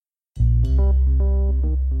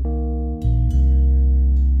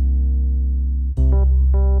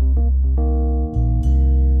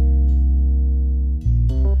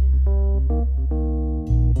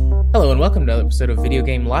Hello and welcome to another episode of Video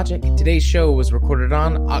Game Logic. Today's show was recorded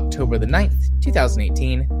on October the 9th,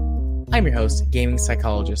 2018. I'm your host, Gaming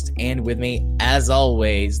Psychologist, and with me, as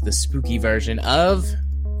always, the spooky version of...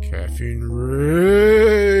 Caffeine Rage!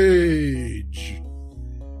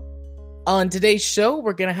 On today's show,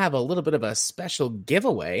 we're going to have a little bit of a special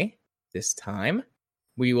giveaway this time.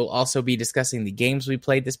 We will also be discussing the games we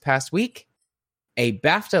played this past week. A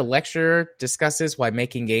BAFTA lecturer discusses why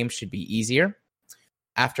making games should be easier.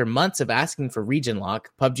 After months of asking for region lock,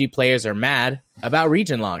 PUBG players are mad about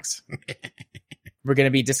region locks. We're going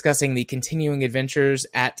to be discussing the continuing adventures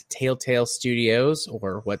at Telltale Studios,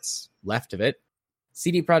 or what's left of it.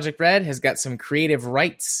 CD Projekt Red has got some creative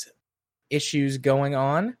rights issues going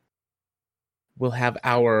on. We'll have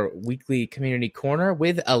our weekly community corner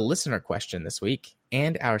with a listener question this week,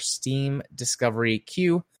 and our Steam Discovery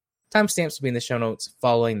queue. Timestamps will be in the show notes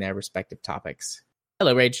following their respective topics.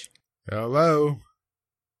 Hello, Rage. Hello.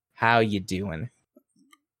 How you doing?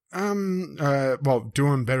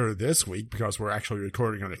 Doing better this week because we're actually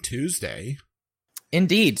recording on a Tuesday.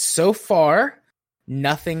 Indeed. So far,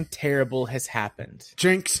 nothing terrible has happened.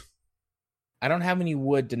 Jinx. I don't have any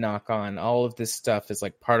wood to knock on. All of this stuff is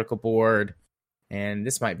like particle board, and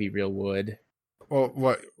this might be real wood. Well,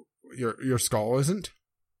 what? Your skull isn't?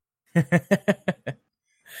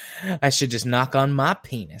 I should just knock on my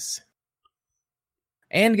penis.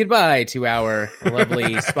 And goodbye to our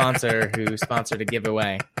lovely sponsor who sponsored a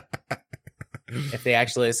giveaway. If they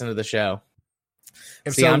actually listen to the show.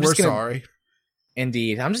 If so, we're sorry.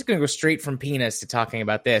 Indeed. I'm just going to go straight from penis to talking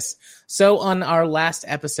about this. So on our last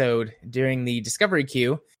episode during the Discovery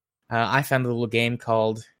queue, I found a little game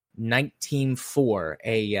called 19-4,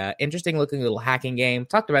 a interesting looking little hacking game.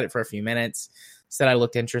 Talked about it for a few minutes. Said I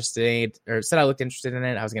looked interested in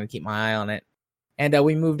it. I was going to keep my eye on it. And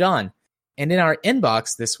we moved on. And in our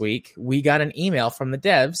inbox this week, we got an email from the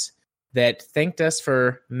devs that thanked us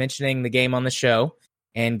for mentioning the game on the show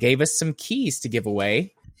and gave us some keys to give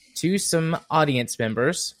away to some audience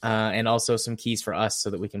members and also some keys for us so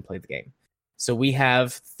that we can play the game. So we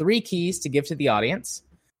have 3 keys to give to the audience.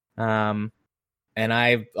 And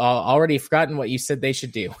I've already forgotten what you said they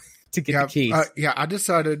should do to get the keys. I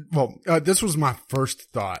decided, this was my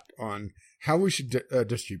first thought on how we should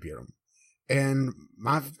distribute them. And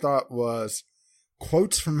my thought was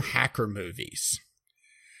quotes from hacker movies.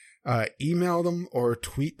 Email them or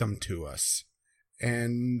tweet them to us.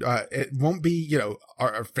 And it won't be,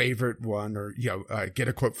 our favorite one or, get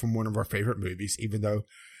a quote from one of our favorite movies, even though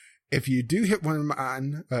if you do hit one of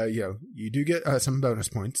mine, you do get some bonus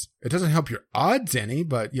points. It doesn't help your odds any,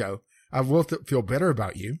 but, I will feel better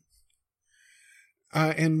about you.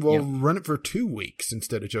 And we'll run it for 2 weeks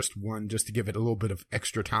instead of just one, just to give it a little bit of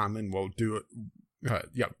extra time. And we'll do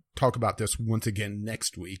it, talk about this once again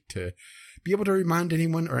next week to be able to remind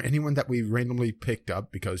anyone that we randomly picked up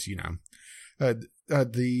because,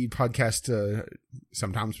 the podcast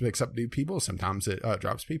sometimes picks up new people, sometimes it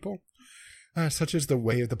drops people, such as the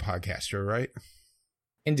way of the podcaster, right?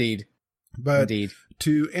 Indeed. But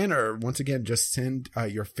to enter, once again, just send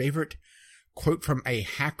your favorite quote from a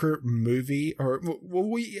hacker movie, or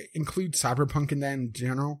will we include Cyberpunk in that in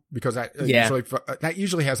general? Because that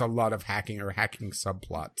usually has a lot of hacking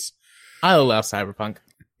subplots. I'll allow Cyberpunk.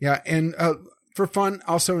 Yeah, and for fun,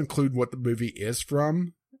 also include what the movie is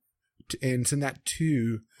from, and send that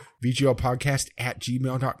to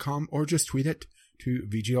vglpodcast@gmail.com, or just tweet it to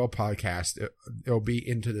VGLpodcast. It'll be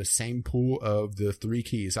into the same pool of the 3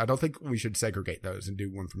 keys. I don't think we should segregate those and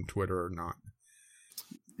do one from Twitter or not.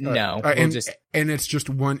 No. And it's just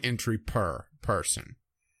 1 entry per person.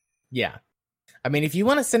 Yeah. I mean, if you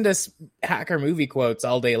want to send us hacker movie quotes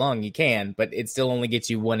all day long, you can, but it still only gets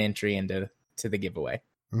you 1 entry into the giveaway,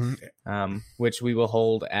 which we will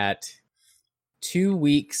hold at 2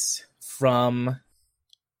 weeks from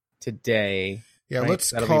today. Yeah, right?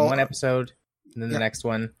 That'll be 1 episode, and then the next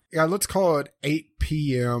one. Yeah, let's call it 8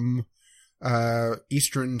 p.m.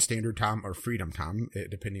 Eastern Standard Time or Freedom Time,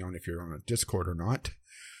 depending on if you're on a Discord or not.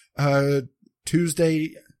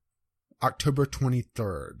 Tuesday, October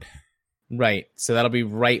 23rd. Right. So that'll be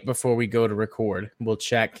right before we go to record. We'll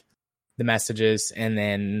check the messages and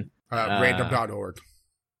then random.org.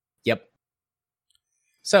 Yep.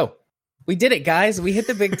 So we did it, guys. We hit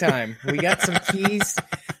the big time. We got some keys.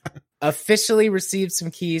 Officially received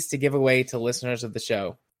some keys to give away to listeners of the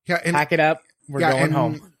show. Yeah, pack it up. We're going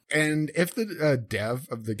home. And if the dev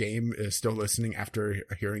of the game is still listening after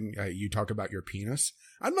hearing you talk about your penis,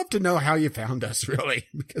 I'd love to know how you found us, really,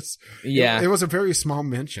 because Yeah. it was a very small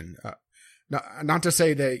mention. Not to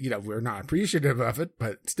say that, we're not appreciative of it,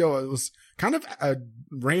 but still, it was kind of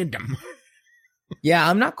random. Yeah,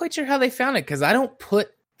 I'm not quite sure how they found it because I don't put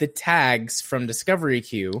the tags from Discovery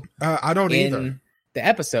Queue I don't in either. the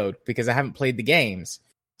episode because I haven't played the games.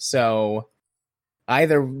 So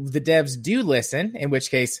either the devs do listen, in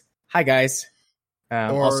which case, hi guys.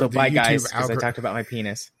 Or Also, the bye guys, YouTube because I talked about my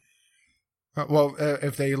penis.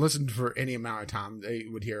 If they listened for any amount of time, they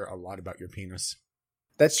would hear a lot about your penis.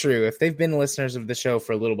 That's true. If they've been listeners of the show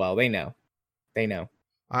for a little while, they know. They know.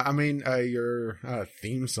 I mean, your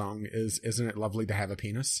theme song isn't it lovely to have a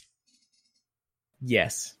penis?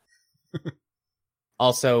 Yes.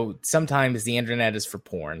 Also, sometimes the internet is for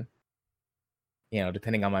porn.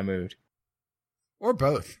 Depending on my mood. Or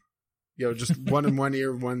both. Just one in one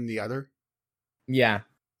ear, one in the other. Yeah.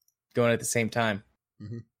 Going at the same time.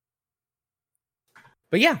 Mm-hmm.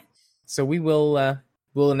 But yeah. So we'll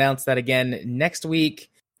announce that again next week.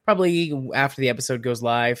 Probably after the episode goes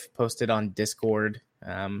live, posted on Discord,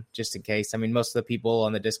 just in case. I mean, most of the people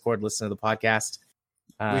on the Discord listen to the podcast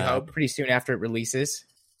We hope. pretty soon after it releases.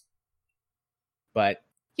 But,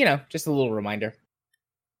 just a little reminder.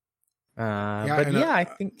 I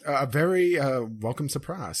think... A very welcome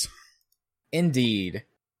surprise. Indeed.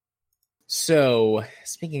 So,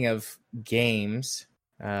 speaking of games,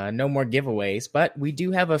 no more giveaways, but we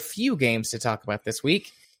do have a few games to talk about this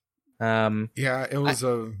week. Yeah, it was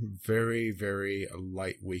a very, very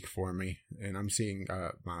light week for me, and I'm seeing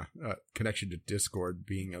my connection to Discord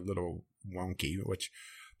being a little wonky, which,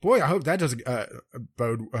 boy, I hope that doesn't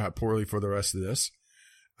bode poorly for the rest of this.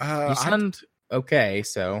 You sound okay,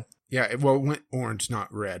 so... Yeah, it went orange,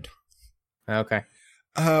 not red. Okay.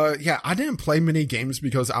 Yeah, I didn't play many games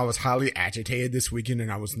because I was highly agitated this weekend and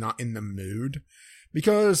I was not in the mood.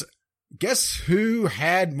 Because guess who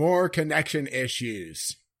had more connection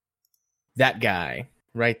issues? That guy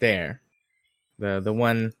right there. The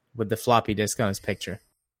one with the floppy disk on his picture.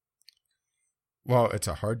 Well, it's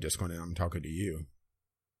a hard disk one and I'm talking to you.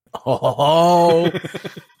 Oh,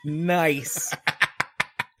 nice.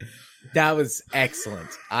 That was excellent.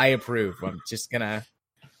 I approve. I'm just gonna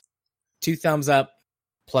 2 thumbs up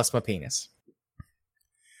plus my penis.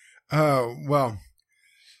 My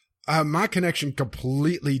connection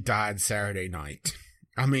completely died Saturday night.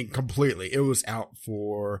 I mean, completely. It was out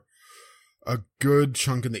for a good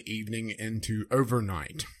chunk of the evening into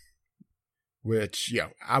overnight. Which,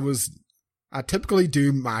 I typically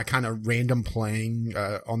do my kind of random playing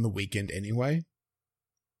on the weekend anyway.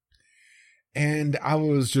 And I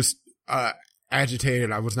was just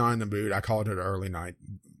agitated. I was not in the mood. I called it early night.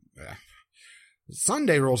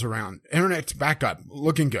 Sunday rolls around. Internet's back up.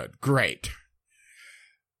 Looking good. Great.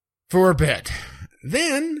 For a bit.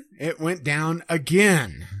 Then it went down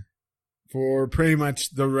again for pretty much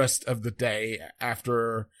the rest of the day.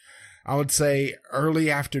 After, I would say,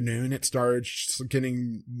 early afternoon, it started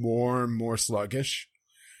getting more and more sluggish.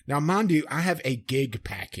 Now, mind you, I have a gig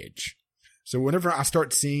package. So whenever I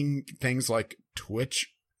start seeing things like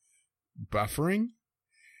Twitch buffering,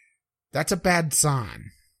 that's a bad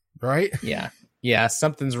sign, right? Yeah,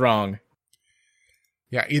 something's wrong.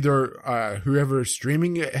 Yeah, either whoever's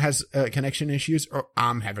streaming has connection issues or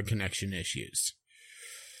I'm having connection issues.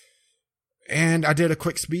 And I did a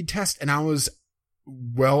quick speed test and I was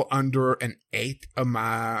well under an eighth of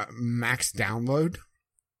my max download.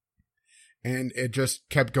 And it just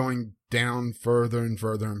kept going down further and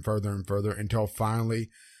further and further and further until finally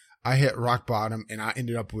I hit rock bottom and I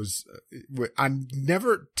ended up I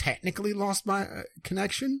never technically lost my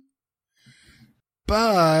connection.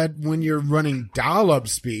 But when you're running dial-up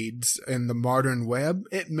speeds in the modern web,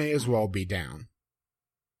 it may as well be down.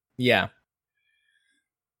 Yeah.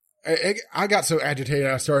 I got so agitated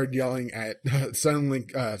I started yelling at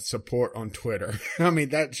Sunlink support on Twitter. I mean,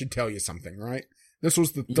 that should tell you something, right? This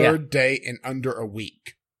was the third day in under a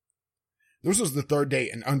week. This was the third day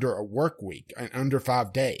in under a work week, and under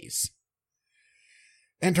 5 days.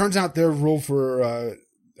 And turns out their rule for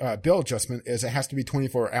bill adjustment is it has to be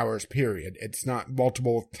 24 hours period. It's not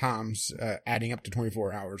multiple times adding up to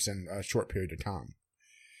 24 hours in a short period of time.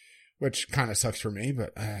 Which kind of sucks for me,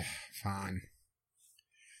 but fine.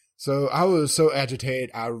 So I was so agitated,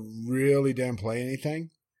 I really didn't play anything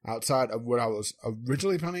outside of what I was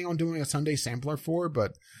originally planning on doing a Sunday sampler for,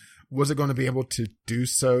 but wasn't going to be able to do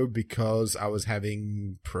so because I was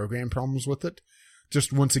having program problems with it.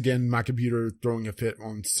 Just once again, my computer throwing a fit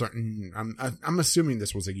on certain... I'm assuming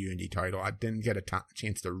this was a Unity title. I didn't get a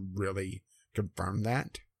chance to really confirm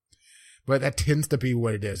that. But that tends to be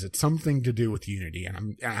what it is. It's something to do with Unity,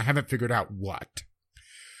 and I haven't figured out what.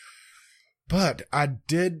 But I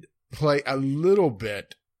did play a little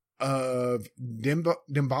bit of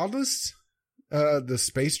Nimbaldus, the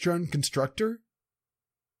space drone constructor.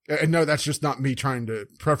 No, that's just not me trying to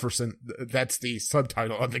preface it. That's the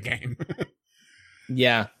subtitle of the game.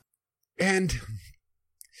 Yeah. And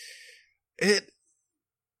it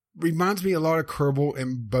reminds me a lot of Kerbal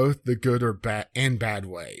in both the good or bad and bad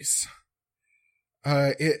ways.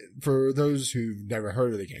 For those who've never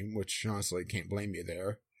heard of the game, which honestly can't blame you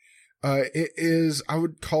there, it is, I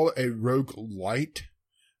would call it a roguelite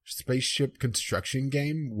spaceship construction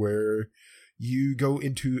game where you go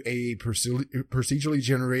into a procedurally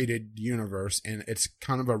generated universe, and it's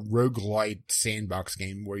kind of a roguelite sandbox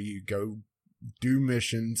game where you go do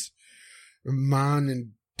missions, mine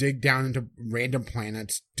and dig down into random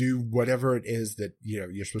planets, do whatever it is that,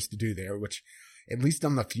 you're supposed to do there, which, at least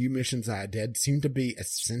on the few missions I did, seemed to be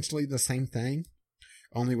essentially the same thing,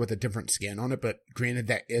 only with a different skin on it. But granted,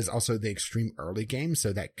 that is also the extreme early game,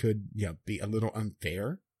 so that could, be a little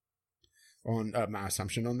unfair on my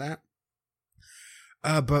assumption on that.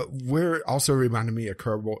 But where it also reminded me of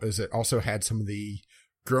Kerbal is it also had some of the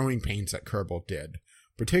growing pains that Kerbal did,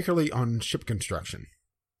 particularly on ship construction.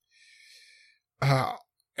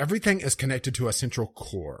 Everything is connected to a central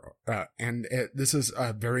core, and this is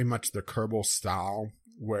very much the Kerbal style,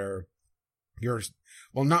 where you're,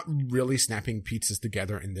 well, not really snapping pieces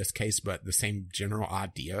together in this case, but the same general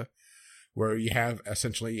idea, where you have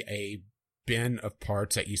essentially a bin of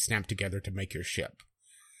parts that you snap together to make your ship.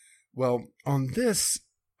 Well, on this,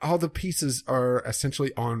 all the pieces are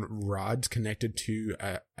essentially on rods connected to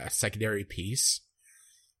a secondary piece,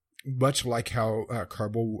 much like how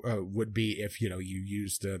Kerbal would be if, you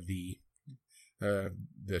used the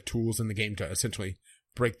tools in the game to essentially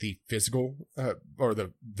break the physical, or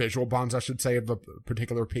the visual bonds, I should say, of a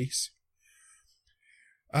particular piece.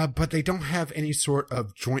 But they don't have any sort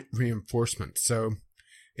of joint reinforcement, so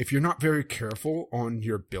if you're not very careful on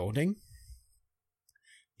your building,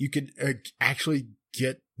 you could actually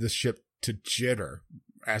get the ship to jitter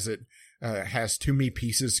as it has too many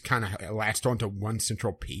pieces kind of latched onto one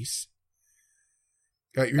central piece.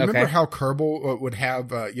 You remember how Kerbal would have,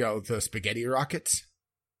 the spaghetti rockets?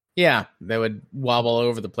 Yeah, they would wobble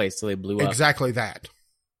over the place till they blew up. Exactly that.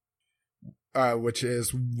 Which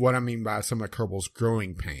is what I mean by some of Kerbal's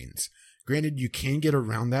growing pains. Granted, you can get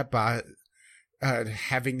around that by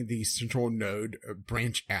having the central node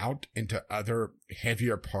branch out into other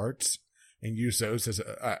heavier parts and use those as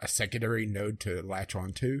a secondary node to latch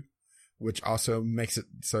onto, which also makes it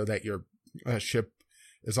so that your ship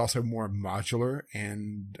is also more modular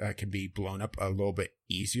and can be blown up a little bit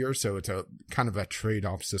easier. So it's a kind of a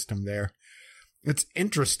trade-off system there. It's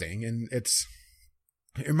interesting, and it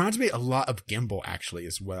reminds me a lot of Gimbal actually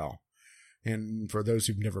as well. And for those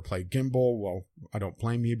who've never played Gimbal, well, I don't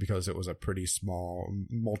blame you, because it was a pretty small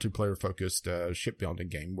multiplayer-focused shipbuilding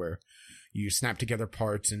game where you snap together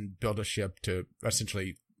parts and build a ship to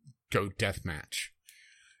essentially go deathmatch.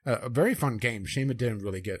 A very fun game. Shame it didn't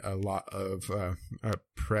really get a lot of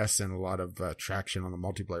press and a lot of traction on the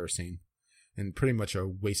multiplayer scene. And pretty much a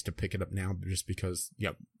waste to pick it up now, just because,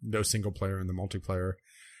 no single player in the multiplayer.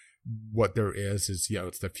 What there is,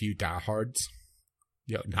 it's the few diehards.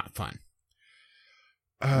 Not fun.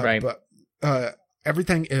 Right. But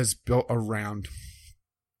everything is built around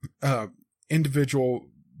individual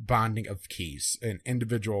bonding of keys and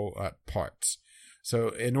individual parts. So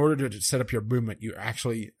in order to set up your movement, you're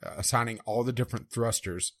actually assigning all the different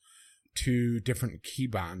thrusters to different key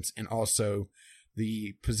bonds, and also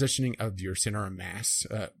the positioning of your center of mass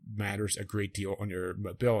matters a great deal on your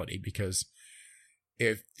mobility, because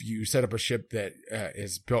if you set up a ship that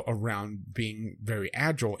is built around being very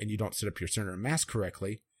agile and you don't set up your center of mass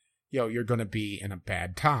correctly, you're going to be in a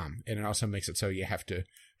bad time. And it also makes it so you have to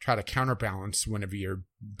try to counterbalance whenever you're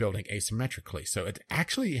building asymmetrically. So it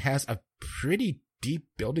actually has a pretty deep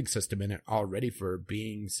building system in it already for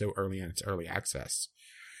being so early in its early access.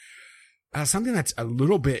 Something that's a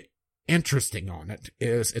little bit interesting on it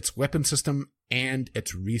is its weapon system and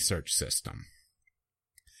its research system.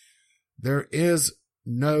 There is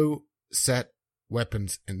no set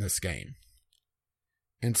weapons in this game.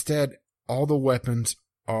 Instead, all the weapons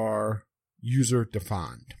are user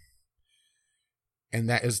defined. And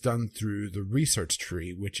that is done through the research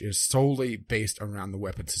tree, which is solely based around the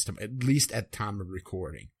weapon system, at least at time of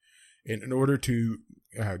recording. And in order to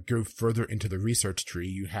go further into the research tree,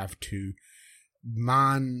 you have to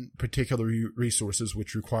mine particular resources,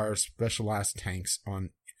 which require specialized tanks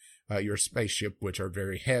on your spaceship, which are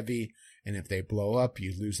very heavy. And if they blow up,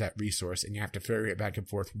 you lose that resource, and you have to ferry it back and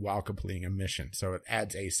forth while completing a mission. So it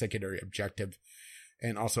adds a secondary objective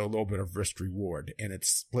and also a little bit of risk reward. And it's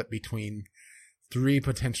split between 3,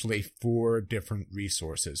 potentially 4 different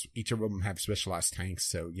resources. Each of them have specialized tanks.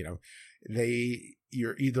 So,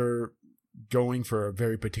 you're either going for a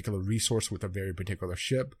very particular resource with a very particular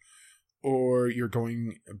ship, or you're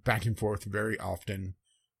going back and forth very often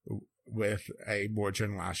with a more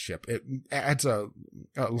generalized ship. It adds a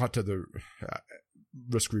lot to the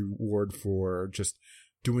risk reward for just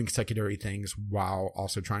doing secondary things while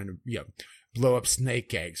also trying to, blow up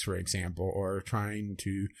snake eggs, for example, or trying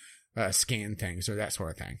to scan things or that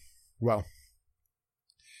sort of thing. Well,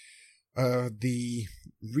 the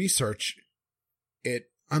research,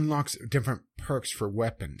 it unlocks different perks for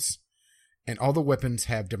weapons. And all the weapons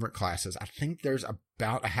have different classes. I think there's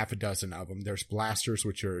about a half a dozen of them. There's blasters,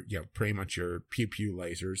 which are, pretty much your pew-pew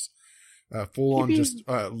lasers. Full-on just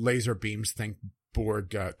laser beams, think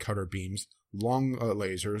Borg cutter beams. Long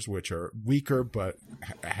lasers, which are weaker but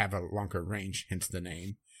have a longer range, hence the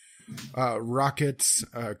name. Rockets,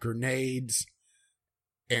 grenades,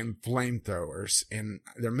 and flamethrowers. And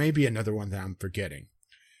there may be another one that I'm forgetting.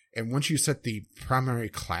 And once you set the primary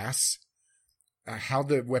class, how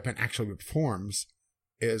the weapon actually performs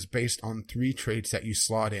is based on 3 traits that you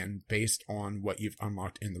slot in based on what you've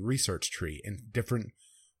unlocked in the research tree. And different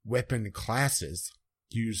weapon classes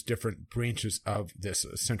use different branches of this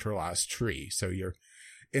centralized tree. So you're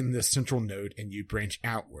in this central node and you branch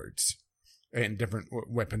outwards. And different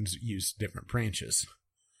weapons use different branches.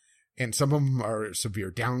 And some of them are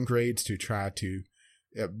severe downgrades to try to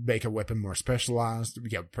make a weapon more specialized.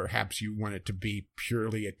 Perhaps you want it to be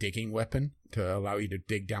purely a digging weapon to allow you to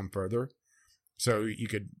dig down further. So you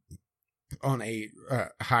could, on a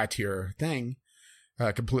high tier thing,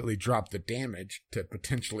 completely drop the damage to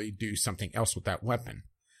potentially do something else with that weapon.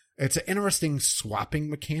 It's an interesting swapping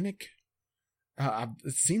mechanic. I've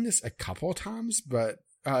seen this a couple of times, but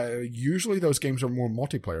usually those games are more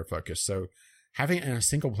multiplayer focused. So having it in a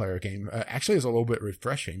single player game actually is a little bit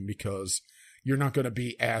refreshing, because you're not going to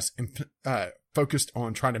be as focused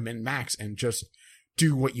on trying to min-max and just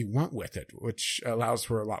do what you want with it, which allows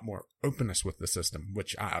for a lot more openness with the system,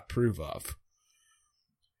 which I approve of.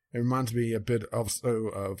 It reminds me a bit also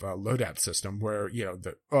of a loadout system where,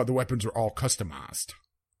 the weapons are all customized.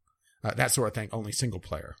 That sort of thing, only single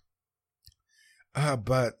player.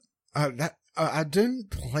 But I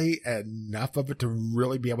didn't play enough of it to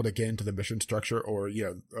really be able to get into the mission structure or,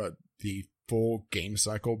 the full game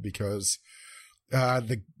cycle, because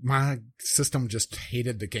my system just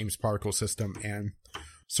hated the game's particle system, and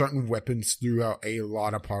certain weapons threw out a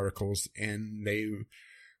lot of particles, and they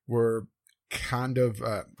were kind of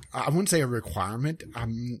I wouldn't say a requirement. I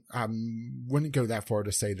wouldn't go that far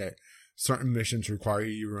to say that certain missions require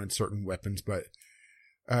you to run certain weapons, but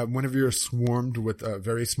whenever you're swarmed with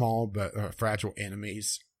very small but fragile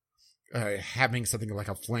enemies, having something like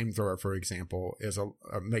a flamethrower, for example,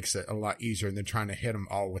 makes it a lot easier than trying to hit them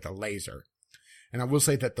all with a laser. And I will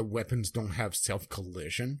say that the weapons don't have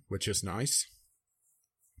self-collision, which is nice.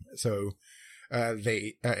 So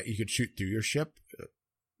you could shoot through your ship,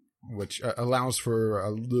 which allows for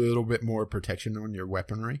a little bit more protection on your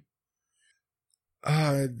weaponry.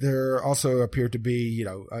 There also appear to be,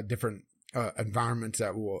 different environments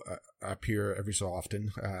that will appear every so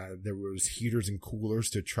often. There was heaters and coolers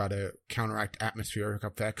to try to counteract atmospheric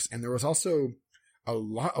effects, and there was also a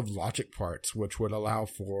lot of logic parts which would allow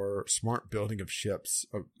for smart building of ships.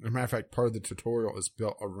 As a matter of fact, part of the tutorial is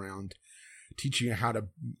built around teaching you how to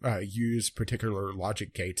use particular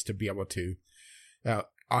logic gates to be able to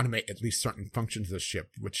automate at least certain functions of the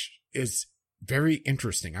ship, which is very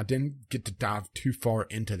interesting. I didn't get to dive too far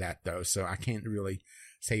into that, though, so I can't really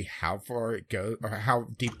say how far it goes or how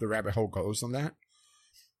deep the rabbit hole goes on that.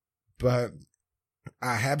 But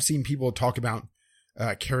I have seen people talk about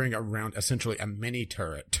carrying around essentially a mini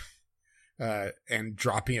turret and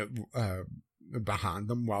dropping it behind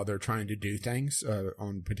them while they're trying to do things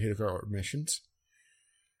on particular missions.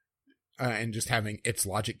 And just having its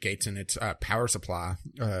logic gates and its power supply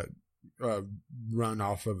run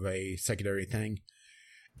off of a secondary thing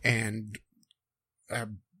and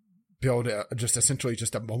build just essentially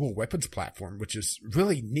just a mobile weapons platform, which is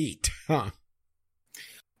really neat, huh?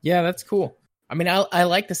 Yeah, that's cool. I mean, I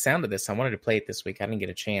like the sound of this. I wanted to play it this week. I didn't get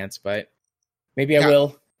a chance, but maybe I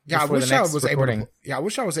will. Yeah, I wish I was able. I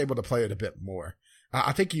wish I was able to play it a bit more.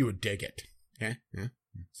 I think you would dig it. Yeah.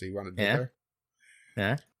 So you want to do there?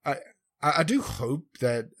 Yeah. I do hope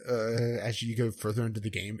that as you go further into the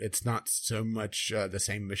game, it's not so much the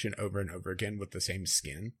same mission over and over again with the same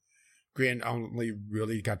skin. Grant only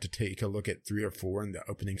really got to take a look at 3 or 4 in the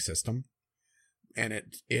opening system. And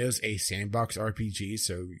it is a sandbox RPG,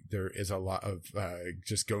 so there is a lot of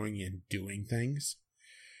just going and doing things.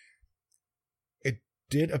 It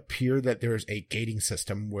did appear that there's a gating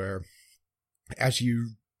system where as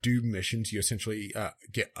you do missions, you essentially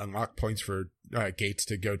get unlock points for gates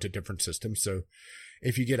to go to different systems. So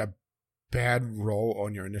if you get a bad roll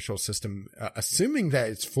on your initial system, assuming that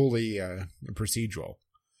it's fully procedural,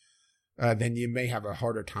 then you may have a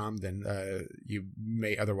harder time than you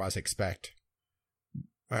may otherwise expect.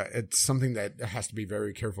 It's something that has to be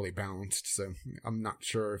very carefully balanced, so I'm not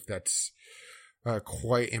sure if that's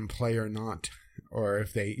quite in play or not, or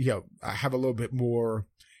if they have a little bit more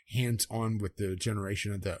hands-on with the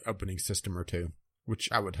generation of the opening system or two, which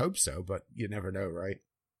I would hope so, but you never know, right?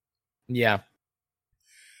 Yeah.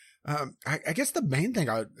 I guess the main thing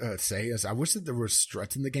I would say is I wish that there were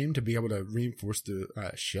struts in the game to be able to reinforce the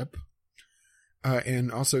ship.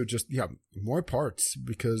 And also just, more parts,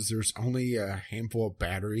 because there's only a handful of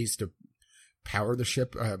batteries to power the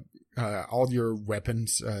ship. All your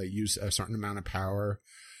weapons use a certain amount of power.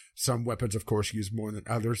 Some weapons, of course, use more than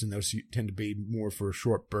others, and those tend to be more for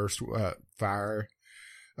short burst fire.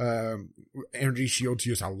 Energy shields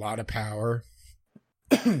use a lot of power.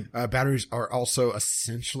 Batteries are also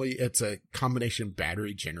essentially, it's a combination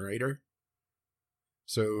battery generator.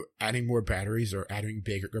 So adding more batteries or adding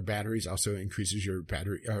bigger batteries also increases your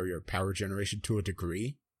battery or your power generation to a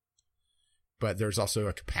degree. But there's also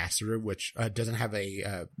a capacitor, which doesn't have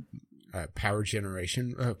a power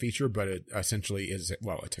generation feature, but it essentially is,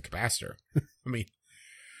 it's a capacitor. I mean,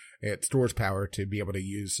 it stores power to be able to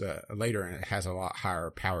use later, and it has a lot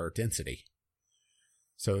higher power density.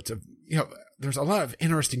 So it's there's a lot of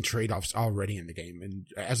interesting trade-offs already in the game, and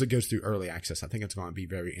as it goes through early access, I think it's going to be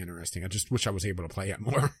very interesting. I just wish I was able to play it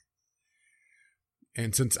more.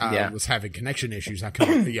 And since I was having connection issues, I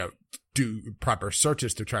couldn't do proper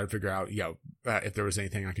searches to try to figure out if there was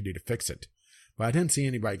anything I could do to fix it. But I didn't see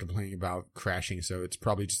anybody complaining about crashing, so it's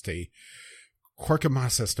probably just a quirk of my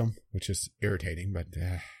system, which is irritating. But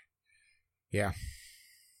yeah.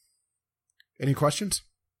 Any questions?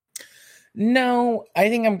 No, I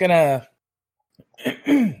think I'm gonna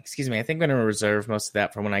excuse me, I think I'm gonna reserve most of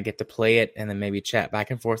that for when I get to play it, and then maybe chat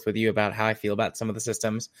back and forth with you about how I feel about some of the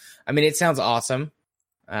systems. I mean, it sounds awesome.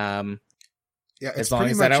 As long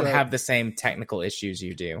as I don't have the same technical issues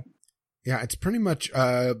you do. Yeah, it's pretty much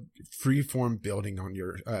free-form building on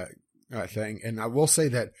your thing. And I will say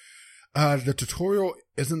that the tutorial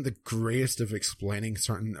isn't the greatest of explaining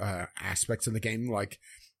certain aspects of the game. Like,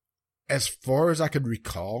 as far as I could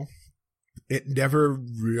recall, it never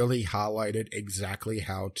really highlighted exactly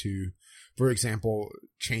how to, for example,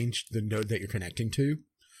 change the node that you're connecting to.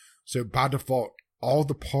 So by default, all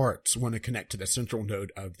the parts want to connect to the central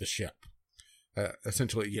node of the ship.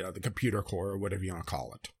 Essentially, the computer core or whatever you want to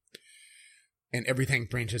call it. And everything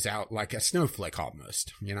branches out like a snowflake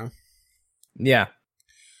almost, Yeah.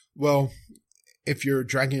 Well, if you're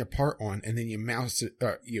dragging a part on and then you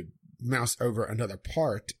mouse over another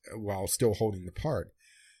part while still holding the part,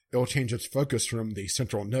 it'll change its focus from the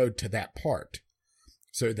central node to that part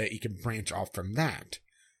so that you can branch off from that.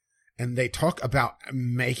 And they talk about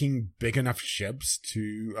making big enough ships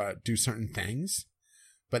to do certain things,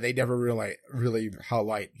 but they never really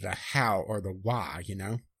highlight the how or the why,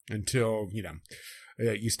 until,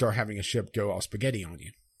 you start having a ship go all spaghetti on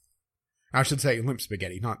you. I should say limp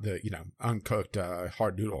spaghetti, not the, uncooked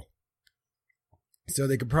hard noodle. So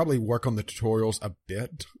they could probably work on the tutorials a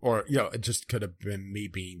bit, or, it just could have been me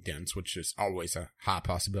being dense, which is always a high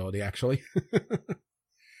possibility, actually.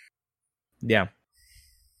 Yeah.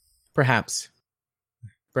 Perhaps.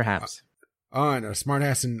 And a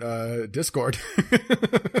smartass in Discord.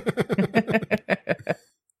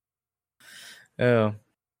 Oh.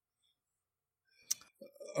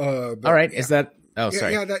 All right. Is that... Oh,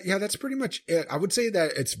 sorry. Yeah, that's pretty much it. I would say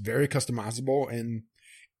that it's very customizable, and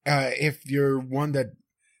if you're one that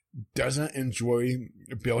doesn't enjoy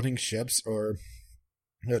building ships or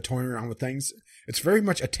toying around with things, it's very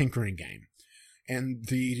much a tinkering game. And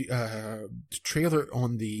the trailer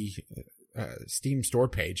on the Steam store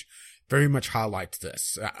page very much highlights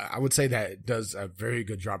this. I would say that it does a very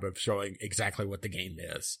good job of showing exactly what the game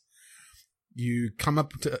is. You come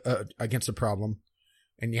up to, against a problem,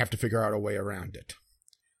 and you have to figure out a way around it.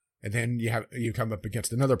 And then you come up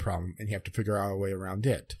against another problem, and you have to figure out a way around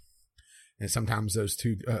it. And sometimes those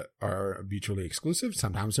two are mutually exclusive,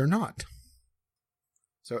 sometimes they're not.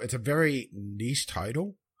 So it's a very niche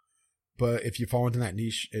title, but if you fall into that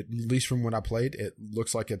niche, at least from what I played, it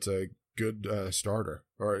looks like it's a good starter,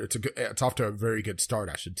 or it's off to a very good start,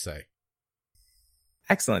 I should say.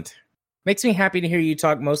 Excellent. Makes me happy to hear you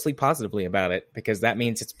talk mostly positively about it, because that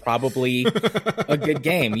means it's probably a good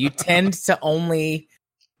game. You tend to only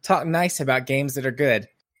talk nice about games that are good.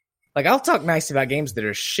 Like, I'll talk nice about games that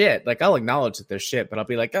are shit. Like, I'll acknowledge that they're shit, but I'll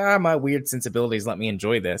be like, my weird sensibilities let me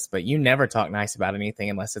enjoy this. But you never talk nice about anything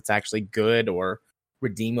unless it's actually good or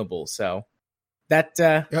redeemable. So that,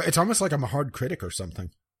 Yeah, it's almost like I'm a hard critic or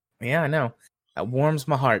something. yeah, I know. That warms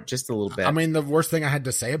my heart just a little bit. I mean, the worst thing I had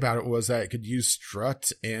to say about it was that it could use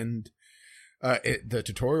struts and the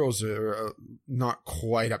tutorials are not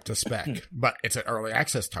quite up to spec, but it's an early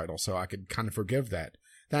access title, so I could kind of forgive that.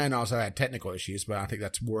 Then I also had technical issues, but I think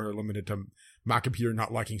that's more limited to my computer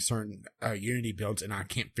not liking certain Unity builds, and I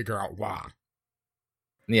can't figure out why.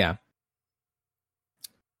 Yeah.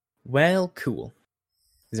 Well, cool.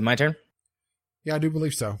 Is it my turn? Yeah, I do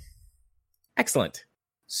believe so. Excellent.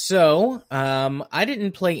 So, I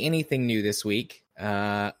didn't play anything new this week.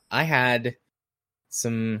 I had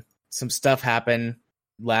some stuff happen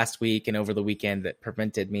last week and over the weekend that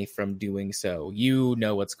prevented me from doing so. You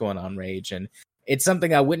know what's going on, Rage, and it's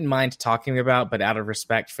something I wouldn't mind talking about, but out of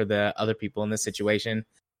respect for the other people in this situation,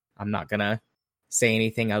 I'm not going to say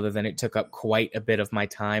anything other than it took up quite a bit of my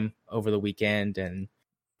time over the weekend and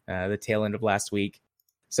the tail end of last week.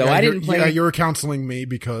 So yeah, I didn't play. Yeah, you were counseling me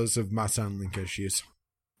because of my Soundlink issues.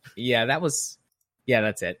 Yeah, that's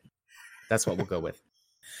it. That's what we'll go with.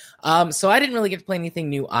 So I didn't really get to play anything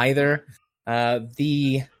new either.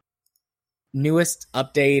 The newest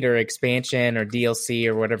update or expansion or DLC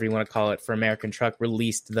or whatever you want to call it for American Truck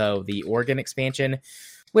released, though, the Oregon expansion,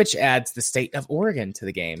 which adds the state of Oregon to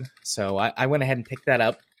the game. So I went ahead and picked that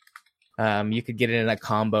up. You could get it in a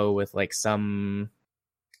combo with like some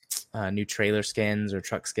new trailer skins or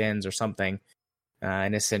truck skins or something.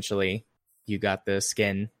 And essentially you got the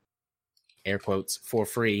skin, air quotes, for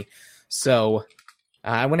free. So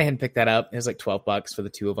I went ahead and picked that up. It was like $12 for the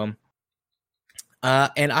two of them.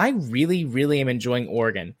 And I really, really am enjoying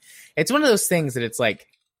Oregon. It's one of those things that it's like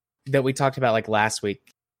that we talked about like last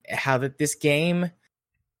week, how that this game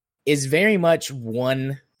is very much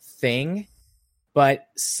one thing, but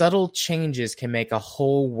subtle changes can make a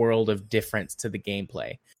whole world of difference to the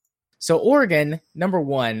gameplay. So Oregon, number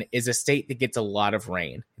one, is a state that gets a lot of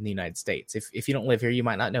rain in the United States. If you don't live here, you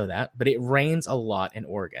might not know that, but it rains a lot in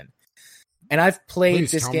Oregon. And I've played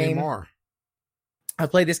this game. I've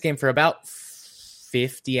played this game for about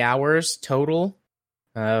 50 hours total,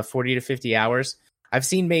 40 to 50 hours. I've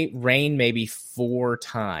seen rain maybe 4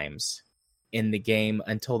 times in the game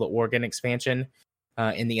until the Oregon expansion.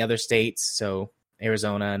 In the other states, so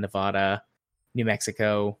Arizona, Nevada, New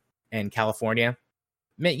Mexico, and California,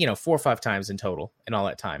 4 or 5 times in total in all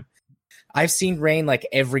that time. I've seen rain like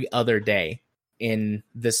every other day in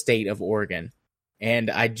the state of Oregon.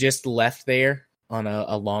 And I just left there on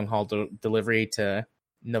a long haul delivery to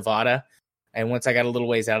Nevada. And once I got a little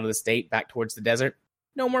ways out of the state back towards the desert,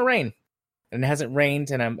 no more rain. And it hasn't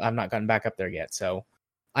rained, and I've not gotten back up there yet. So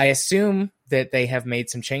I assume that they have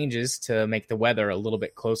made some changes to make the weather a little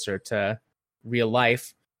bit closer to real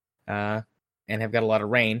life and have got a lot of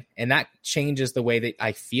rain. And that changes the way that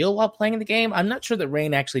I feel while playing the game. I'm not sure that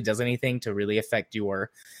rain actually does anything to really affect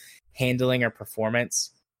your handling or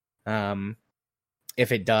performance.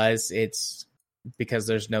 If it does, it's because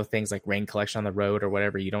there's no things like rain collection on the road or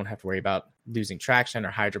whatever. You don't have to worry about losing traction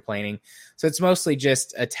or hydroplaning. So it's mostly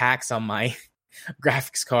just attacks on my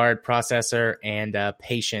graphics card, processor, and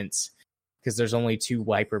patience, because there's only 2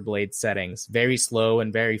 wiper blade settings, very slow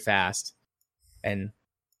and very fast. And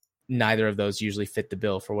neither of those usually fit the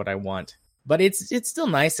bill for what I want. But it's still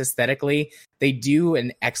nice aesthetically. They do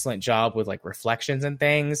an excellent job with like reflections and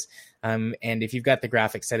things. And if you've got the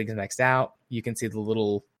graphic settings maxed out, you can see the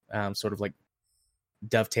little sort of like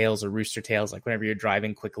dovetails or rooster tails, like whenever you're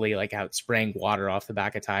driving quickly, like how it's spraying water off the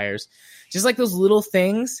back of tires. Just like those little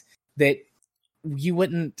things that you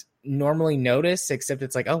wouldn't normally notice, except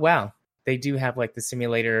it's like, oh wow, they do have like the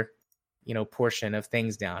simulator, portion of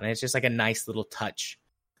things down. And it's just like a nice little touch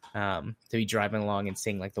to be driving along and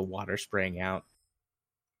seeing like the water spraying out.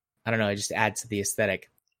 I don't know, it just adds to the aesthetic.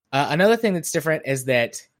 Another thing that's different is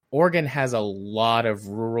that Oregon has a lot of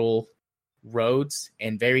rural roads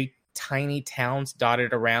and very tiny towns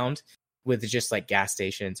dotted around with just like gas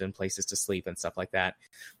stations and places to sleep and stuff like that.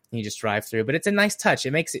 And you just drive through, but it's a nice touch.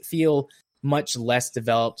 It makes it feel much less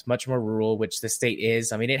developed, much more rural, which the state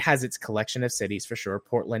is. I mean, it has its collection of cities for sure.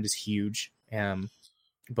 Portland is huge,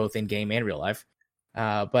 both in game and real life.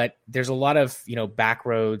 But there's a lot of, back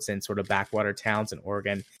roads and sort of backwater towns in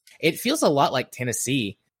Oregon. It feels a lot like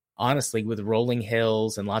Tennessee, honestly, with rolling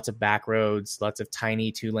hills and lots of back roads, lots of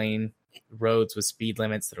tiny 2-lane roads with speed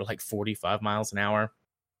limits that are like 45 miles an hour.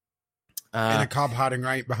 And a cop hiding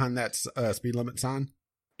right behind that speed limit sign.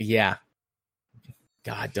 Yeah.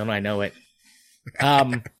 God, don't I know it.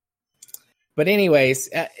 But anyways,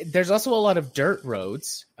 there's also a lot of dirt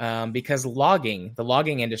roads because the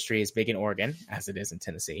logging industry is big in Oregon, as it is in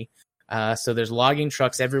Tennessee. So there's logging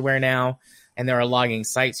trucks everywhere now, and there are logging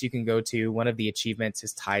sites you can go to. One of the achievements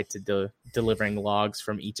is tied to delivering logs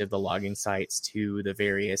from each of the logging sites to the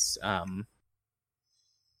various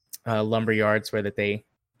lumber yards where that they,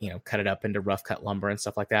 cut it up into rough cut lumber and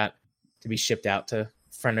stuff like that to be shipped out to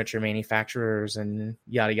furniture manufacturers and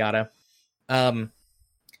yada yada.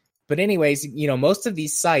 But anyways, most of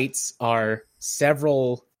these sites are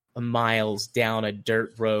several miles down a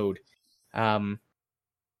dirt road. And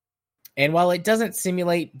while it doesn't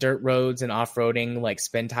simulate dirt roads and off-roading like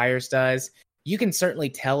Spin Tires does, you can certainly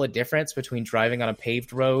tell a difference between driving on a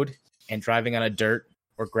paved road and driving on a dirt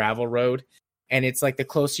or gravel road. And it's like the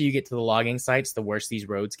closer you get to the logging sites, the worse these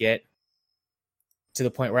roads get. To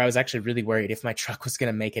the point where I was actually really worried if my truck was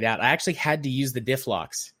going to make it out. I actually had to use the diff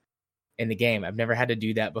locks in the game. I've never had to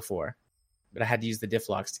do that before, but I had to use the diff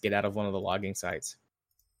locks to get out of one of the logging sites.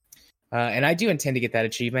 And I do intend to get that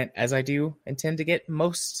achievement, as I do intend to get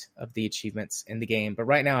most of the achievements in the game. But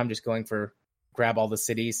right now I'm just going for grab all the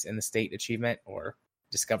cities in the state achievement or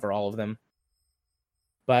discover all of them.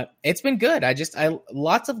 But it's been good.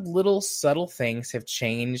 Lots of little subtle things have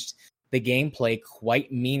changed the gameplay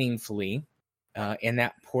quite meaningfully in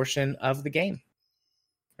that portion of the game,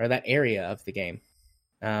 or that area of the game.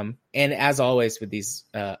 And as always with these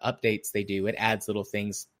updates it adds little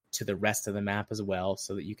things to the rest of the map as well,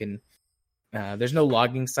 so that you can there's no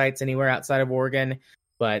logging sites anywhere outside of Oregon,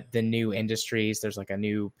 but the new industries, there's like a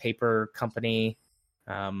new paper company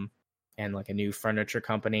and like a new furniture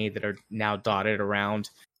company that are now dotted around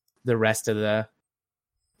the rest of the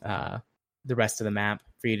map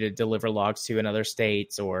for you to deliver logs to in other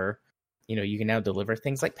states. Or you can now deliver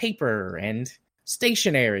things like paper and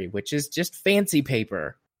stationery, which is just fancy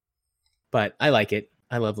paper, but I like it.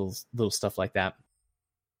 I love little stuff like that.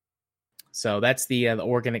 So that's the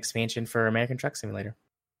Oregon expansion for American Truck Simulator.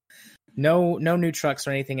 No new trucks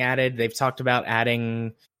or anything added. They've talked about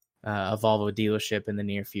adding a Volvo dealership in the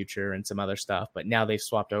near future and some other stuff, but now they've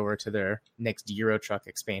swapped over to their next Euro Truck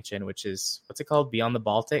expansion, which is, what's it called? Beyond the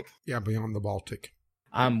Baltic? Yeah, Beyond the Baltic.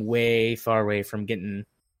 I'm way far away from getting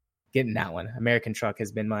that one. American Truck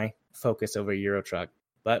has been my focus over Euro Truck,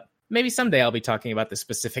 but maybe someday I'll be talking about the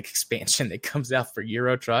specific expansion that comes out for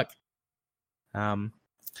Euro Truck.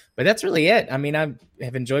 But that's really it. I mean, I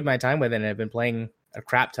have enjoyed my time with it, and I've been playing a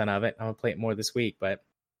crap ton of it. I'm gonna play it more this week, but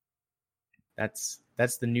that's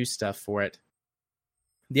the new stuff for it.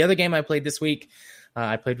 The other game I played this week,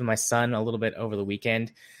 I played with my son a little bit over the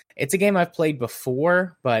weekend. It's a game I've played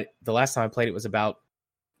before, but the last time I played it was about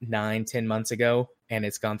 9-10 months ago, and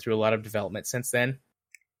it's gone through a lot of development since then.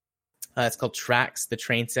 It's called Tracks, the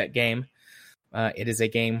train set game. It is a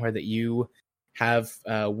game where that you have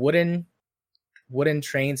wooden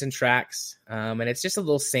trains and tracks, and it's just a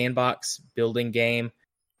little sandbox building game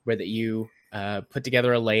where that you put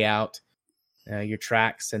together a layout, your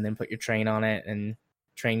tracks, and then put your train on it and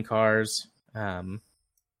train cars. And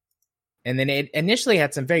then it initially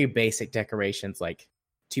had some very basic decorations, like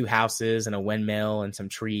 2 houses and a windmill and some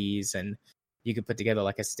trees, and you could put together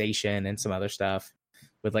like a station and some other stuff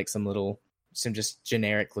with like some just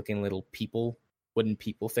generic looking little wooden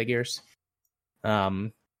people figures.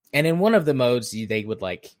 And in one of the modes, you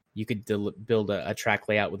could build a track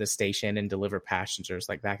layout with a station and deliver passengers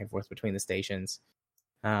like back and forth between the stations.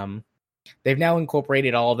 They've now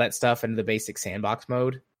incorporated all of that stuff into the basic sandbox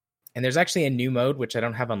mode. And there's actually a new mode, which I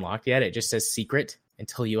don't have unlocked yet. It just says secret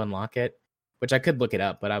until you unlock it, which I could look it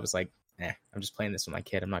up, but I was like, I'm just playing this with my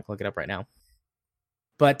kid. I'm not going to look it up right now.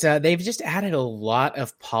 But they've just added a lot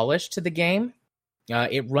of polish to the game.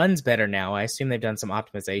 It runs better now. I assume they've done some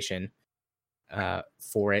optimization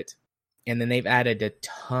for it. And then they've added a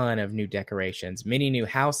ton of new decorations, many new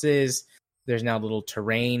houses. There's now little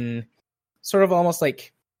terrain, sort of almost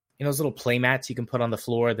like, those little play mats you can put on the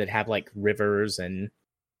floor that have like rivers and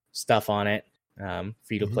stuff on it for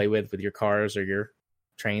you to play with your cars or your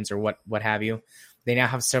trains or what have you. They now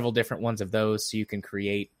have several different ones of those, so you can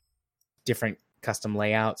create different custom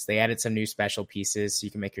layouts. They added some new special pieces so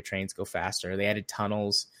you can make your trains go faster. They added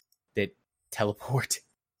tunnels that teleport.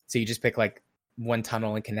 So you just pick like one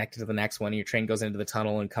tunnel and connect it to the next one, and your train goes into the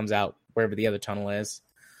tunnel and comes out wherever the other tunnel is.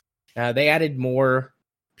 They added more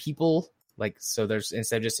people, so there's,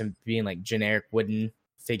 instead of just being like generic wooden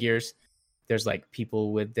figures, there's like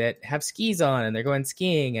people that have skis on and they're going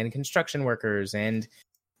skiing, and construction workers and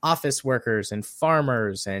office workers and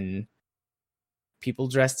farmers and people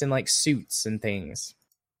dressed in like suits and things.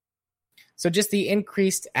 So just the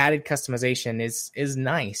increased added customization is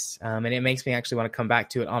nice. And it makes me actually want to come back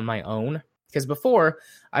to it on my own Because before,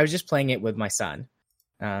 I was just playing it with my son.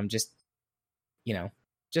 Just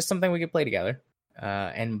something we could play together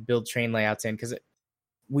and build train layouts in. Because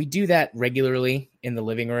we do that regularly in the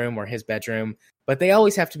living room or his bedroom, but they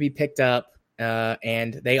always have to be picked up,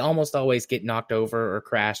 and they almost always get knocked over or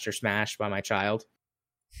crashed or smashed by my child.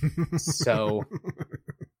 So,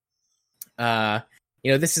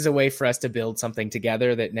 this is a way for us to build something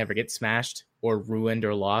together that never gets smashed or ruined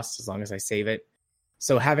or lost as long as I save it.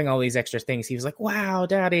 So having all these extra things, he was like, wow,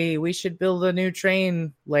 Daddy, we should build a new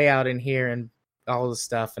train layout in here and all this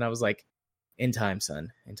stuff. And I was like, in time,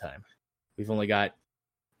 son, in time. We've only got,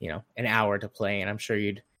 an hour to play, and I'm sure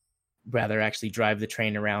you'd rather actually drive the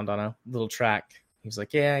train around on a little track. He was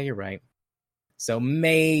like, yeah, you're right. So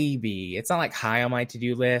maybe, it's not like high on my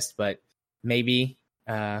to-do list, but maybe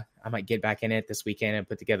I might get back in it this weekend and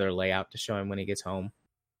put together a layout to show him when he gets home.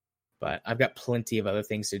 But I've got plenty of other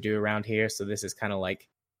things to do around here, so this is kind of like,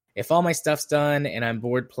 if all my stuff's done and I'm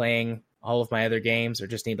bored playing all of my other games or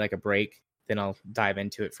just need like a break, then I'll dive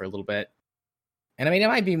into it for a little bit. And I mean, it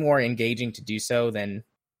might be more engaging to do so than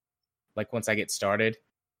like once I get started,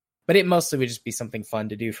 but it mostly would just be something fun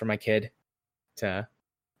to do for my kid to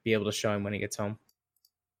be able to show him when he gets home.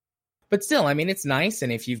 But still, I mean, it's nice.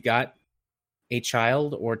 And if you've got a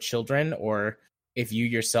child or children, or if you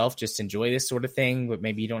yourself just enjoy this sort of thing, but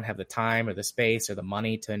maybe you don't have the time or the space or the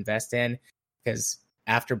money to invest in, because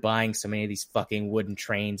after buying so many of these fucking wooden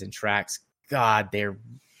trains and tracks, God, they're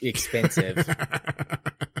expensive.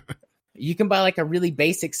 You can buy like a really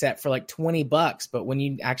basic set for like $20, but when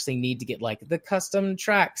you actually need to get like the custom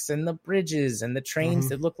tracks and the bridges and the trains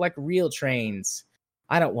that look like real trains,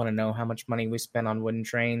 I don't want to know how much money we spend on wooden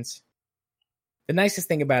trains. The nicest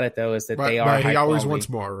thing about it, though, is that they are high quality. He always wants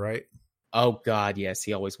more, right? Oh, God, yes.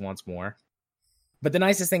 He always wants more. But the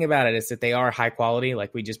nicest thing about it is that they are high quality.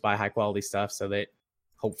 Like, we just buy high quality stuff so that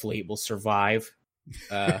hopefully it will survive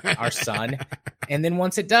our son. And then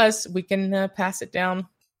once it does, we can pass it down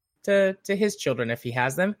to his children if he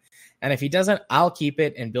has them. And if he doesn't, I'll keep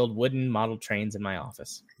it and build wooden model trains in my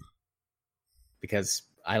office. Because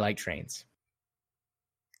I like trains.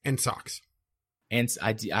 And socks. And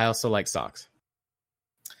I also like socks.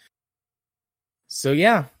 So,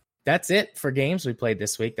 yeah, that's it for games we played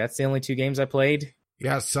this week. That's the only 2 games I played.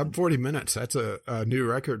 Yeah, sub 40 minutes. That's a new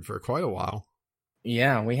record for quite a while.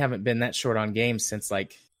 Yeah, we haven't been that short on games since,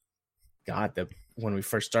 like, God, when we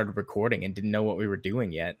first started recording and didn't know what we were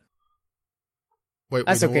doing yet. Wait,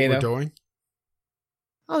 that's we know okay, what though. We're doing?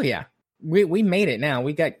 Oh, yeah. We made it now.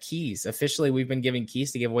 We got keys. Officially, we've been giving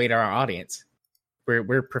keys to give away to our audience.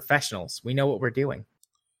 We're professionals. We know what we're doing.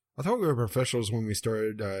 I thought we were professionals when we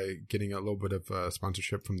started getting a little bit of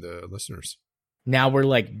sponsorship from the listeners. Now we're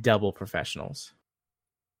like double professionals.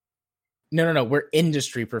 No. We're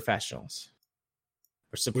industry professionals.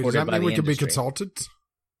 We're supported Does that by mean the we could industry. be consultants?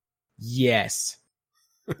 Yes.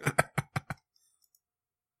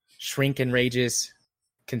 Shrink and Rage's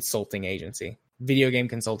consulting agency. Video game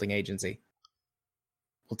consulting agency.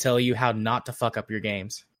 We'll tell you how not to fuck up your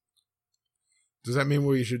games. Does that mean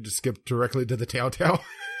we should just skip directly to the Telltale?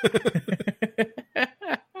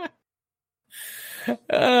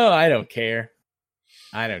 Oh, I don't care.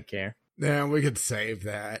 Yeah, we could save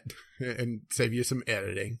that and save you some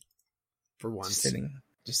editing for once.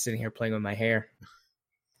 Just sitting here playing with my hair.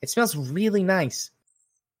 It smells really nice.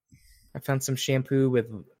 I found some shampoo with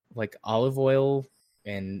like olive oil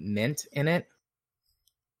and mint in it.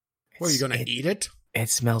 Well, are you going to eat it? It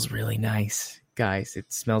smells really nice, guys.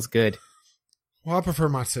 It smells good. Well, I prefer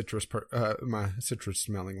my citrus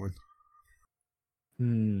smelling one.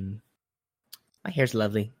 My hair's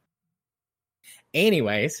lovely.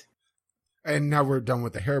 Anyways. And now we're done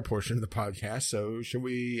with the hair portion of the podcast, so should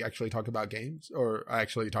we actually talk about games? Or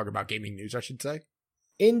actually talk about gaming news, I should say?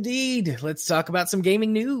 Indeed. Let's talk about some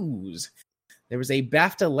gaming news. There was a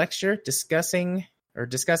BAFTA lecture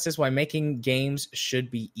discusses why making games should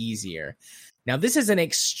be easier. Now, this is an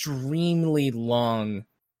extremely long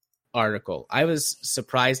article. I was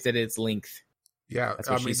surprised at its length. Yeah,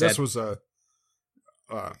 I mean, this was so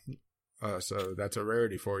that's a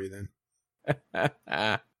rarity for you then.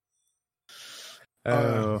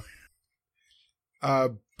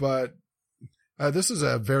 But this is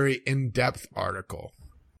a very in-depth article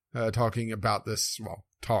talking about this. Well,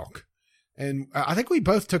 talk, and I think we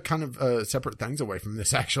both took kind of separate things away from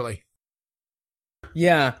this. Actually,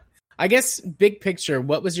 yeah. I guess big picture.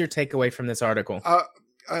 What was your takeaway from this article?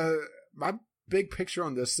 My big picture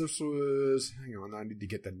on this was, hang on, I need to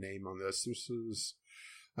get the name on this. This was,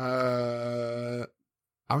 I'm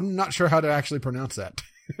not sure how to actually pronounce that.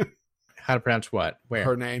 How to pronounce what? Where?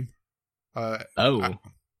 Her name.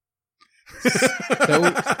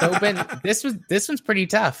 Siobhan, this one's pretty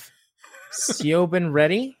tough. Siobhan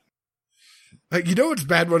Reddy? You know it's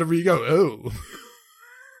bad whenever you go, oh.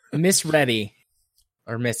 Miss Reddy.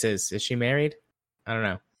 Or Mrs. Is she married? I don't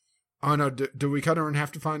know. Oh, no. Do we cut her and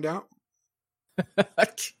have to find out?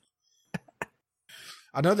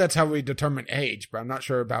 I know that's how we determine age, but I'm not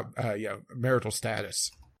sure about marital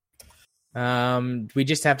status. We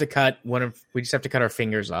just have to cut our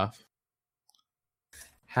fingers off.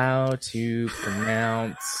 How to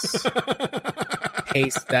pronounce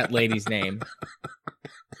paste that lady's name.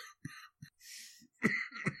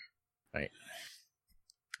 Right.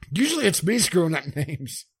 Usually it's me screwing up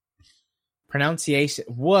names. Pronunciation.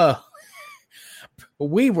 Whoa.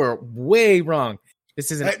 We were way wrong.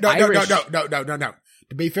 This is an Irish... No.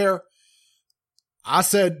 To be fair, I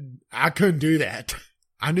said I couldn't do that.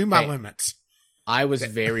 I knew my limits. I was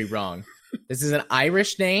very wrong. This is an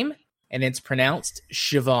Irish name, and it's pronounced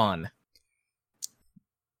Siobhan.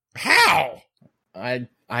 How?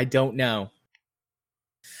 I don't know.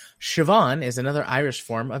 Siobhan is another Irish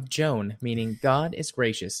form of Joan, meaning God is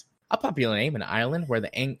gracious. A popular name in Ireland where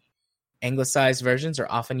the anglicized versions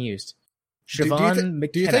are often used. Siobhan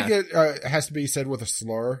McKenna. Do you think it has to be said with a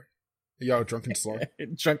slur? Drunken slur?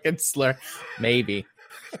 Drunken slur. Maybe.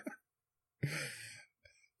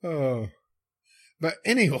 Oh. But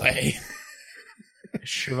anyway.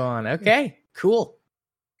 Siobhan. Okay, cool.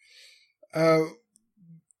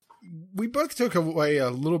 We both took away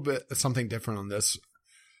a little bit of something different on this.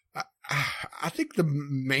 I think the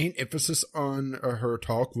main emphasis on her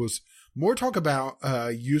talk was more talk about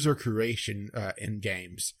user creation in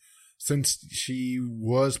games. Since she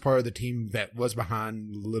was part of the team that was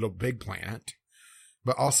behind Little Big Planet,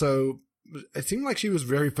 but also it seemed like she was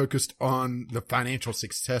very focused on the financial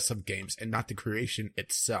success of games and not the creation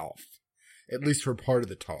itself, at least for part of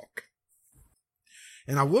the talk.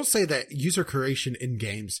 And I will say that user creation in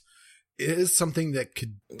games is something that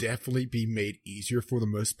could definitely be made easier for the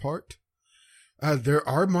most part. There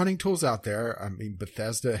are modding tools out there. I mean,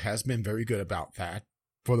 Bethesda has been very good about that.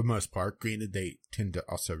 For the most part, granted, they tend to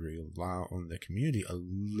also rely on the community a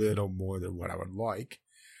little more than what I would like.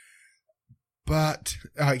 But,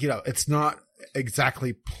 it's not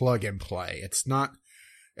exactly plug and play. It's not,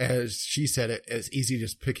 as she said it, as easy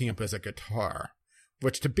just picking up as a guitar.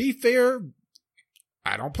 Which, to be fair,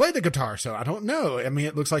 I don't play the guitar, so I don't know. I mean,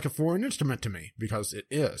 it looks like a foreign instrument to me, because it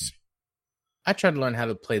is. I tried to learn how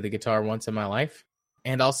to play the guitar once in my life.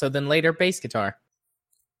 And also then later bass guitar.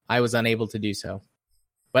 I was unable to do so.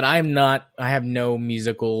 But I have no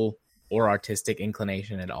musical or artistic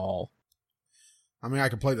inclination at all. I mean, I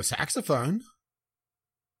can play the saxophone,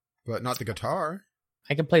 but not the guitar.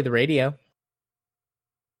 I can play the radio.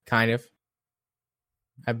 Kind of.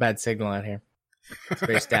 I have bad signal out here. It's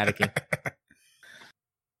very staticky.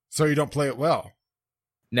 So you don't play it well?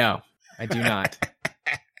 No, I do not.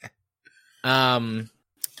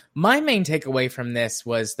 My main takeaway from this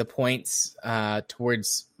was the points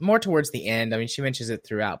towards the end. I mean, she mentions it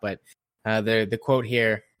throughout, but the quote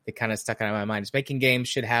here that kind of stuck out in my mind is making games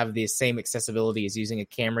should have the same accessibility as using a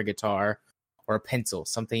camera, guitar, or a pencil,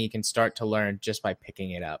 something you can start to learn just by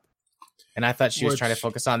picking it up. And I thought she was trying to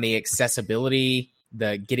focus on the accessibility,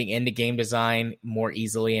 the getting into game design more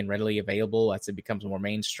easily and readily available as it becomes more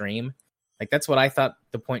mainstream. Like, that's what I thought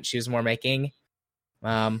the point she was more making.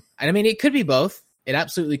 And I mean, it could be both. It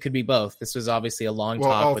absolutely could be both. This was obviously a long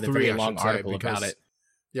talk with a very long article about it.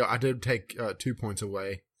 Yeah, I did take 2 points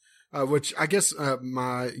away, which I guess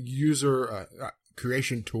my user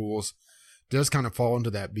creation tools does kind of fall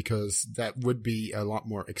into that, because that would be a lot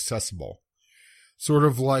more accessible. Sort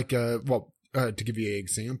of like, to give you an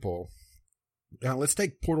example, let's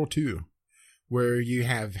take Portal 2, where you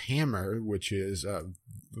have Hammer, which is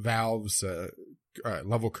Valve's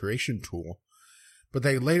level creation tool. But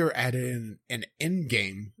they later added in an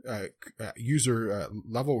in-game user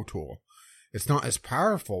level tool. It's not as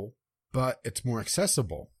powerful, but it's more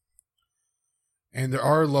accessible. And there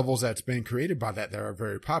are levels that's been created by that are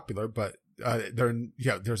very popular, but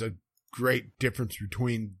there's a great difference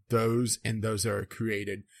between those and those that are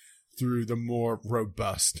created through the more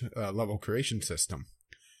robust level creation system.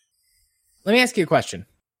 Let me ask you a question.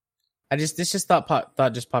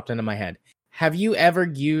 Thought just popped into my head. Have you ever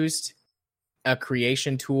used a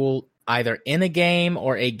creation tool either in a game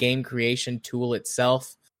or a game creation tool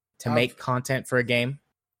itself to make content for a game?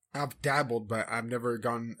 I've dabbled, but I've never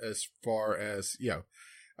gone as far as,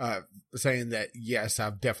 saying that, yes,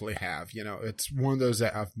 I definitely have. It's one of those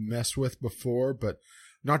that I've messed with before, but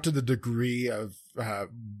not to the degree of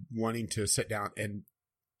wanting to sit down and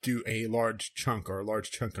do a large chunk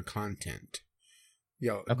of content.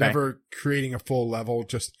 Okay. Never creating a full level,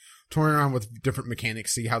 just toy around with different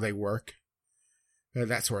mechanics, see how they work,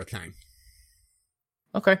 that sort of thing.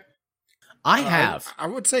 Okay. I have. I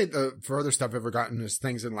would say the furthest stuff I've ever gotten is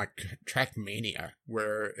things in like Trackmania,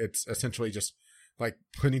 where it's essentially just like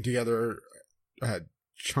putting together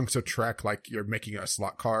chunks of track like you're making a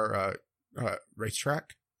slot car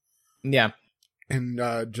racetrack. Yeah. And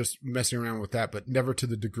just messing around with that, but never to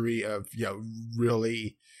the degree of,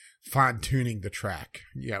 really fine-tuning the track,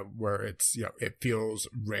 where it's, it feels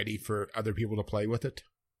ready for other people to play with it.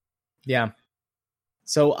 Yeah.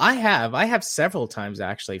 So I have several times,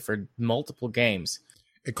 actually, for multiple games.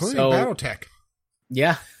 Including Battletech.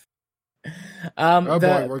 Yeah.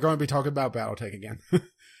 Boy, we're going to be talking about Battletech again.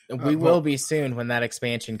 We will be soon when that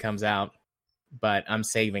expansion comes out, but I'm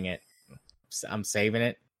saving it.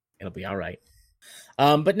 It'll be all right.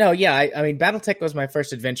 But no, yeah, I mean, Battletech was my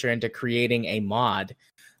first adventure into creating a mod.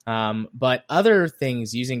 But other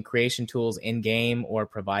things using creation tools in game or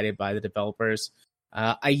provided by the developers,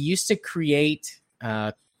 I used to create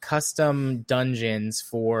custom dungeons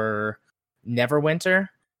for Neverwinter,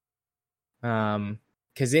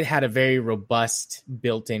 because it had a very robust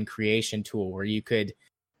built-in creation tool where you could,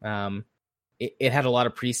 it had a lot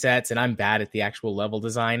of presets, and I'm bad at the actual level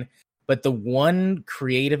design. But the one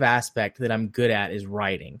creative aspect that I'm good at is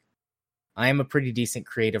writing. I am a pretty decent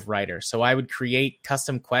creative writer. So I would create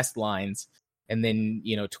custom quest lines and then,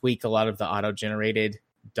 tweak a lot of the auto-generated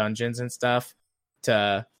dungeons and stuff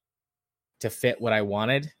to fit what I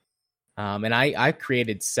wanted. And I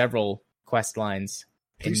created several quest lines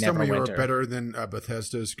in Neverwinter. Please tell me you were better than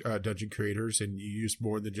Bethesda's dungeon creators and you used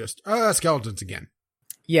more than just skeletons again.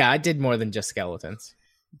 Yeah, I did more than just skeletons.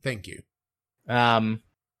 Thank you.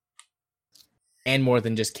 And more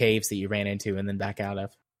than just caves that you ran into and then back out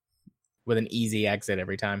of, with an easy exit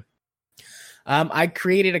every time. I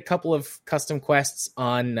created a couple of custom quests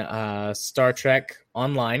on Star Trek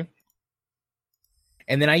Online.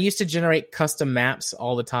 And then I used to generate custom maps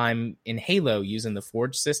all the time in Halo using the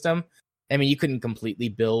Forge system. I mean, you couldn't completely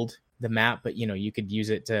build the map, but, you could use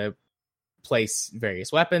it to place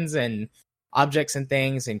various weapons and objects and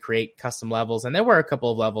things and create custom levels. And there were a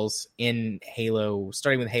couple of levels in Halo,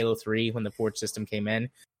 starting with Halo 3 when the Forge system came in,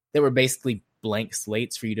 that were basically blank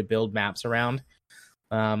slates for you to build maps around.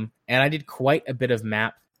 And I did quite a bit of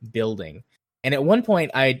map building. And at one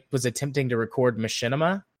point I was attempting to record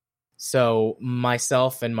Machinima. So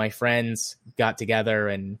myself and my friends got together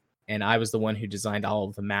and I was the one who designed all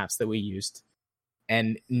of the maps that we used.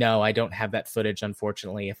 And no, I don't have that footage,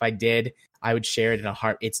 unfortunately. If I did, I would share it in a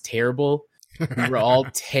heart. It's terrible. We were all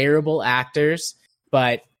terrible actors,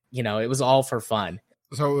 but, it was all for fun.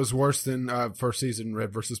 So it was worse than first season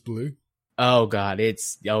Red versus Blue? Oh, God.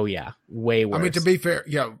 Yeah, way worse. I mean, to be fair,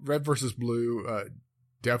 Red versus Blue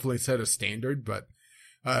definitely set a standard, but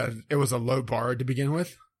it was a low bar to begin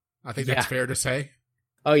with. I think that's fair to say.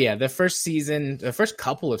 Oh, yeah. The first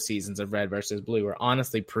couple of seasons of Red versus Blue were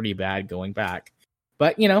honestly pretty bad going back.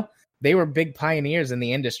 But, they were big pioneers in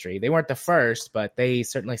the industry. They weren't the first, but they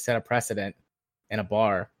certainly set a precedent and a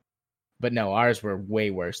bar. But no, ours were way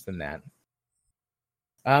worse than that.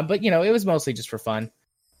 But, it was mostly just for fun.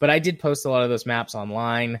 But I did post a lot of those maps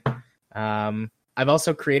online. I've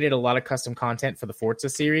also created a lot of custom content for the Forza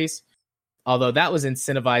series. Although that was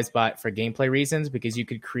incentivized for gameplay reasons, because you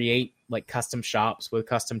could create like custom shops with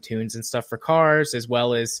custom tunes and stuff for cars, as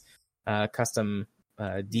well as custom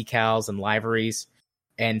decals and liveries,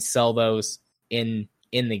 and sell those in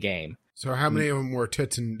the game. So how many of them were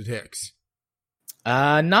tits and dicks?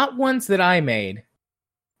 Not ones that I made,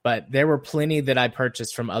 but there were plenty that I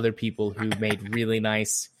purchased from other people who made really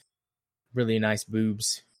nice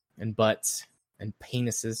boobs and butts and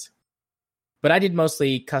penises. But I did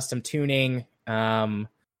mostly custom tuning and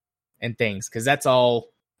things, because that's all,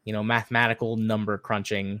 mathematical number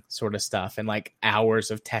crunching sort of stuff, and like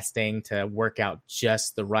hours of testing to work out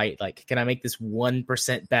just the right, like, can I make this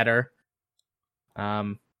 1% better?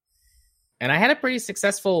 And I had a pretty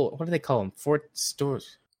successful, what do they call them?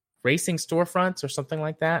 Racing storefronts or something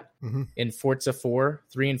like that in Forza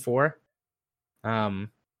 3 and 4.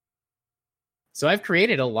 So I've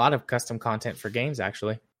created a lot of custom content for games,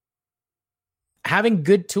 actually. Having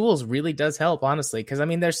good tools really does help, honestly, because, I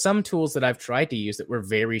mean, there's some tools that I've tried to use that were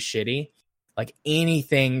very shitty. Like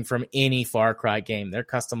anything from any Far Cry game, their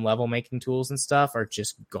custom level making tools and stuff are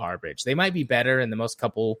just garbage. They might be better in the most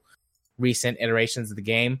couple recent iterations of the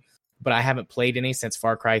game, but I haven't played any since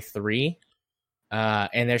Far Cry 3,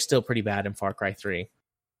 and they're still pretty bad in Far Cry 3.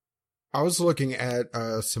 I was looking at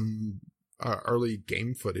some early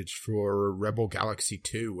game footage for Rebel Galaxy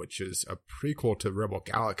 2, which is a prequel to Rebel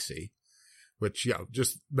Galaxy, which,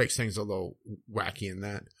 just makes things a little wacky in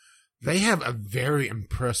that. They have a very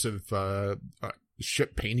impressive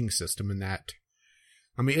ship painting system in that.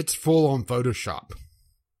 I mean, it's full on Photoshop.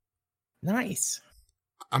 Nice.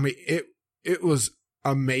 I mean, it was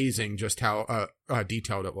amazing just how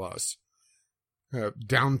detailed it was.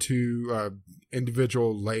 Down to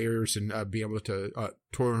individual layers and be able to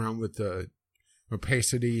toy around with the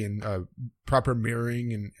opacity and proper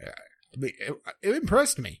mirroring. And I mean, it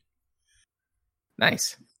impressed me.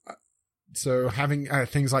 Nice. So having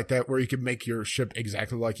things like that where you can make your ship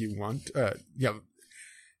exactly like you want,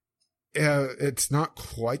 it's not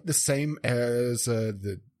quite the same as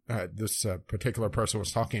this particular person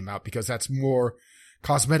was talking about, because that's more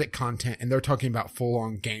cosmetic content, and they're talking about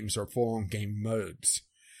full-on games or full-on game modes.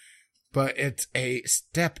 But it's a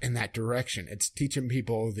step in that direction. It's teaching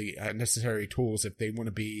people the necessary tools if they want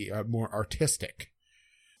to be more artistic.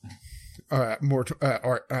 More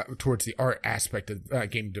towards the art aspect of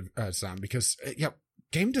game design, because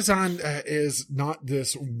game design is not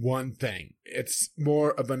this one thing. It's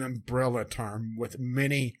more of an umbrella term with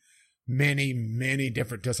many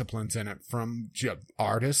different disciplines in it, from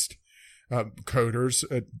artists, coders,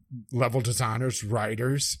 level designers,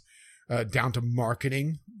 writers, down to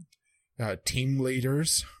marketing, team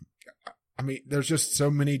leaders. I mean, there's just so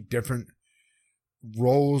many different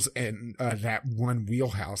roles in that one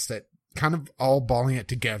wheelhouse that kind of all balling it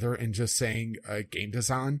together and just saying game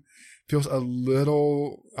design feels a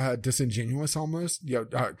little disingenuous almost.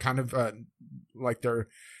 Kind of like they're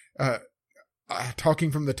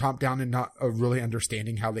talking from the top down and not really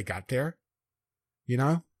understanding how they got there. You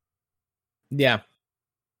know? Yeah.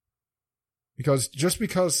 Because just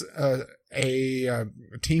because a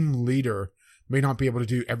team leader may not be able to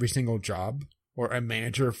do every single job, or a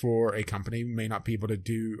manager for a company may not be able to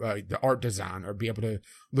do the art design, or be able to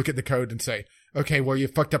look at the code and say, okay, well, you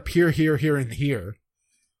fucked up here, and here.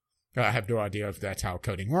 I have no idea if that's how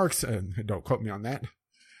coding works, and don't quote me on that.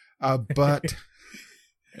 But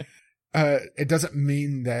it doesn't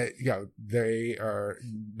mean that they are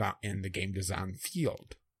not in the game design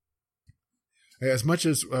field. As much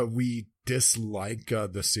as we dislike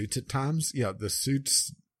the suits at times, the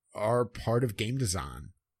suits are part of game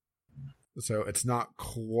design. So it's not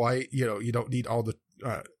quite, you don't need all the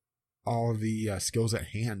skills at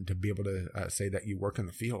hand to be able to say that you work in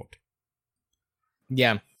the field.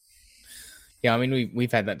 Yeah. Yeah, I mean,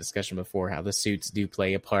 we've had that discussion before, how the suits do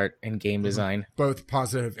play a part in game design. Both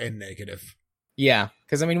positive and negative. Yeah,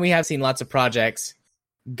 because, I mean, we have seen lots of projects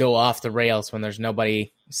go off the rails when there's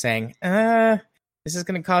nobody saying, this is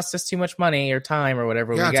going to cost us too much money or time or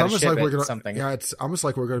whatever. Yeah, we got to ship it something. Yeah, it's almost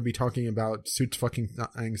like we're going to be talking about suits fucking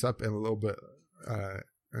things up in a little bit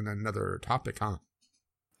in another topic, huh?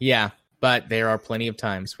 Yeah, but there are plenty of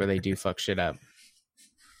times where they do fuck shit up.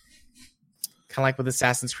 Kind of like with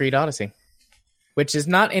Assassin's Creed Odyssey, which is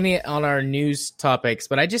not any on our news topics,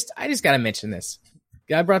 but I just got to mention this.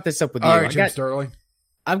 I brought this up with you. All right, Jim Sterling.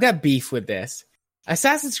 I've got beef with this.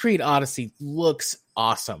 Assassin's Creed Odyssey looks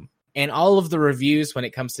awesome. And all of the reviews, when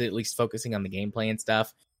it comes to at least focusing on the gameplay and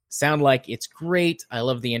stuff, sound like it's great. I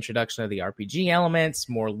love the introduction of the RPG elements,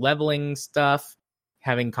 more leveling stuff.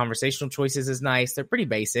 Having conversational choices is nice. They're pretty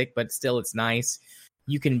basic, but still it's nice.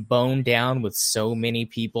 You can bone down with so many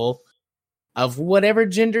people of whatever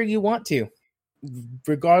gender you want to,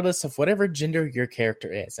 regardless of whatever gender your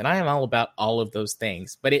character is. And I am all about all of those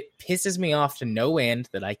things. But it pisses me off to no end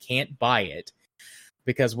that I can't buy it,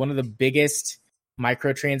 because one of the biggest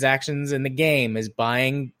microtransactions in the game is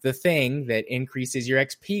buying the thing that increases your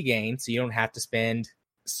XP gain so you don't have to spend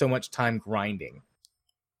so much time grinding.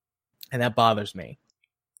 And that bothers me.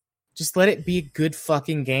 Just let it be a good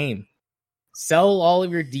fucking game. Sell all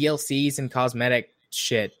of your DLCs and cosmetic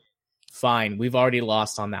shit. Fine. We've already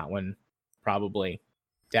lost on that one. Probably.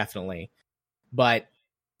 Definitely. But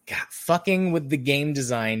God, fucking with the game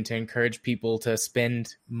design to encourage people to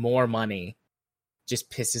spend more money just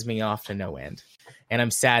pisses me off to no end. And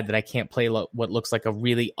I'm sad that I can't play what looks like a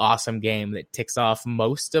really awesome game that ticks off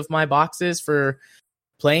most of my boxes for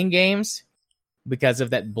playing games because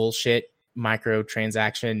of that bullshit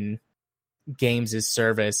microtransaction games as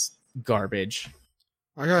service garbage.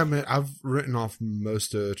 I gotta admit, I've written off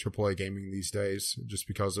most of AAA gaming these days just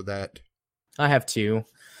because of that. I have too.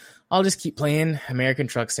 I'll just keep playing American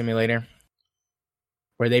Truck Simulator,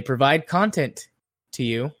 where they provide content to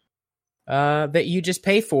you that you just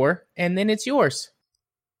pay for, and then it's yours.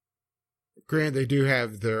 Granted, they do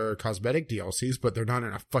have their cosmetic DLCs, but they're not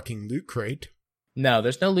in a fucking loot crate. No,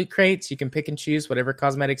 there's no loot crates. You can pick and choose whatever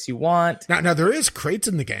cosmetics you want. Now there is crates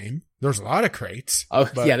in the game. There's a lot of crates. Oh,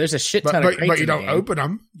 yeah, there's a shit ton of crates. But you don't open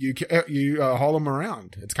them. You haul them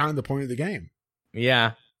around. It's kind of the point of the game.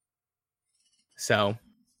 Yeah. So,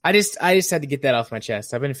 I just had to get that off my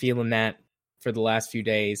chest. I've been feeling that for the last few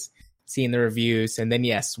days, seeing the reviews, and then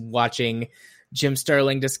yes, watching Jim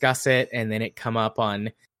Sterling discuss it, and then it come up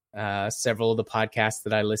on several of the podcasts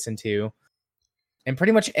that I listen to. And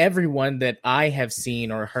pretty much everyone that I have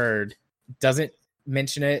seen or heard doesn't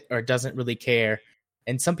mention it or doesn't really care.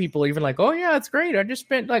 And some people are even like, oh yeah, it's great. I just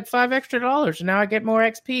spent like $5 extra and now I get more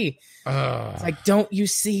XP. It's like, don't you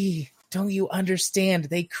see? Don't you understand?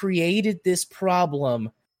 They created this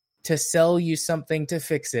problem to sell you something to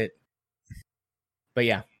fix it. But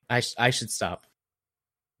yeah, I should stop.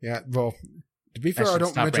 Yeah, well, to be fair, I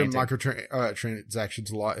don't mention ranting.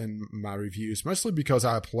 microtransactions a lot in my reviews, mostly because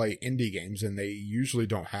I play indie games and they usually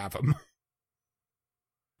don't have them.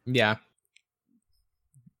 Yeah.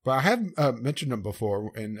 But I have mentioned them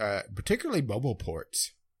before, and particularly mobile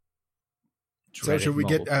ports. So should we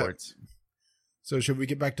get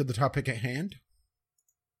back to the topic at hand?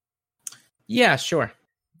 Yeah, sure.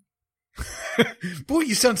 Boy,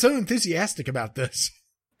 you sound so enthusiastic about this.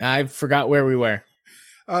 I forgot where we were.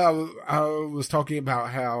 I was talking about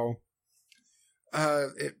how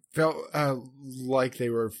it felt like they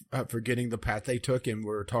were forgetting the path they took, and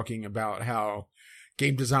we're talking about how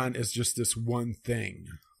game design is just this one thing.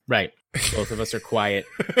 Right. Both of us are quiet.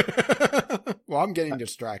 Well, I'm getting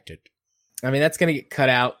distracted. I mean, that's going to get cut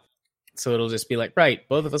out, so it'll just be like, right,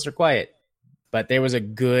 both of us are quiet. But there was a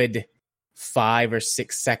good 5 or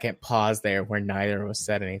 6 second pause there where neither of us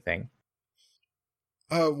said anything.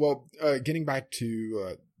 Getting back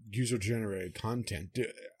to user-generated content,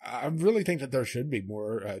 I really think that there should be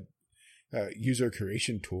more user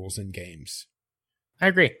creation tools in games. I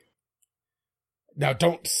agree. Now,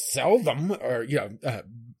 don't sell them or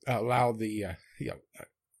allow the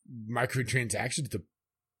microtransactions to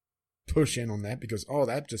push in on that, because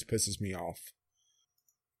that just pisses me off.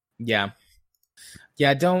 Yeah,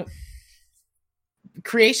 don't.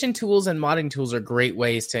 Creation tools and modding tools are great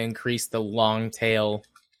ways to increase the long tail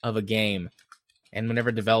of a game. And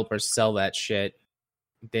whenever developers sell that shit,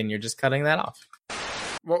 then you're just cutting that off.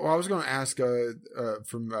 Well, I was going to ask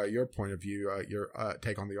from your point of view, your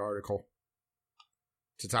take on the article,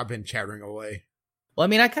 since I've been chattering away. Well, I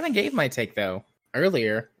mean, I kind of gave my take, though,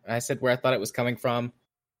 earlier. I said where I thought it was coming from.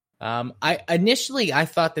 I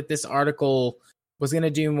thought that this article was going to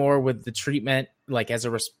do more with the treatment, like as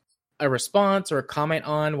a response or a comment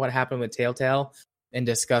on what happened with Telltale, and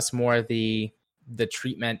discuss more the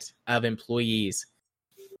treatment of employees.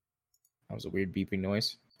 That was a weird beeping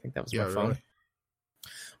noise. I think that was my phone. Really?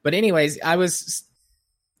 But anyways, I was,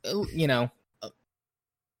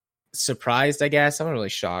 surprised, I guess. I'm not really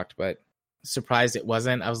shocked, but surprised it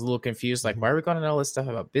wasn't. I was a little confused. Like, why are we going to know all this stuff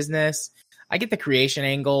about business? I get the creation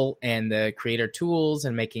angle and the creator tools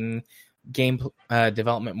and making game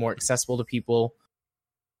development more accessible to people.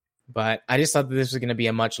 But I just thought that this was going to be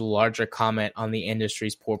a much larger comment on the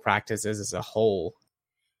industry's poor practices as a whole.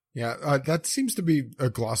 Yeah, that seems to be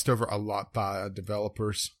glossed over a lot by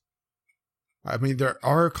developers. I mean, there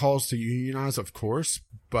are calls to unionize, of course,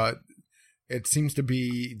 but it seems to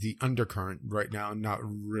be the undercurrent right now, not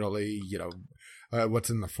really, what's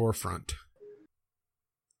in the forefront.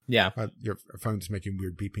 Yeah. Your phone's making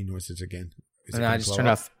weird beeping noises again. No, I just turned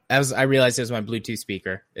off. I realized it was my Bluetooth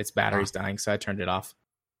speaker. Its battery's dying, so I turned it off.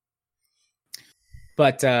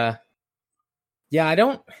 But yeah, I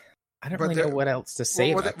don't really know what else to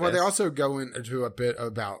say about this. They also go into a bit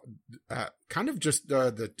about kind of just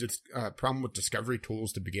the problem with discovery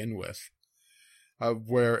tools to begin with,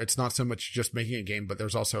 where it's not so much just making a game, but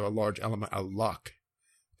there's also a large element of luck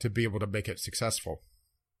to be able to make it successful.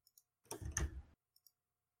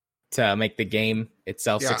 To make the game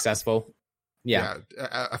itself successful. Yeah.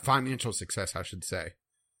 A financial success, I should say.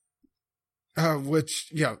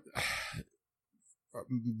 Which,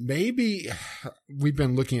 maybe we've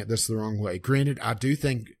been looking at this the wrong way. Granted, I do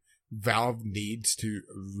think Valve needs to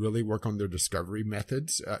really work on their discovery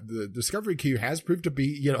methods. The discovery queue has proved to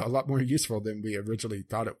be, a lot more useful than we originally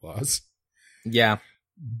thought it was. Yeah.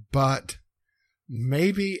 But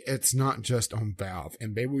maybe it's not just on Valve,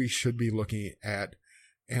 and maybe we should be looking at,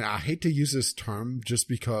 and I hate to use this term just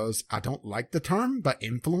because I don't like the term, but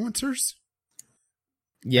influencers.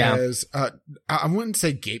 Yeah. As, I wouldn't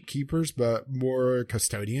say gatekeepers, but more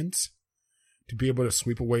custodians to be able to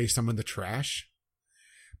sweep away some of the trash.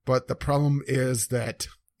 But the problem is that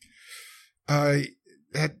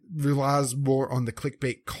that relies more on the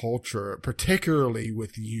clickbait culture, particularly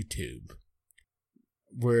with YouTube,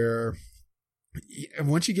 where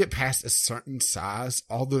once you get past a certain size,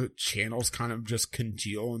 all the channels kind of just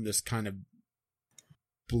congeal in this kind of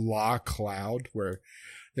blah cloud where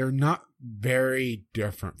they're not very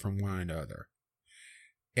different from one another.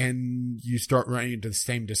 and you start running into the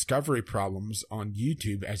same discovery problems on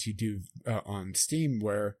YouTube as you do on Steam,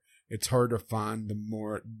 where it's hard to find the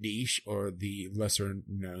more niche or the lesser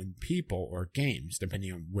known people or games,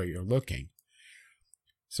 depending on where you're looking.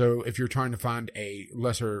 So if you're trying to find a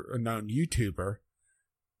lesser known YouTuber,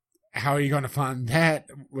 how are you going to find that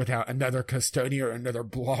without another custodian or another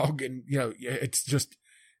blog? And, it's just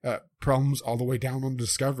problems all the way down on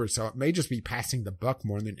Discovery. So it may just be passing the buck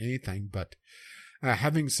more than anything, but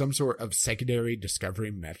having some sort of secondary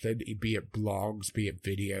discovery method, be it blogs, be it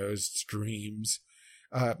videos, streams,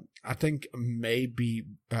 I think maybe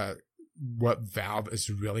what Valve is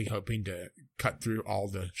really hoping to cut through all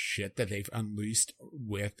the shit that they've unleashed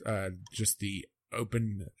with just the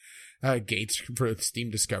open gates for Steam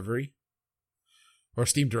Discovery. Or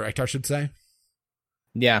Steam Direct, I should say.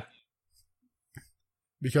 Yeah.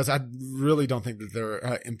 Because I really don't think that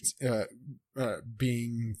they're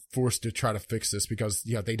being forced to try to fix this because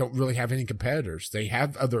they don't really have any competitors. They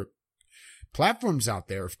have other platforms out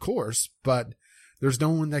there, of course, but there's no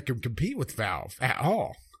one that can compete with Valve at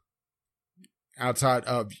all. Outside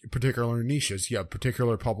of particular niches,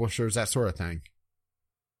 particular publishers, that sort of thing.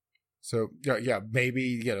 So,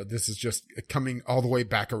 maybe, this is just coming all the way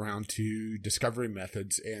back around to discovery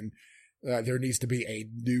methods, and there needs to be a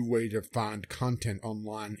new way to find content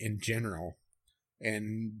online in general.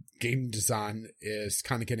 And game design is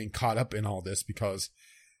kind of getting caught up in all this because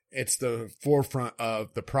it's the forefront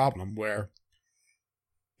of the problem where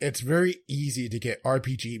it's very easy to get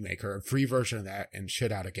RPG Maker, a free version of that, and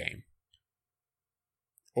shit out a game.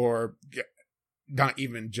 Or not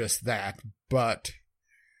even just that, but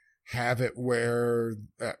have it where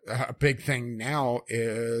a big thing now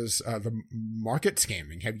is the market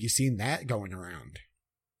scamming. Have you seen that going around?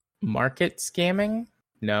 Market scamming?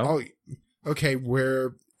 No. Oh, okay.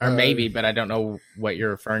 Where or maybe, but I don't know what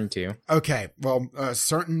you're referring to. Okay. Well,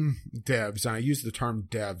 certain devs, and I use the term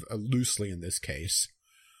dev loosely in this case,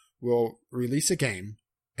 will release a game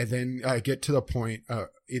and then get to the point,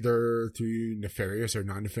 either through nefarious or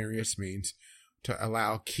non-nefarious means, to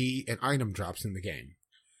allow key and item drops in the game.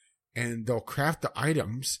 And they'll craft the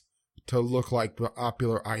items to look like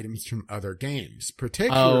popular items from other games,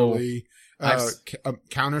 particularly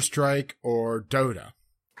Counter-Strike or Dota.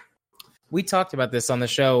 We talked about this on the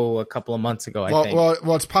show a couple of months ago, I think.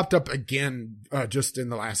 Well, it's popped up again just in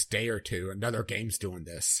the last day or two. Another game's doing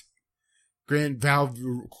this. Granted, Valve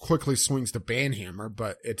quickly swings the ban hammer,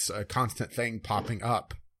 but it's a constant thing popping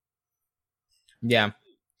up. Yeah.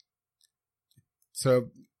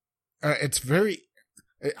 So it's very...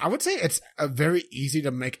 I would say it's very easy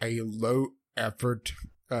to make a low-effort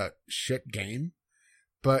shit game,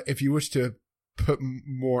 but if you wish to put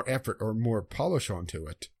more effort or more polish onto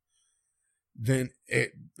it, then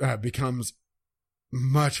it becomes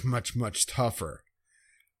much, much, much tougher.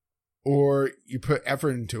 Or you put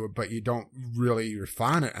effort into it, but you don't really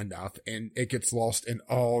refine it enough, and it gets lost in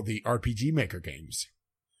all the RPG Maker games,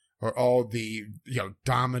 or all the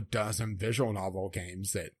dime a dozen visual novel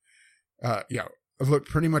games that look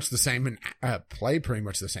pretty much the same and play pretty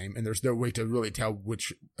much the same, and there's no way to really tell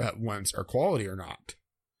which ones are quality or not.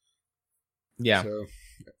 Yeah. So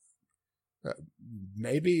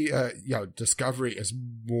maybe discovery is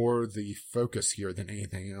more the focus here than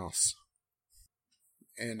anything else.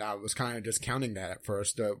 And I was kind of discounting that at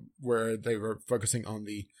first, where they were focusing on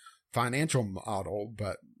the financial model,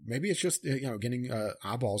 but maybe it's just getting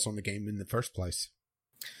eyeballs on the game in the first place.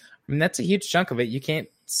 I mean, that's a huge chunk of it. You can't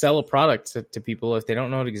sell a product to people if they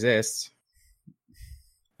don't know it exists.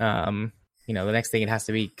 The next thing, it has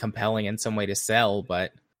to be compelling in some way to sell,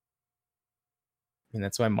 but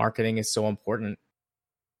that's why marketing is so important.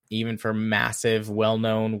 Even for massive,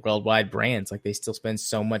 well-known worldwide brands, like they still spend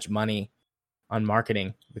so much money on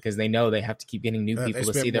marketing because they know they have to keep getting new people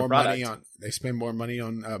to see their product. They spend more money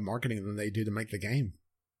on marketing than they do to make the game.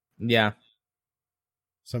 Yeah.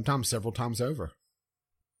 Sometimes several times over.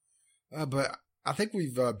 But I think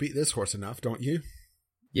we've beat this horse enough, don't you?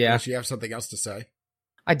 Yeah. Unless you have something else to say.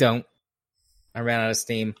 I don't. I ran out of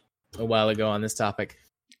steam a while ago on this topic.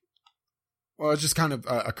 Well, it just kind of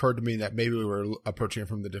occurred to me that maybe we were approaching it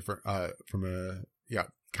from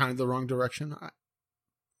kind of the wrong direction.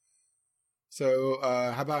 So,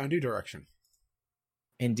 how about a new direction?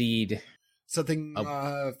 Indeed. Something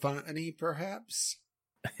funny, perhaps?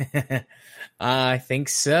 I think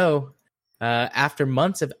so. After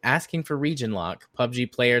months of asking for region lock,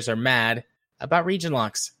 PUBG players are mad about region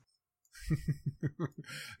locks.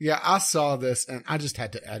 Yeah, I saw this and I just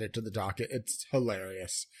had to add it to the docket. It's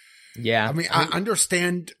hilarious. Yeah. I mean, I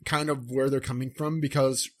understand kind of where they're coming from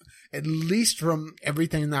because at least from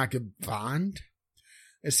everything that I could find,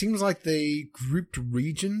 it seems like they grouped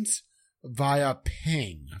regions via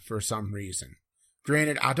ping for some reason.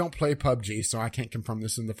 Granted, I don't play PUBG, so I can't confirm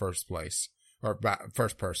this in the first place, or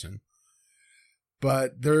first person.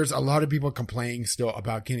 But there's a lot of people complaining still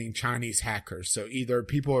about getting Chinese hackers. So either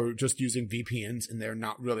people are just using VPNs and they're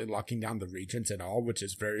not really locking down the regions at all, which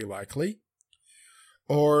is very likely.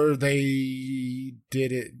 Or they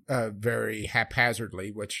did it very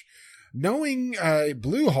haphazardly, which, knowing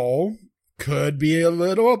Bluehole, could be a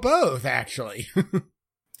little of both, actually.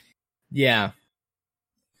 Yeah.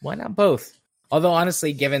 Why not both? Although,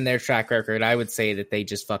 honestly, given their track record, I would say that they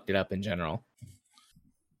just fucked it up in general.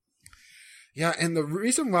 Yeah, and the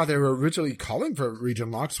reason why they were originally calling for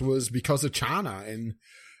region locks was because of China. And,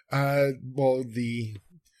 and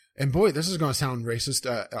boy, this is going to sound racist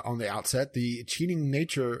on the outset, the cheating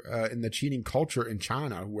nature and the cheating culture in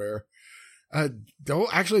China, where they'll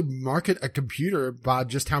actually market a computer by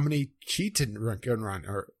just how many cheats it can run,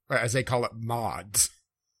 or as they call it, mods.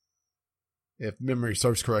 If memory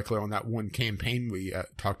serves correctly on that one campaign we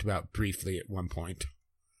talked about briefly at one point.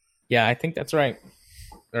 Yeah, I think that's right.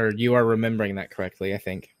 Or you are remembering that correctly, I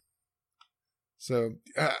think. So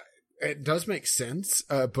it does make sense,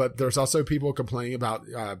 but there's also people complaining about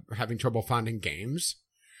having trouble finding games,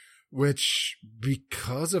 which,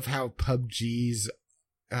 because of how PUBG's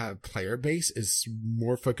player base is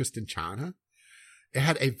more focused in China, it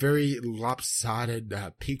had a very lopsided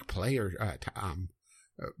peak player time.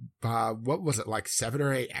 By, what was it, like 7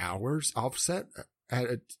 or 8 hours offset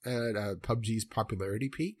at PUBG's popularity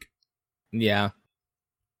peak? Yeah.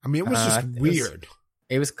 I mean, it was just weird.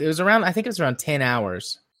 It was around, I think it was around 10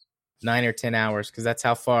 hours, 9 or 10 hours, because that's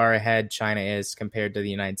how far ahead China is compared to the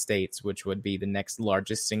United States, which would be the next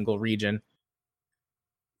largest single region.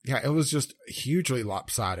 Yeah, it was just hugely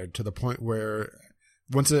lopsided to the point where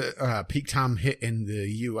once a peak time hit in the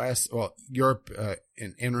U.S., well, Europe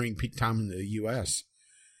and entering peak time in the U.S.,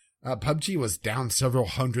 PUBG was down several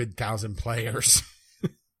 100,000 players.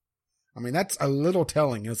 I mean, that's a little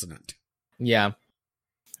telling, isn't it? Yeah.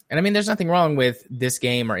 And I mean, there's nothing wrong with this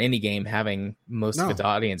game or any game having most of its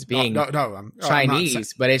audience being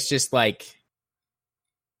Chinese, but it's just like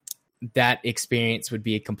that experience would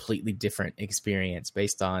be a completely different experience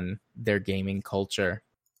based on their gaming culture.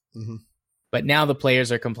 Mm-hmm. But now the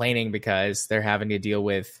players are complaining because they're having to deal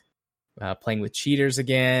with playing with cheaters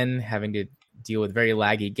again, having to deal with very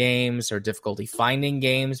laggy games or difficulty finding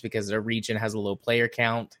games because their region has a low player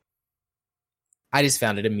count. I just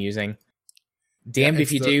found it amusing. Damned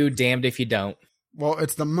if you do, damned if you don't. Well,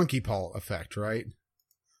 it's the monkey paw effect, right?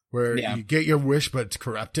 Where you get your wish, but it's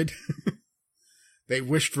corrupted. They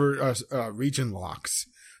wished for region locks.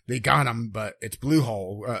 They got them, but it's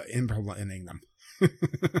Bluehole implementing them.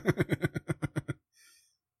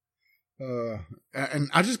 And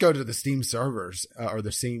I just go to the Steam servers or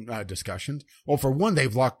the Steam discussions. Well, for one,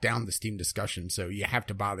 they've locked down the Steam discussion, so you have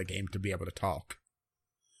to buy the game to be able to talk.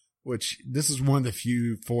 Which, this is one of the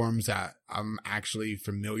few forums that I'm actually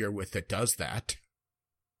familiar with that does that.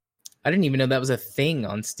 I didn't even know that was a thing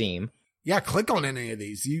on Steam. Yeah, click on any of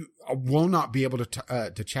these. You will not be able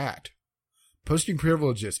to chat. Posting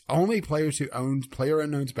privileges. Only players who own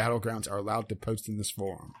PlayerUnknown's Battlegrounds are allowed to post in this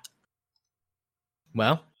forum.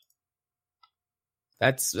 Well,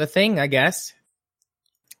 that's a thing, I guess.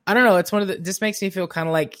 I don't know. It's one of this makes me feel kind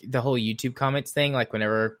of like the whole YouTube comments thing. Like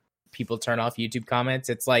whenever people turn off YouTube comments,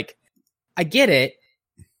 it's like, I get it,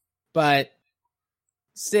 but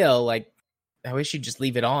still, like, I wish you'd just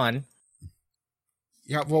leave it on.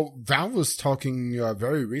 Yeah, well, Valve was talking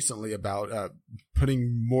very recently about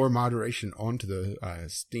putting more moderation onto the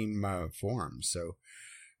Steam forums, so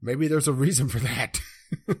maybe there's a reason for that.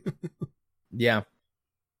 Yeah.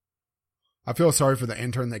 I feel sorry for the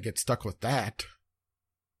intern that gets stuck with that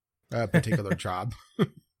particular job.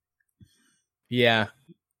 Yeah.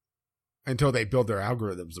 Until they build their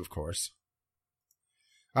algorithms, of course.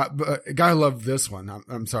 But I love this one.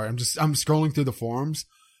 I'm sorry. I'm scrolling through the forums.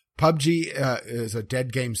 PUBG is a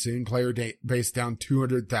dead game soon. Player base down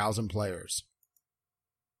 200,000 players.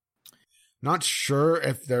 Not sure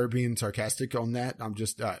if they're being sarcastic on that. I'm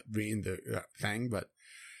just reading the thing, but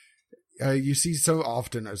you see so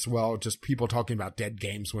often as well just people talking about dead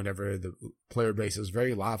games whenever the player base is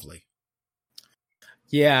very lively.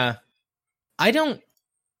 Yeah. I don't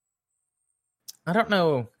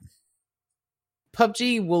know.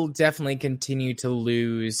 PUBG will definitely continue to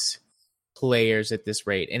lose players at this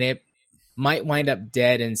rate, and it might wind up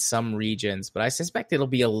dead in some regions, but I suspect it'll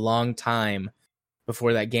be a long time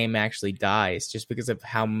before that game actually dies, just because of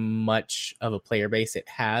how much of a player base it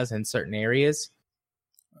has in certain areas.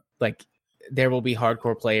 Like, there will be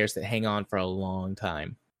hardcore players that hang on for a long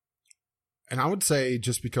time. And I would say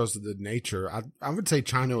just because of the nature, I would say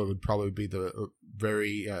China would probably be the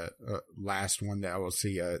very last one that I will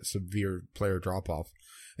see a severe player drop off.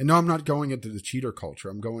 And no, I'm not going into the cheater culture.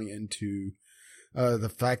 I'm going into the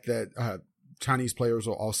fact that Chinese players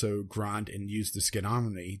will also grind and use the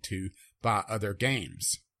Skinominity to buy other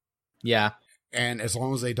games. Yeah. And as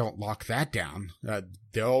long as they don't lock that down,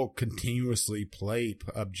 they'll continuously play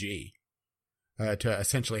PUBG to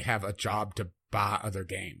essentially have a job to buy other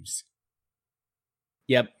games.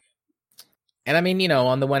 Yep. And I mean,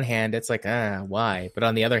 on the one hand, it's like, why? But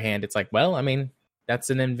on the other hand, it's like, well, I mean, that's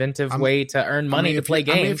an inventive way to earn money to play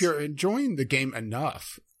games. I mean, if you're enjoying the game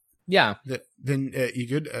enough, yeah, then you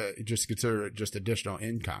could just consider it just additional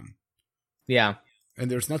income. Yeah.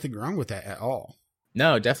 And there's nothing wrong with that at all.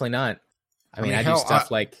 No, definitely not. I mean, I do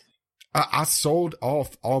stuff like... I sold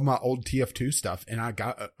off all my old TF2 stuff, and I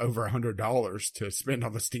got over $100 to spend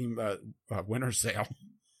on the Steam winter sale.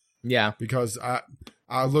 Yeah. Because I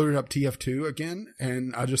loaded up TF2 again,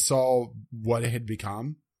 and I just saw what it had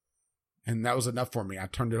become, and that was enough for me. I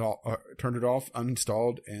turned it off,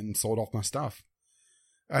 uninstalled, and sold off my stuff.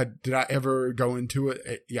 Did I ever go into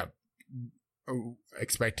it?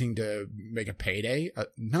 Expecting to make a payday?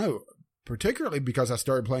 No, particularly because I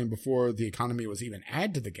started playing before the economy was even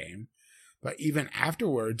added to the game. But even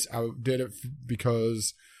afterwards, I did it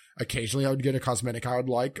because occasionally I would get a cosmetic I would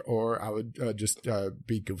like, or I would just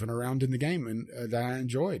be goofing around in the game and that I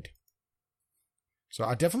enjoyed. So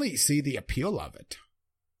I definitely see the appeal of it,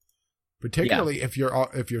 particularly if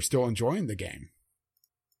you're still enjoying the game.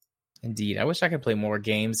 Indeed, I wish I could play more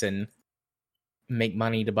games and make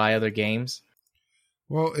money to buy other games.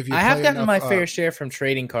 Well, if you I have gotten my fair share from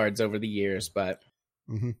trading cards over the years, but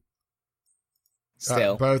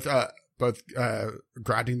still, both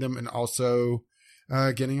grinding them and also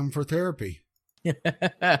getting them for therapy.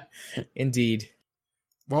 Indeed.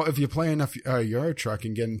 Well, if you play enough Euro Truck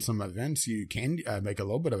and get in some events, you can make a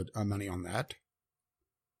little bit of money on that.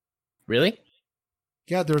 Really?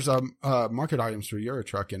 Yeah, there's market items for Euro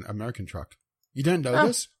Truck and American Truck. You didn't know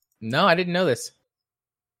this? No, I didn't know this.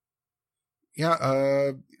 Yeah,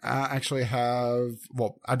 I actually have...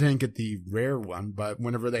 Well, I didn't get the rare one, but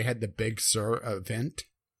whenever they had the Big Sur event,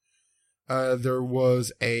 there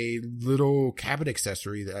was a little cabin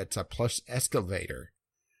accessory that's a plush excavator.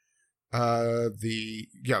 The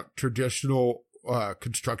traditional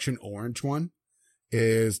construction orange one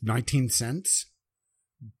is 19 cents,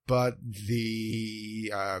 but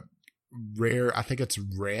the rare, I think it's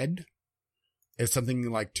red, is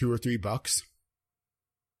something like $2 or $3.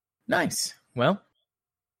 Nice. Well,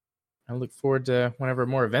 I look forward to whenever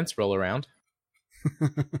more events roll around.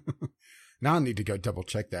 Now I need to go double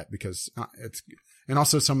check that because it's, and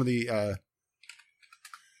also some of the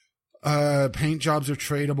paint jobs are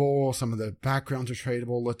tradable. Some of the backgrounds are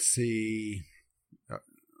tradable. Let's see.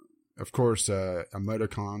 Of course,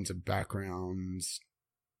 emoticons and backgrounds.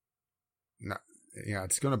 No, yeah,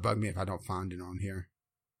 it's going to bug me if I don't find it on here.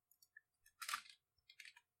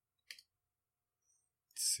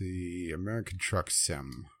 See, American Truck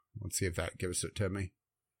Sim. Let's see if that gives it to me.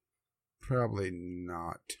 Probably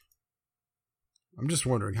not. I'm just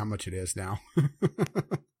wondering how much it is now.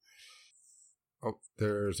 Oh,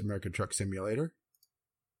 there's American Truck Simulator.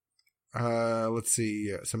 Let's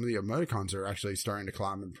see. Some of the emoticons are actually starting to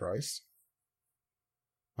climb in price.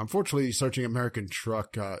 Unfortunately, searching American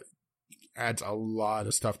Truck adds a lot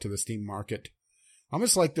of stuff to the Steam market.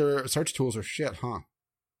 Almost like their search tools are shit, huh?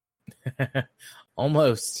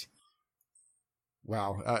 Almost.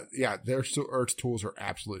 Wow. Yeah, their search tools are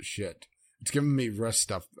absolute shit. It's giving me Rust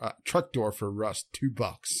stuff. Truck door for Rust,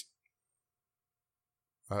 $2.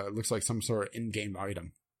 It looks like some sort of in-game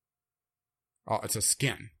item. Oh, it's a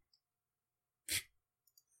skin.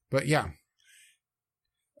 But yeah.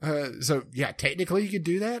 So yeah, technically you could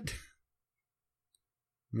do that.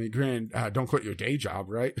 I mean, granted, don't quit your day job,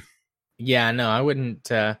 right? Yeah, no, I wouldn't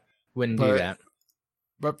do that.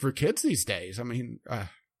 But for kids these days, I mean,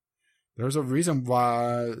 there's a reason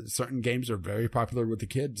why certain games are very popular with the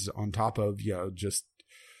kids on top of, just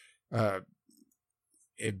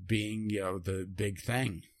it being, the big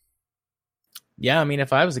thing. Yeah, I mean,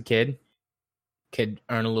 if I was a kid, could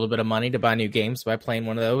earn a little bit of money to buy new games by playing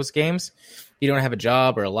one of those games. You don't have a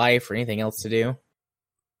job or a life or anything else to do.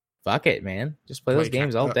 Fuck it, man. Just play those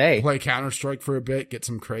games all day. Play Counter-Strike for a bit, get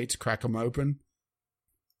some crates, crack them open.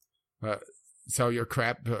 Sell your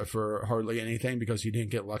crap for hardly anything because you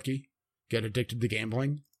didn't get lucky. Get addicted to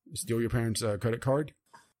gambling. Steal your parents' credit card.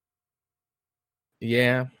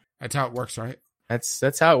 Yeah. That's how it works, right?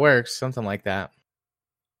 That's how it works. Something like that.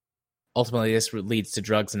 Ultimately, this leads to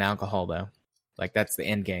drugs and alcohol, though. Like, that's the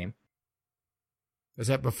end game. Is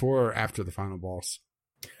that before or after the final boss?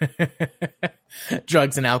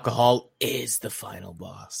 Drugs and alcohol is the final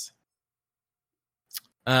boss.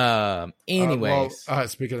 Anyways.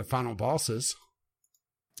 Speaking of final bosses.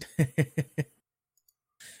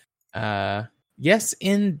 Yes,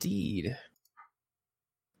 indeed.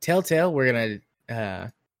 Telltale, we're going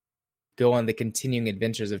to go on the continuing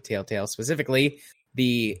adventures of Telltale. Specifically,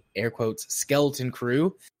 the air quotes skeleton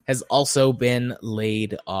crew has also been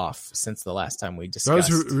laid off since the last time we discussed.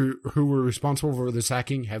 Those who were responsible for the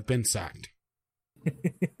sacking have been sacked.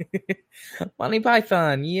 Monty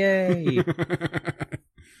Python, yay!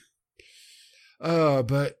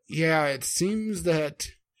 But yeah, it seems that,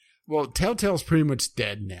 well, Telltale's pretty much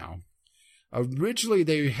dead now. Originally,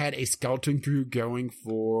 they had a skeleton crew going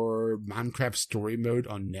for Minecraft Story Mode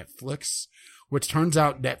on Netflix, which turns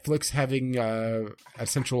out Netflix having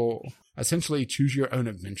essentially choose your own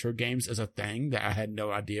adventure games is a thing that I had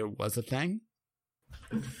no idea was a thing.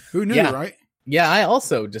 Who knew, right? Yeah, I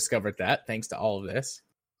also discovered that thanks to all of this.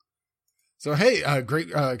 So, hey,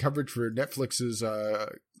 great coverage for Netflix's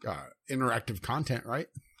interactive content, right?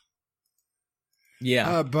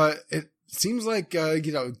 Yeah. But it seems like,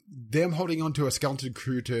 them holding on to a skeleton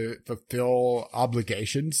crew to fulfill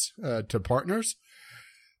obligations to partners.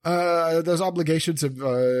 Those obligations have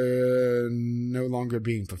no longer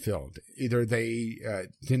being fulfilled. Either they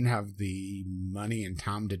didn't have the money and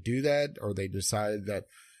time to do that, or they decided that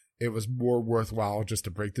it was more worthwhile just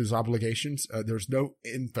to break those obligations. There's no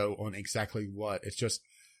info on exactly what. It's just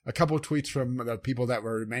a couple of tweets from the people that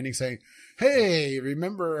were remaining saying, hey,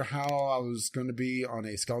 remember how I was going to be on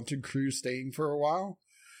a skeleton crew staying for a while?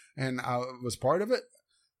 And I was part of it?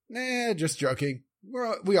 Nah, just joking.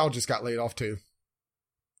 We all just got laid off too.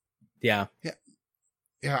 Yeah.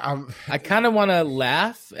 Yeah. I kind of want to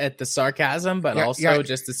laugh at the sarcasm, but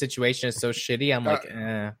just the situation is so shitty. I'm like,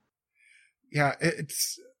 eh. Yeah,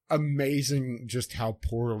 it's amazing just how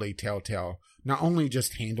poorly Telltale not only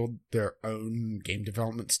just handled their own game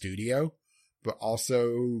development studio, but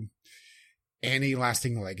also any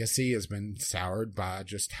lasting legacy has been soured by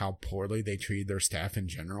just how poorly they treated their staff in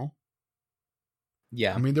general.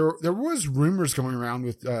 Yeah. I mean, there was rumors going around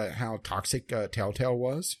with how toxic Telltale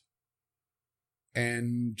was.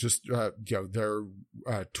 And just, their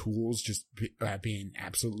tools just being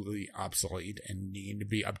absolutely obsolete and needing to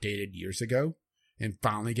be updated years ago and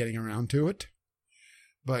finally getting around to it.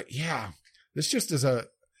 But yeah, this just is a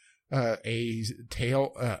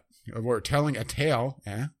tale, we're telling a tale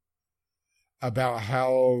about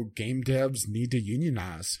how game devs need to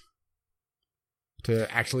unionize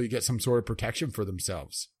to actually get some sort of protection for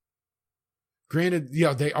themselves. Granted,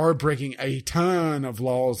 they are breaking a ton of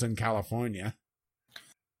laws in California.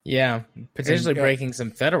 Yeah, potentially breaking some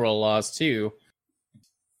federal laws too.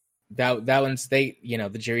 That one's the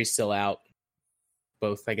jury's still out,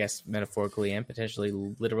 both I guess metaphorically and potentially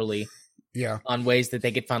literally. Yeah, on ways that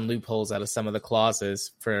they could find loopholes out of some of the clauses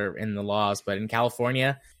in the laws, but in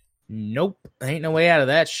California, nope, ain't no way out of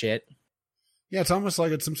that shit. Yeah, it's almost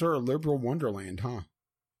like it's some sort of liberal wonderland, huh?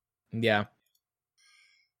 Yeah.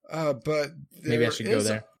 But maybe I should go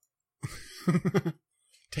there.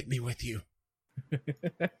 Take me with you.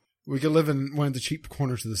 We could live in one of the cheap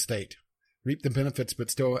corners of the state, reap the benefits, but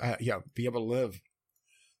still, be able to live.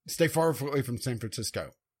 Stay far away from San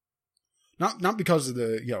Francisco. Not because of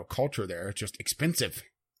the culture there. It's just expensive.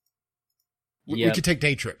 We could take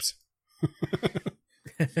day trips.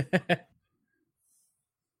 I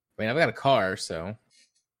mean, I've got a car, so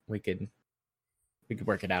we could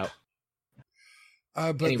work it out.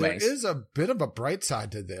 But anyways, there is a bit of a bright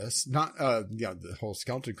side to this. Not the whole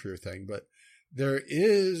skeleton crew thing, but there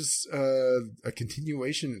is a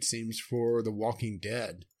continuation, it seems, for The Walking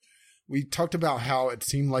Dead. We talked about how it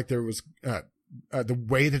seemed like there was the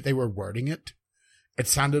way that they were wording it. It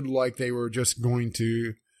sounded like they were just going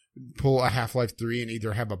to pull a Half-Life 3 and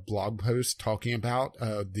either have a blog post talking about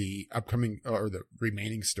the upcoming or the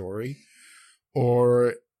remaining story,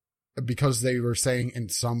 or because they were saying in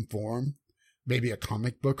some form, maybe a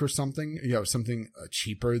comic book or something, something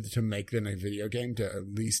cheaper to make than a video game to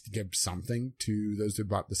at least give something to those who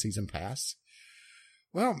bought the season pass.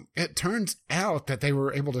 Well, it turns out that they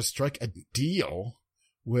were able to strike a deal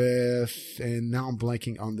with, and now I'm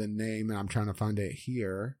blanking on the name and I'm trying to find it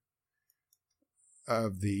here,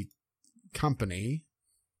 of the company,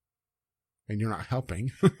 and you're not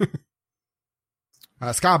helping.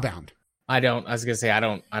 Skybound. I was gonna say I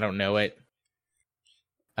don't know it.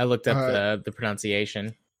 I looked up the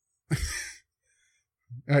pronunciation.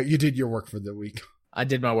 You did your work for the week. I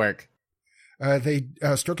did my work. They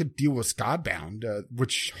struck a deal with Skybound,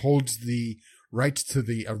 which holds the rights to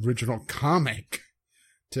the original comic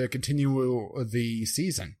to continue the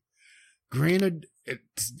season. Granted,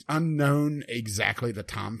 it's unknown exactly the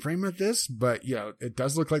time frame of this, but it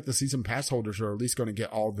does look like the season pass holders are at least going to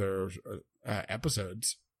get all their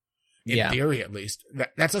episodes. In theory, at least.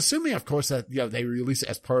 That's assuming, of course, that they release it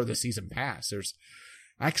as part of the season pass. There's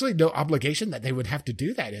actually no obligation that they would have to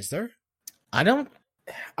do that, is there?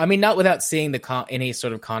 Not without seeing any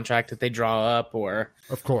sort of contract that they draw up or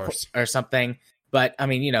something. But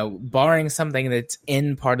barring something that's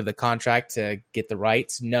in part of the contract to get the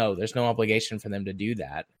rights, no, there's no obligation for them to do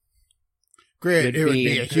that. Great. It would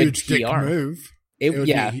be a huge dick move.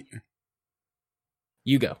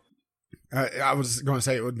 You go. I was going to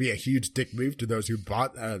say it would be a huge dick move to those who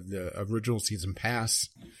bought the original season pass.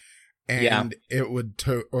 And it would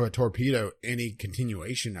torpedo any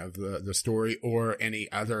continuation of the story or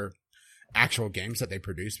any other actual games that they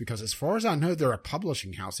produce, because as far as I know, they're a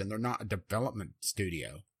publishing house and they're not a development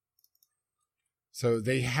studio. So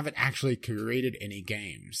they haven't actually created any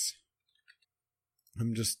games.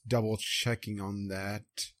 I'm just double checking on that.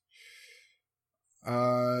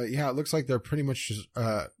 It looks like they're pretty much just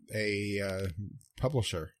a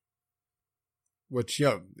publisher. Which,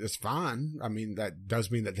 is fine. I mean, that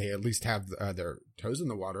does mean that they at least have their toes in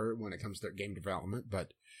the water when it comes to their game development.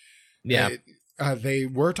 But they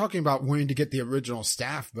were talking about wanting to get the original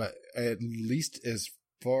staff, but at least as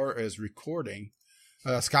far as recording,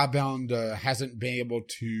 Skybound hasn't been able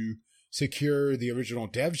to secure the original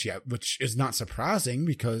devs yet, which is not surprising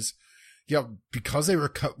because they were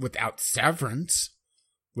cut without severance,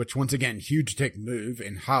 which once again, huge dick move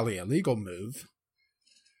and highly illegal move.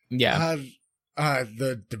 Yeah.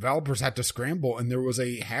 The developers had to scramble, and there was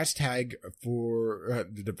a hashtag for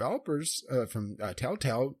the developers from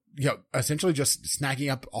Telltale, essentially just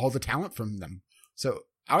snagging up all the talent from them. So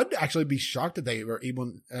I would actually be shocked that they were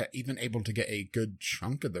even able to get a good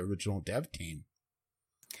chunk of the original dev team.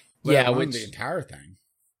 Let alone the entire thing.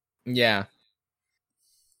 Yeah.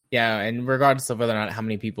 Yeah, and regardless of whether or not how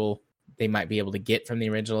many people they might be able to get from the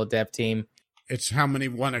original dev team, it's how many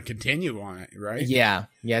want to continue on it, right? Yeah.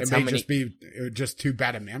 It's it may just be just too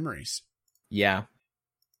bad of memories. Yeah.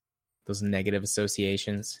 Those negative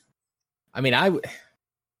associations. I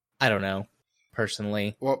don't know,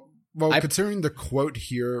 personally. Well, considering the quote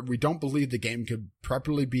here, we don't believe the game could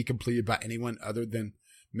properly be completed by anyone other than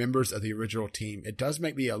members of the original team. It does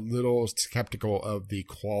make me a little skeptical of the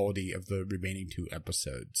quality of the remaining 2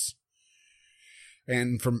 episodes.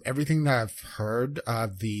 And from everything that I've heard,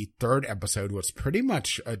 the 3rd episode was pretty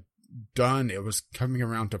much done. It was coming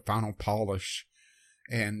around to final polish,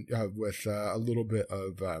 and with a little bit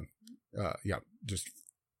of just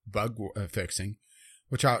bug fixing,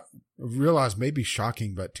 which I realize may be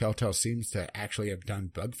shocking, but Telltale seems to actually have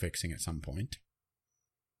done bug fixing at some point,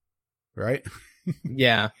 right?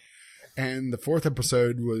 Yeah. And the 4th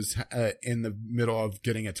episode was in the middle of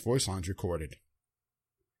getting its voice lines recorded.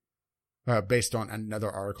 Based on another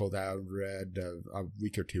article that I read a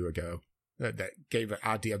week or 2 ago that gave an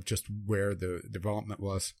idea of just where the development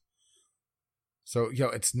was. So,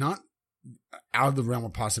 it's not out of the realm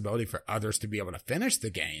of possibility for others to be able to finish the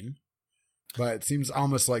game, but it seems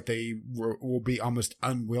almost like they will be almost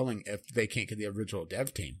unwilling if they can't get the original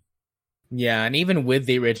dev team. Yeah, and even with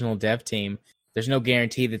the original dev team, there's no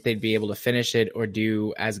guarantee that they'd be able to finish it or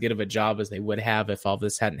do as good of a job as they would have if all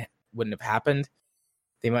this wouldn't have happened.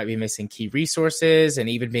 They might be missing key resources, and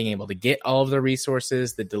even being able to get all of the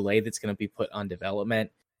resources, the delay that's going to be put on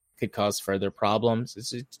development could cause further problems.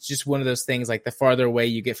 It's just one of those things, like the farther away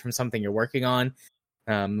you get from something you're working on,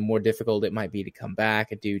 the more difficult it might be to come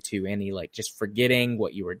back due to any just forgetting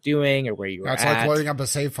what you were doing or where you were at. That's like loading up a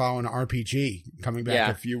save file in an RPG, coming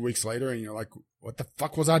back a few weeks later, and you're like, what the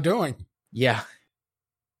fuck was I doing? Yeah.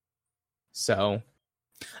 So,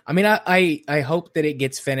 I hope that it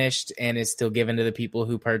gets finished and is still given to the people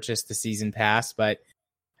who purchased the season pass, but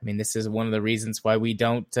this is one of the reasons why we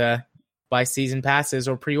don't buy season passes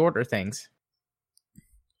or pre-order things.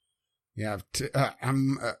 Yeah,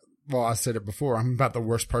 I said it before, I'm about the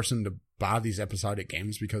worst person to buy these episodic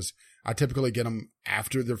games because I typically get them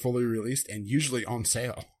after they're fully released and usually on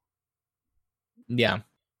sale. Yeah,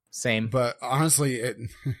 same. But honestly, it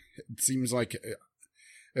seems like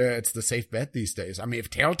it's the safe bet these days. If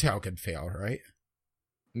Telltale could fail, right?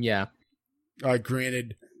 Yeah.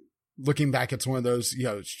 Granted, looking back, it's one of those,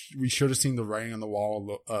 we should have seen the writing on the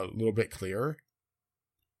wall a little bit clearer.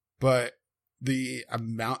 But the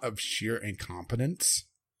amount of sheer incompetence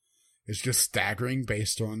is just staggering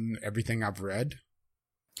based on everything I've read.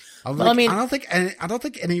 I don't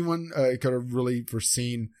think anyone could have really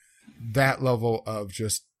foreseen that level of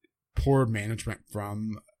just poor management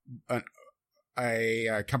from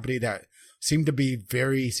a company that seemed to be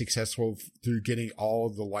very successful through getting all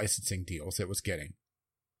of the licensing deals it was getting.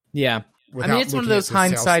 Yeah. Without it's one of looking at those the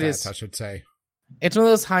sales hindsight stats, I should say. It's one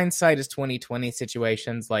of those hindsight is 2020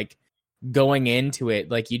 situations. Like going into it,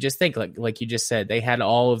 like you just think, like you just said, they had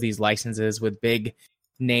all of these licenses with big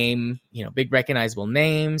name, big recognizable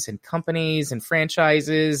names and companies and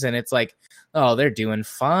franchises, and it's like, oh, they're doing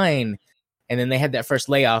fine. And then they had that first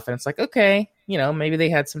layoff, and it's like, okay, maybe they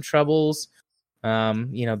had some troubles.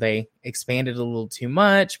 They expanded a little too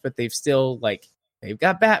much, but they've still they've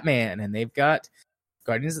got Batman and they've got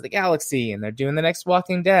Guardians of the Galaxy, and they're doing the next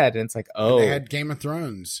Walking Dead, and it's like, oh, and they had Game of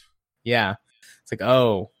Thrones. Yeah, it's like,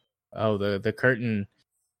 oh, the curtain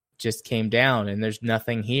just came down, and there's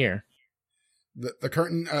nothing here. The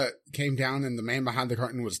curtain came down, and the man behind the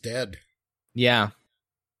curtain was dead. Yeah.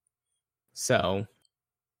 So,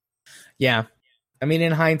 yeah, I mean,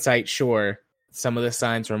 in hindsight, sure, some of the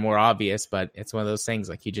signs were more obvious, but it's one of those things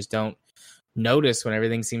like you just don't notice when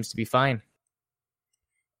everything seems to be fine.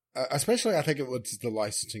 Especially, I think it was the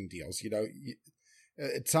licensing deals.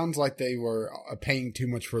 It sounds like they were paying too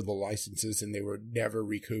much for the licenses, and they were never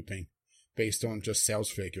recouping based on just sales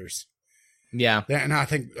figures. Yeah, and I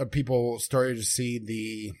think people started to see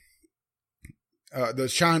the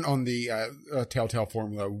shine on the Telltale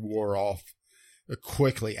formula wore off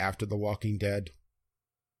quickly after The Walking Dead.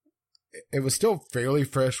 It was still fairly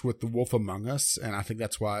fresh with The Wolf Among Us, and I think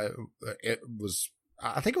that's why it was.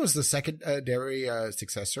 I think it was the secondary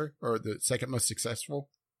successor, or the second most successful,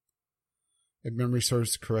 if memory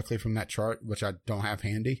serves correctly from that chart, which I don't have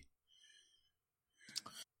handy.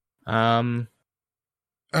 I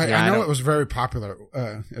know it was very popular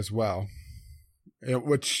as well.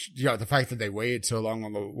 The fact that they waited so long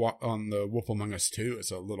on the Wolf Among Us 2 is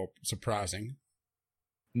a little surprising.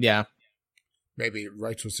 Yeah, maybe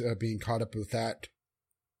Rights was being caught up with that.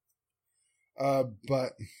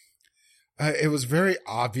 But it was very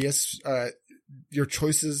obvious. Your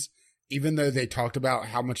choices, even though they talked about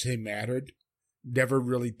how much they mattered, never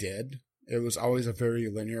really did. It was always a very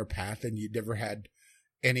linear path, and you never had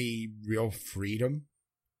any real freedom.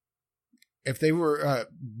 If they were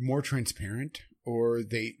more transparent, or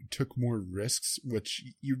they took more risks, which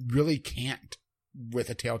you really can't with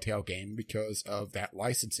a Telltale game because of that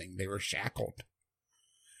licensing, they were shackled.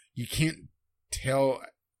 You can't tell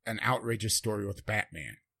an outrageous story with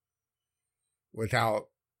Batman without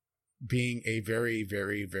being a very,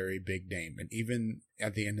 very, very big name. And even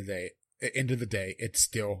at the end of the day, it's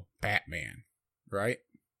still Batman, right?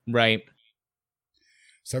 Right.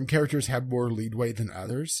 Some characters have more leadway than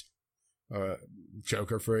others.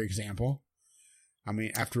 Joker, for example. I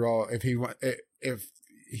mean, after all, if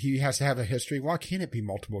he has to have a history, why can't it be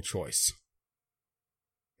multiple choice?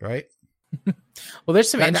 Right? Well, there's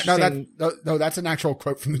some interesting... No, that's an actual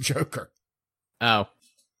quote from the Joker. Oh.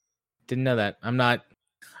 Didn't know that. I'm not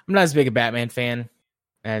as big a Batman fan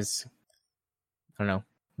as, I don't know,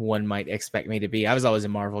 one might expect me to be. I was always a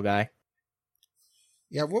Marvel guy.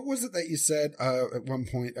 Yeah, what was it that you said at one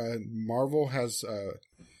point? Marvel has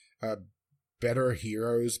better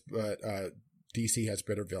heroes, but DC has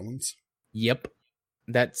better villains. Yep,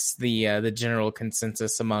 that's the general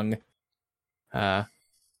consensus among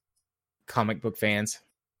comic book fans.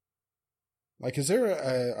 Like, is there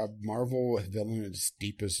a Marvel villain as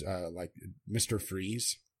deep as like Mr.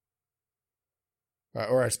 Freeze,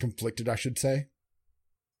 or as conflicted, I should say?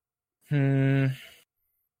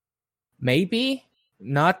 Maybe.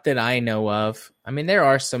 Not that I know of. I mean, there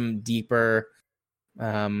are some deeper,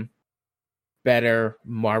 better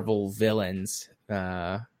Marvel villains,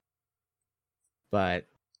 but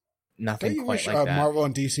nothing quite like that. Marvel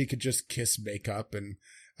and DC could just make up and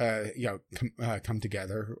come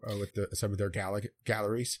together with some of their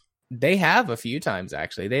galleries. They have a few times,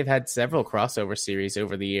 actually. They've had several crossover series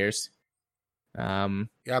over the years. Yeah,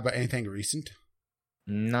 but anything recent?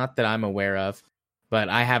 Not that I'm aware of, but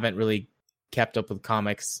I haven't really kept up with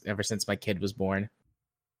comics ever since my kid was born.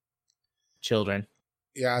 Children.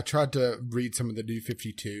 Yeah, I tried to read some of the New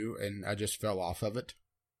 52, and I just fell off of it.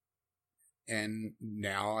 And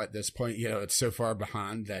now, at this point, it's so far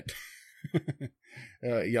behind that,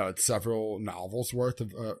 it's several novels worth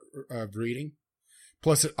of reading.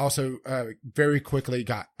 Plus, it also very quickly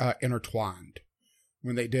got intertwined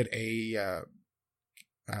when they did a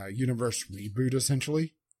universe reboot,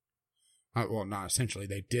 essentially. Well, not essentially,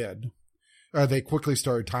 they did. They quickly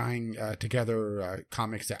started tying together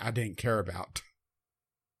comics that I didn't care about.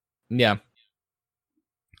 Yeah.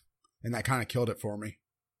 And that kind of killed it for me.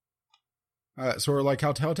 Sort of like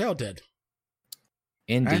how Telltale did.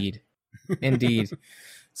 Indeed. Indeed.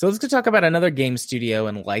 So let's go talk about another game studio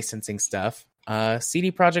and licensing stuff.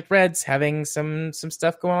 CD Projekt Red's having some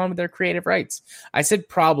stuff going on with their creative rights. I said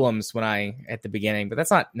problems at the beginning, but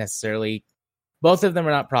that's not necessarily. Both of them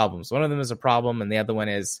are not problems. One of them is a problem, and the other one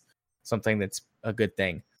is something that's a good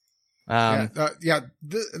thing.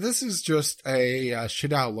 This is just a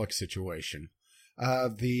shit out luck situation.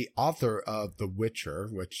 The author of The Witcher,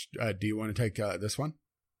 which do you want to take this one?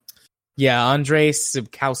 Yeah, Andrzej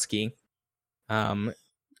Sapkowski.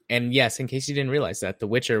 And yes, in case you didn't realize that, The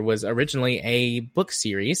Witcher was originally a book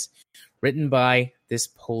series written by this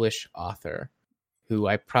Polish author, who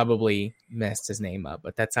I probably messed his name up,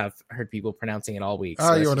 but that's how I've heard people pronouncing it all week.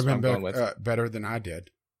 So you would have been better than I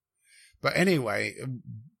did. But anyway,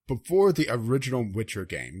 before the original Witcher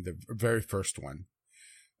game, the very first one,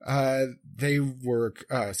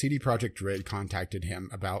 CD Projekt Red contacted him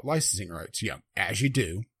about licensing rights. Yeah, as you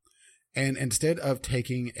do. And instead of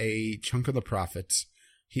taking a chunk of the profits,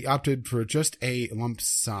 he opted for just a lump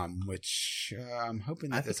sum, which I'm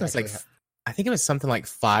hoping that I think it was something like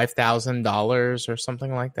 $5,000 or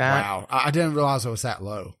something like that. Wow, I didn't realize it was that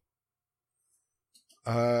low.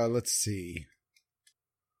 Let's see.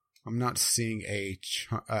 I'm not seeing a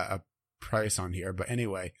price on here, but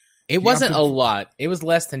anyway, it wasn't a lot. It was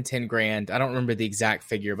less than 10 grand. I don't remember the exact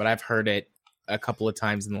figure, but I've heard it a couple of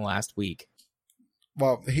times in the last week.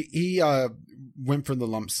 Well, he went for the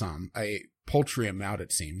lump sum, a paltry amount,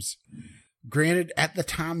 it seems. Granted, at the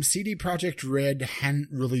time, CD Projekt Red hadn't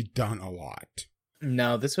really done a lot.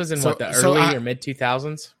 No, this was in early or mid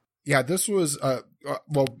 2000s? Yeah, this was,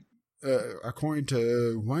 according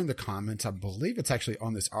to one of the comments, I believe it's actually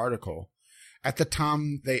on this article. At the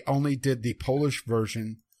time, they only did the Polish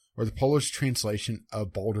version or the Polish translation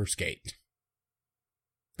of Baldur's Gate.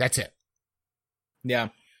 That's it. Yeah.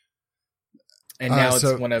 And now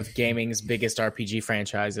it's one of gaming's biggest RPG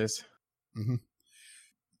franchises. Mm-hmm.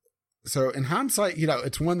 So in hindsight,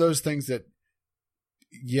 it's one of those things that,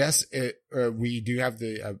 yes, we do have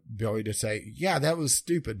the ability to say, yeah, that was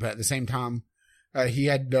stupid. But at the same time, he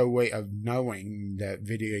had no way of knowing that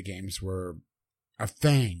video games were a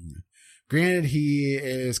thing. Granted, he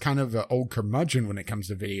is kind of an old curmudgeon when it comes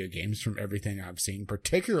to video games from everything I've seen,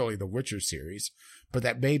 particularly the Witcher series. But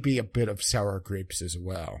that may be a bit of sour grapes as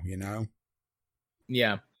well,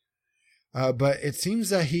 Yeah. But it seems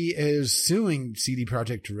that he is suing CD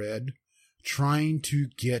Projekt Red, trying to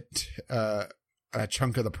get a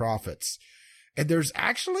chunk of the profits. And there's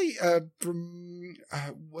actually,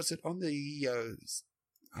 was it on the,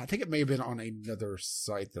 I think it may have been on another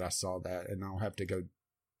site that I saw that, and I'll have to go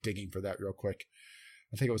digging for that real quick.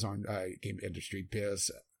 I think it was on Game Industry Biz,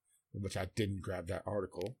 which I didn't grab that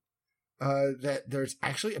article. That there's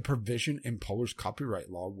actually a provision in Polish copyright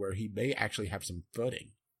law where he may actually have some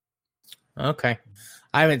footing. Okay.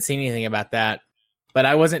 I haven't seen anything about that, but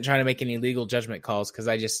I wasn't trying to make any legal judgment calls because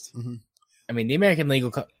I just, I mean, the American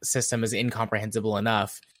legal system is incomprehensible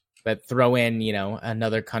enough, but throw in,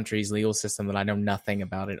 another country's legal system that I know nothing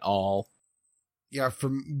about at all. Yeah,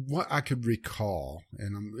 from what I could recall,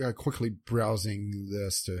 and I'm quickly browsing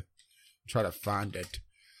this to try to find it.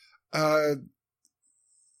 Let's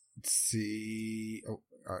see. Oh,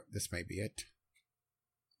 this may be it.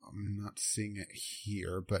 I'm not seeing it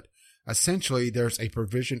here, but essentially there's a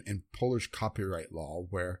provision in Polish copyright law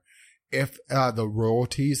where if the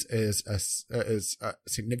royalties is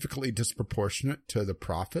significantly disproportionate to the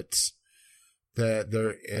profits, that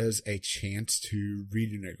there is a chance to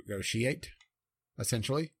renegotiate,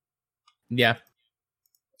 essentially. Yeah.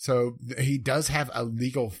 So he does have a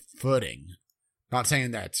legal footing. Not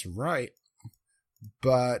saying that's right,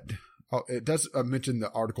 but it does mention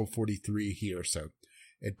the Article 43 here, so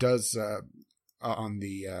it does on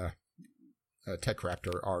the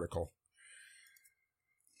TechRaptor article.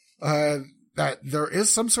 That there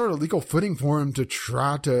is some sort of legal footing for him to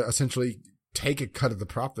try to essentially take a cut of the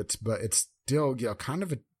profits, but it's still, kind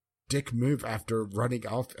of a dick move after running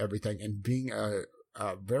off everything and being a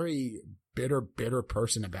very bitter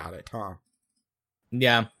person about it, huh?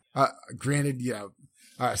 Yeah. Granted,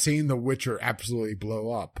 seeing The Witcher absolutely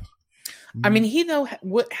blow up. I mean, he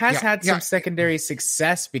has had some secondary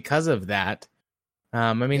success because of that.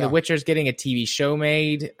 The Witcher's getting a TV show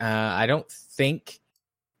made. I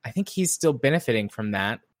think he's still benefiting from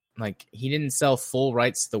that. Like, he didn't sell full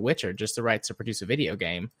rights to The Witcher, just the rights to produce a video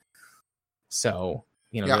game. So,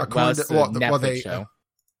 according to Netflix show.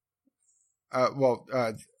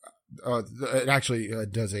 It actually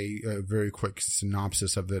does a very quick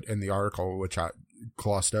synopsis of it in the article, which I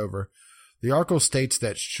glossed over. The article states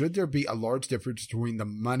that should there be a large difference between the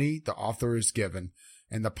money the author is given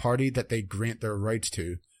and the party that they grant their rights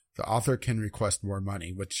to, the author can request more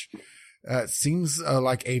money, which seems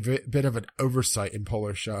like a bit of an oversight in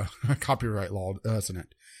Polish copyright law, doesn't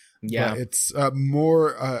it? Yeah. But it's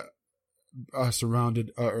more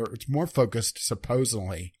surrounded, or it's more focused,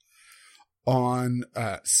 supposedly, on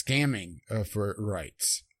scamming for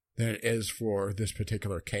rights than it is for this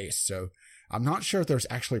particular case. So I'm not sure if there's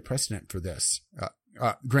actually precedent for this.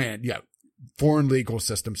 Granted, yeah, foreign legal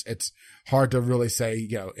systems, it's hard to really say,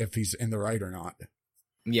 if he's in the right or not.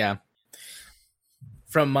 Yeah.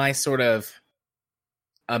 From my sort of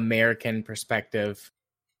American perspective,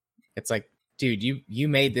 it's like, dude, you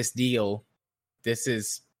made this deal. This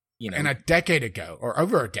is, and a decade ago, or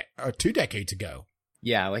over 2 decades ago.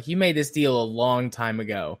 Yeah, like you made this deal a long time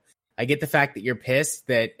ago. I get the fact that you're pissed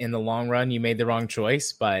that in the long run you made the wrong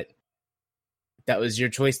choice, but that was your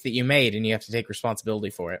choice that you made, and you have to take responsibility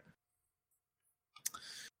for it.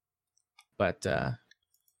 But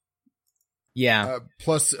yeah.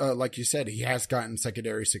 Plus, like you said, he has gotten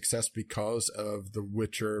secondary success because of The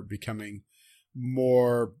Witcher becoming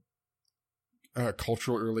more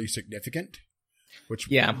culturally significant, which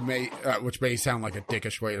may sound like a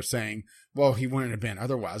dickish way of saying, well, he wouldn't have been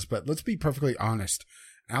otherwise. But let's be perfectly honest.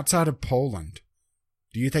 Outside of Poland,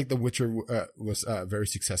 do you think The Witcher was very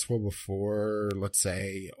successful before, let's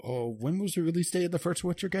say, when was the release date of the first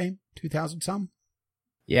Witcher game? 2000 some?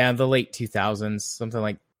 Yeah, the late 2000s, something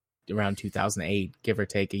like around 2008, give or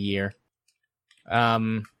take a year.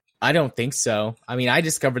 I don't think so. I mean, I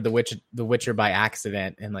discovered The Witcher by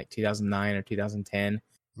accident in like 2009 or 2010.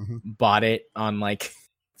 Mm-hmm. Bought it on like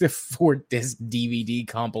the 4-disc DVD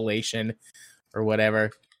compilation or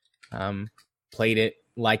whatever. Played it,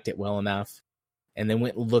 liked it well enough, and then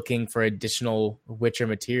went looking for additional Witcher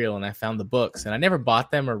material, and I found the books. And I never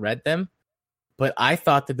bought them or read them, but I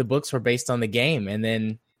thought that the books were based on the game. And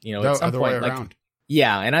then, at some point,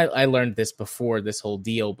 and I learned this before this whole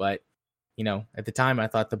deal, but at the time I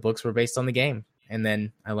thought the books were based on the game, and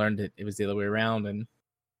then I learned that it was the other way around. And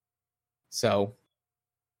so,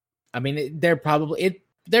 I mean, there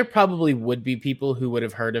probably would be people who would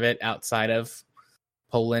have heard of it outside of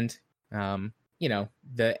Poland.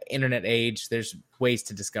 The internet age, there's ways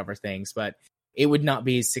to discover things, but it would not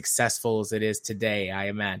be as successful as it is today, I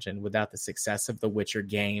imagine, without the success of the Witcher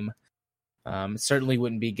game. Certainly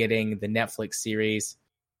wouldn't be getting the Netflix series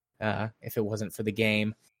if it wasn't for the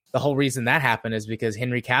game. The whole reason that happened is because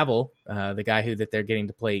Henry Cavill, the guy that they're getting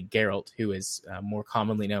to play Geralt, who is more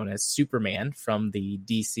commonly known as Superman from the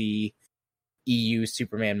DC EU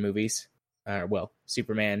Superman movies,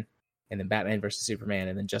 Superman, and then Batman versus Superman,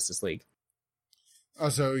 and then Justice League. Oh,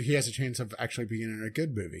 so he has a chance of actually being in a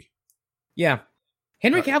good movie. Yeah.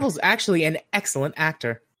 Henry Cavill's actually an excellent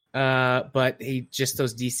actor. But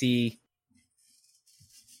those DC,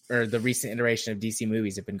 or the recent iteration of DC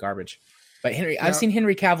movies have been garbage. But I've seen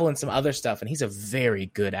Henry Cavill in some other stuff, and he's a very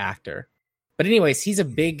good actor. But anyways, he's a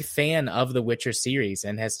big fan of the Witcher series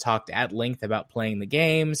and has talked at length about playing the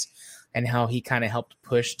games and how he kind of helped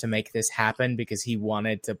push to make this happen because he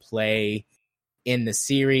wanted to play in the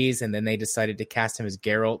series, and then they decided to cast him as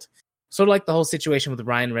Geralt. Sort of like the whole situation with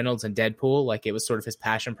Ryan Reynolds and Deadpool, like it was sort of his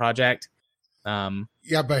passion project.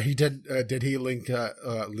 Yeah, but he did he leak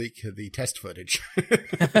the test footage?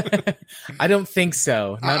 I don't think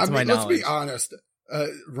so. Not to my knowledge. Let's be honest.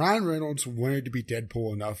 Ryan Reynolds wanted to be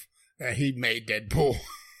Deadpool enough that he made Deadpool.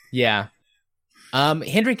 Yeah.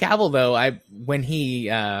 Henry Cavill, though, I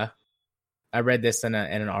read this in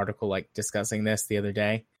an article like discussing this the other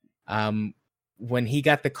day. When he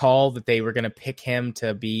got the call that they were going to pick him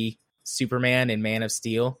to be Superman in Man of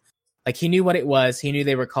Steel, like he knew what it was. He knew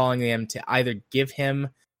they were calling him to either give him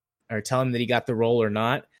or tell him that he got the role or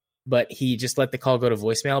not. But he just let the call go to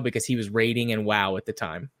voicemail because he was raiding in WoW at the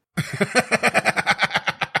time.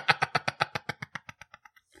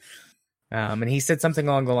 And he said something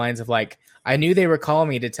along the lines of like, I knew they were calling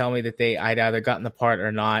me to tell me that I'd either gotten the part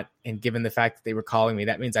or not. And given the fact that they were calling me,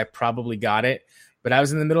 that means I probably got it. But I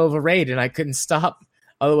was in the middle of a raid and I couldn't stop.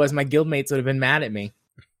 Otherwise, my guildmates would have been mad at me.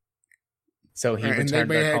 So he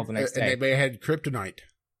returned their call the next day. And they may have had kryptonite.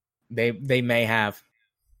 They may have.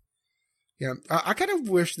 Yeah, I kind of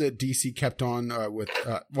wish that DC kept on with,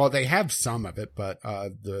 they have some of it, but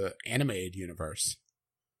the animated universe.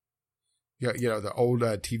 Yeah, the old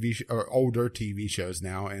older TV shows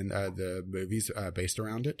now, and the movies based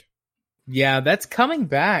around it. Yeah, that's coming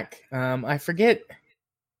back. I forget.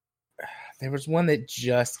 There was one that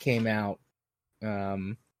just came out.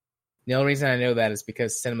 The only reason I know that is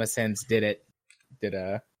because CinemaSins did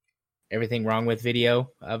Everything Wrong with video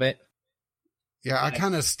of it. Yeah, I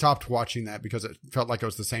kind of stopped watching that because it felt like it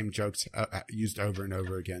was the same jokes used over and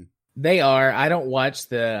over again. They are. I don't watch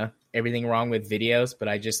the Everything Wrong with videos, but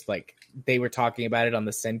I just they were talking about it on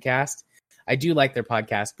the Sincast, I do like their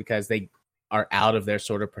podcast because they are out of their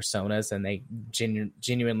sort of personas and they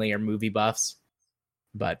genuinely are movie buffs.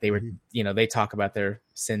 But they were, they talk about their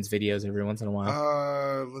Sins videos every once in a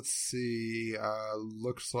while. Let's see.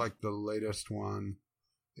 Looks like the latest one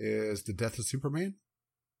is The Death of Superman.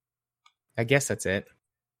 I guess that's it.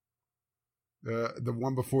 The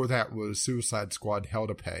one before that was Suicide Squad: Hell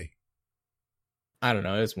to Pay. I don't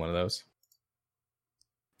know. It was one of those.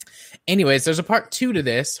 Anyways, there's a part 2 to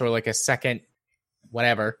this, or like a second,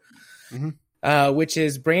 whatever, which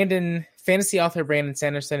is fantasy author Brandon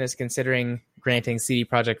Sanderson is considering granting CD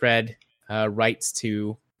Projekt Red rights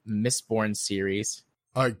to Mistborn series.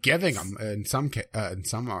 Giving them in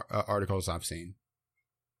some articles I've seen.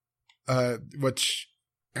 Which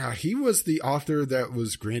he was the author that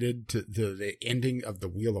was granted to the ending of the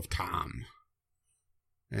Wheel of Time.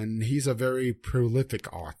 And he's a very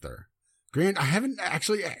prolific author. Grant, I haven't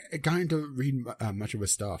actually gotten to read much of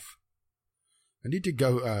his stuff. I need to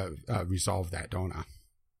go resolve that, don't I?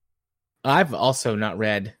 I've also not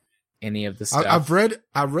read any of the stuff.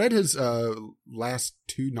 I read his last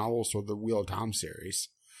 2 novels for the Wheel of Time series.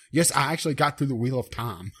 Yes, I actually got through the Wheel of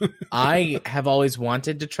Time. I have always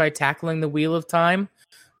wanted to try tackling the Wheel of Time,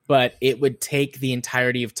 but it would take the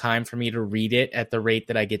entirety of time for me to read it at the rate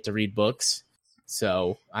that I get to read books.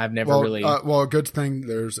 So I've never really... a good thing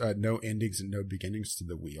there's no endings and no beginnings to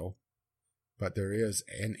the wheel. But there is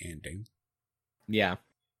an ending. Yeah,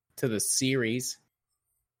 to the series.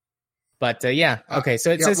 But okay,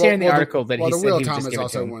 so it says here in the article that he said he would just give it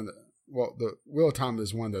to him. The Wheel of Time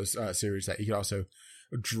is one of those series that you could also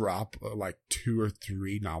drop like 2 or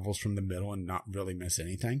 3 novels from the middle and not really miss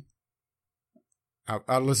anything.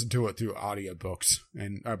 I listened to it through audiobooks,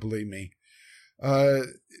 and believe me,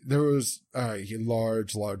 there was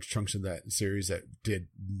large chunks of that series that did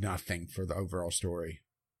nothing for the overall story.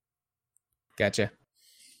 Gotcha.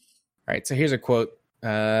 All right, so here's a quote.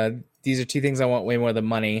 These are 2 things I want way more than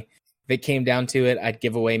money. If it came down to it, I'd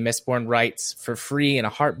give away Mistborn rights for free in a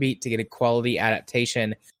heartbeat to get a quality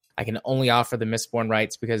adaptation. I can only offer the Mistborn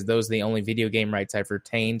rights because those are the only video game rights I've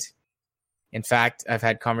retained. In fact, I've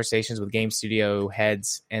had conversations with game studio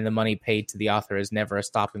heads, and the money paid to the author is never a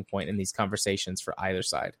stopping point in these conversations for either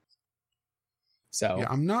side. So, yeah,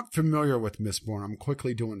 I'm not familiar with Mistborn. I'm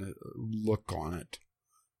quickly doing a look on it.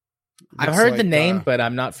 I've heard the name, but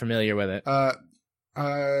I'm not familiar with it.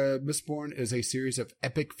 Mistborn is a series of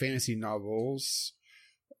epic fantasy novels.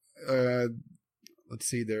 Let's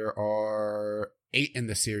see, there are 8 in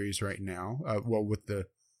the series right now.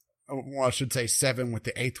 I should say 7 with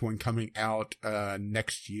the 8th one coming out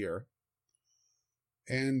next year.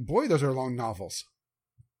 And boy, those are long novels.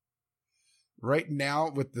 Right now,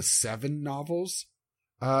 with the 7 novels,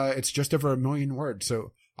 it's just over 1 million words.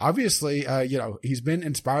 So obviously, he's been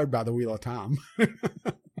inspired by the Wheel of Time.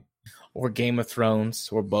 Or Game of Thrones,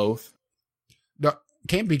 or both. No,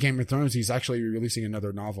 can't be Game of Thrones. He's actually releasing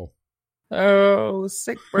another novel. Oh,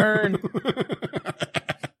 sick burn.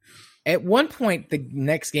 At one point, the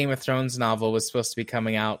next Game of Thrones novel was supposed to be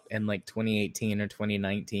coming out in like 2018 or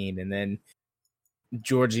 2019, and then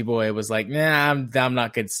Georgie Boy was like, "Nah, I'm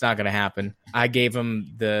not good. It's not going to happen." I gave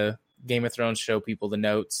him the Game of Thrones show people the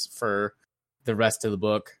notes for the rest of the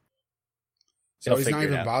book. So he's not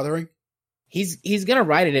even bothering? He's going to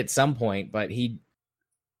write it at some point, but he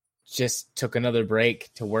just took another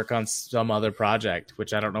break to work on some other project,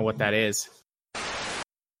 which I don't know what that is. Are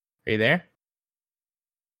you there?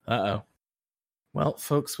 Uh-oh. Well,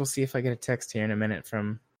 folks, we'll see if I get a text here in a minute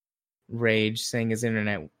from Rage saying his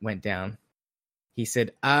internet went down. He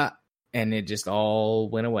said, and it just all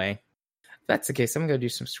went away. If that's the case, I'm going to go do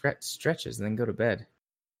some stretches and then go to bed.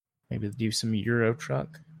 Maybe do some Euro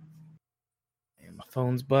Truck. And my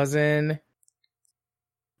phone's buzzing.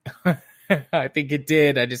 I think it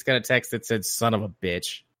did. I just got a text that said, son of a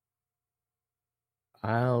bitch.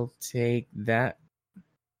 I'll take that.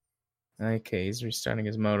 Okay, he's restarting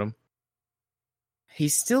his modem.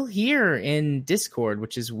 He's still here in Discord,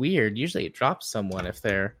 which is weird. Usually it drops someone if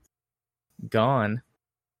they're gone.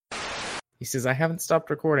 He says, I haven't stopped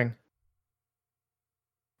recording.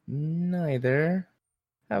 Neither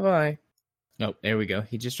have I. Oh, there we go.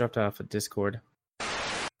 He just dropped off of Discord.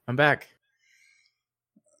 I'm back.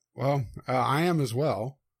 Well, I am as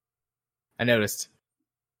well. I noticed.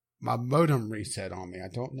 My modem reset on me. I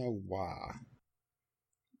don't know why.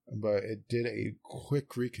 But it did a quick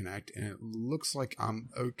reconnect, and it looks like I'm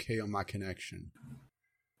okay on my connection.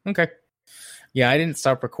 Okay. Yeah, I didn't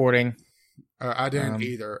stop recording. I didn't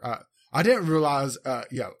either. I didn't realize,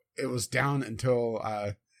 it was down until,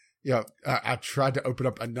 I tried to open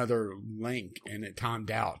up another link, and it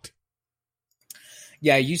timed out.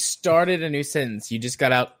 Yeah, you started a new sentence. You just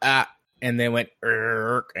got out, and then went,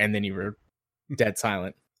 and then you were dead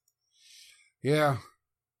silent. Yeah.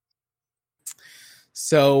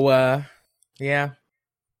 So, yeah.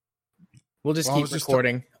 We'll just keep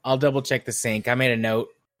recording. I'll double check the sync. I made a note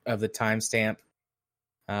of the timestamp.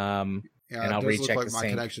 And I'll recheck the sync. My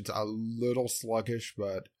connection's a little sluggish,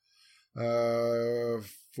 but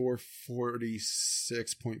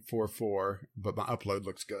 446.44, but my upload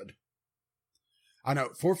looks good. I know,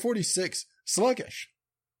 446 sluggish.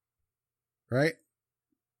 Right?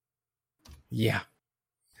 Yeah.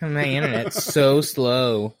 My internet's so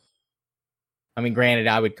slow. I mean, granted,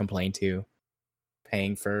 I would complain too.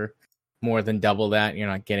 Paying for more than double that, and you're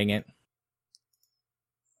not getting it.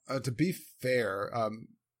 To be fair,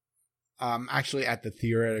 I'm actually at the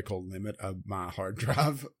theoretical limit of my hard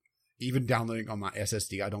drive. Even downloading on my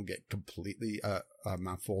SSD, I don't get completely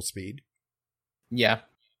my full speed. Yeah.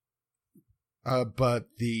 But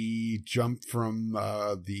the jump from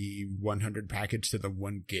the 100 package to the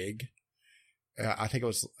 1 gig, I think it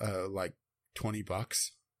was like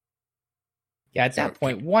 $20. Yeah, at that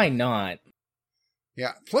point, why not?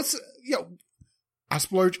 Yeah. Plus, I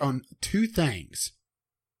splurge on 2 things.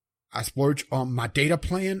 I splurge on my data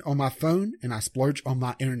plan on my phone, and I splurge on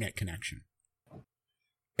my internet connection.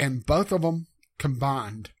 And both of them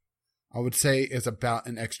combined, I would say, is about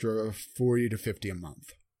an extra $40 to $50 a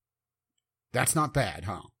month. That's not bad,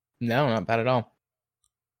 huh? No, not bad at all.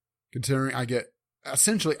 Considering I get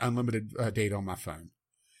essentially unlimited data on my phone.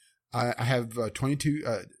 I have 22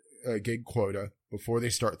 gig quota before they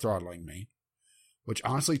start throttling me. Which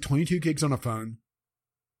honestly, 22 gigs on a phone,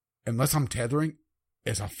 unless I'm tethering,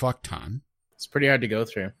 is a fuck ton. It's pretty hard to go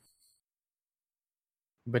through.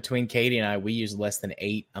 Between Katie and I, we use less than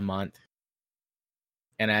 8 a month.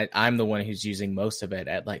 And I'm the one who's using most of it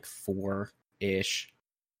at like 4-ish.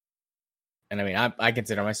 And I mean, I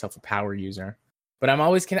consider myself a power user. But I'm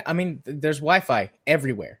always there's Wi-Fi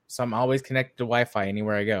everywhere. So I'm always connected to Wi-Fi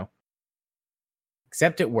anywhere I go.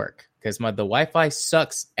 Except at work. Because the Wi-Fi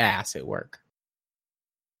sucks ass at work.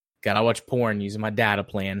 Gotta watch porn using my data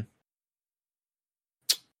plan.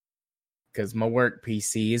 Because my work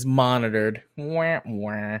PC is monitored. Wah,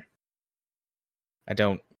 wah. I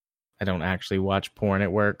don't actually watch porn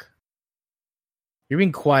at work. You're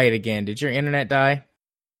being quiet again. Did your internet die?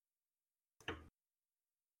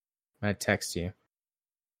 I text you.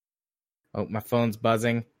 Oh, my phone's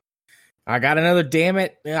buzzing. I got another, damn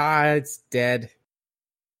it. It's dead.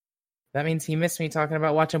 That means he missed me talking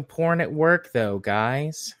about watching porn at work, though,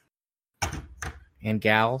 guys. And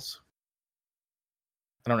gals.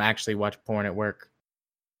 I don't actually watch porn at work.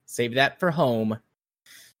 Save that for home.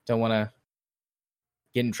 Don't want to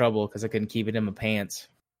get in trouble because I couldn't keep it in my pants.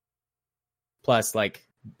 Plus, like,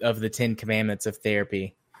 of the 10 commandments of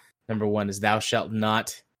therapy, number 1 is thou shalt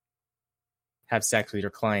not have sex with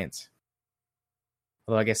your clients.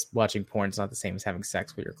 Although I guess watching porn is not the same as having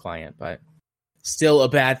sex with your client, but still a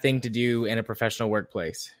bad thing to do in a professional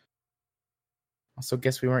workplace. Also,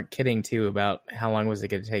 guess we weren't kidding, too, about how long was it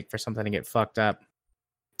going to take for something to get fucked up.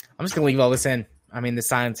 I'm just going to leave all this in. I mean, the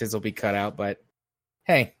silences will be cut out, but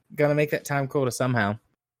hey, gonna make that time quota somehow.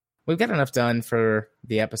 We've got enough done for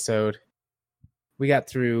the episode. We got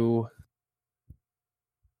through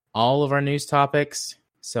all of our news topics,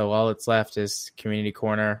 so all that's left is Community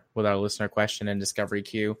Corner with our listener question and Discovery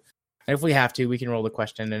Queue. And if we have to, we can roll the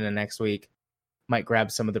question in the next week. Might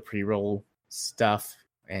grab some of the pre-roll stuff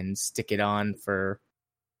and stick it on for,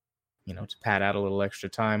 to pad out a little extra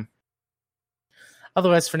time.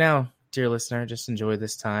 Otherwise, for now, dear listener, just enjoy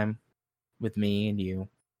this time with me and you,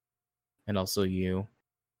 and also you,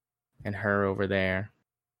 and her over there.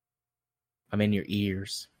 I'm in your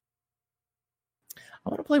ears. I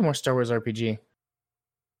want to play more Star Wars RPG.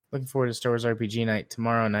 Looking forward to Star Wars RPG night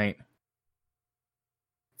tomorrow night.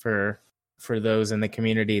 For those in the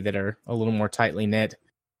community that are a little more tightly knit,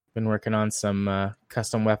 been working on some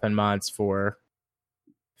custom weapon mods for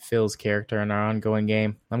Phil's character in our ongoing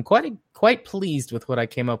game. I'm quite pleased with what I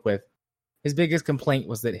came up with. His biggest complaint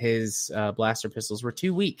was that his blaster pistols were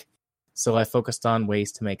too weak, so I focused on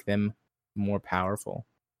ways to make them more powerful.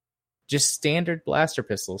 Just standard blaster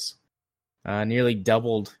pistols. Nearly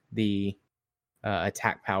doubled the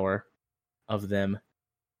attack power of them.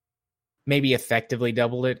 Maybe effectively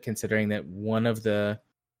doubled it, considering that one of the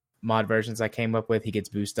mod versions I came up with, he gets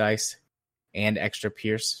boost dice and extra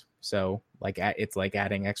pierce. So it's like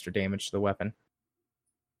adding extra damage to the weapon.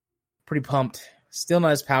 Pretty pumped. Still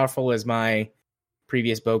not as powerful as my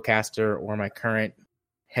previous bowcaster or my current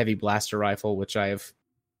heavy blaster rifle, which I have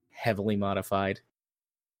heavily modified.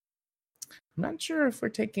 I'm not sure if we're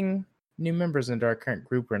taking new members into our current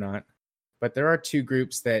group or not, but there are 2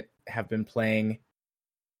 groups that have been playing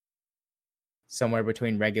somewhere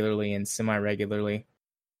between regularly and semi-regularly.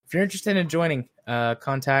 If you're interested in joining,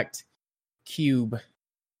 contact Cube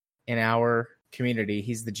in our community.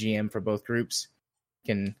 He's the GM for both groups.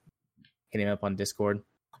 You can hit him up on Discord.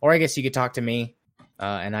 Or I guess you could talk to me,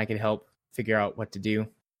 and I could help figure out what to do,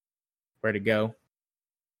 where to go.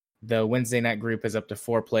 The Wednesday night group is up to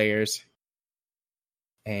 4 players.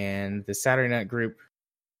 And the Saturday night group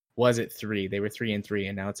was at 3. They were 3-3,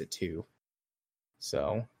 and now it's at 2.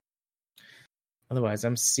 So, otherwise,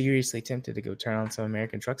 I'm seriously tempted to go turn on some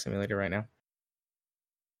American Truck Simulator right now.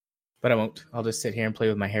 But I won't. I'll just sit here and play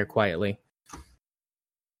with my hair quietly.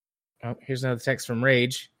 Oh, here's another text from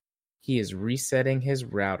Rage. He is resetting his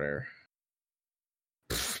router.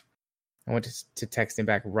 I went to text him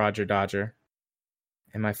back Roger Dodger.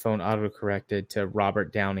 And my phone auto-corrected to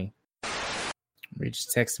Robert Downey. Rage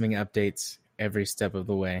is texting me updates every step of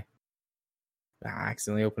the way. I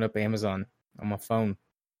accidentally opened up Amazon on my phone.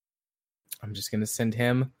 I'm just going to send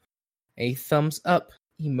him a thumbs up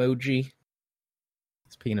emoji.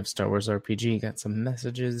 Speaking of Star Wars RPG, got some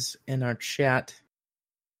messages in our chat.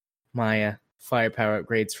 My firepower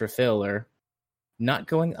upgrades for Phil are not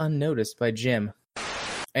going unnoticed by Jim.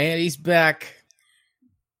 And he's back.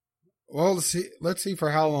 Well, let's see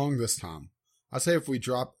for how long this time. I say if we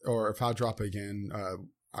drop, or if I drop again,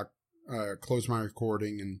 I close my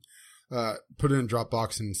recording and put it in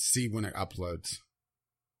Dropbox and see when it uploads.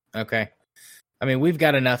 Okay. I mean, we've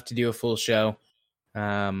got enough to do a full show.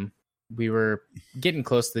 We were getting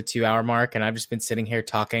close to the 2-hour mark, and I've just been sitting here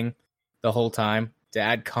talking the whole time to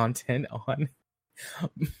add content on.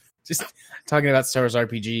 Just talking about Star Wars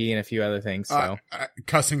RPG and a few other things. So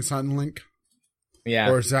cussing Sunlink? Yeah.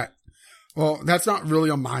 Or is that... Well, that's not really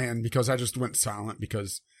on my end because I just went silent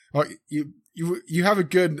because you have a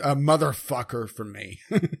good motherfucker from me.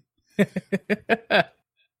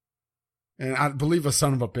 And I believe a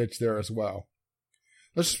son of a bitch there as well.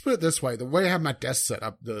 Let's just put it this way. The way I have my desk set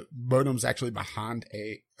up, the modem's actually behind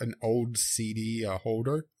an old CD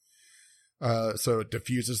holder. So it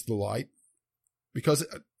diffuses the light. Because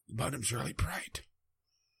the modem's really bright.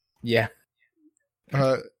 Yeah.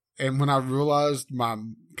 And when I realized my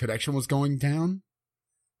connection was going down,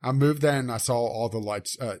 I moved that and I saw all the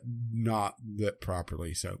lights not lit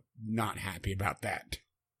properly. So not happy about that.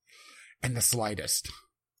 In the slightest.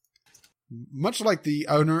 Much like the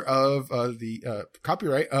owner of the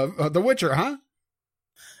copyright of The Witcher, huh?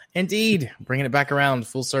 Indeed. Bringing it back around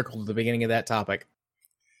full circle to the beginning of that topic.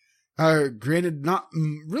 Granted, not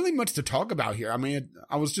really much to talk about here. I mean,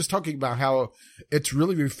 I was just talking about how it's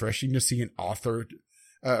really refreshing to see an author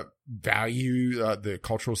value the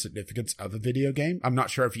cultural significance of a video game. I'm not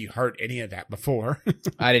sure if you heard any of that before.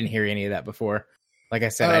 I didn't hear any of that before. Like I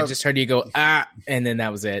said, I just heard you go, and then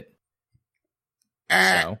that was it.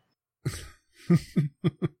 So.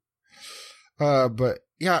 But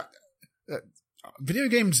yeah, video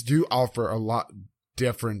games do offer a lot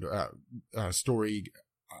different story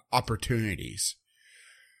opportunities,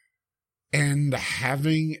 and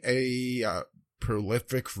having a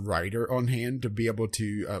prolific writer on hand to be able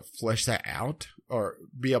to flesh that out or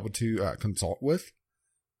be able to consult with,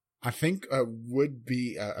 I think would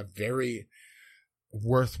be a very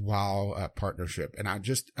worthwhile partnership. And I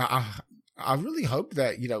really hope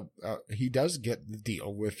that, he does get the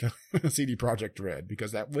deal with CD Projekt Red,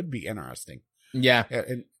 because that would be interesting. Yeah.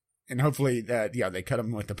 And hopefully that, they cut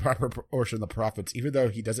him with the proper portion of the profits, even though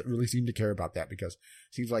he doesn't really seem to care about that because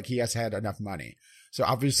it seems like he has had enough money. So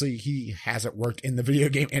obviously he hasn't worked in the video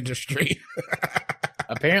game industry.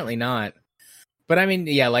 Apparently not. But I mean,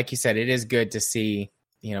 yeah, like you said, it is good to see,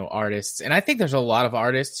 artists. And I think there's a lot of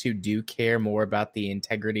artists who do care more about the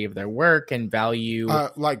integrity of their work and value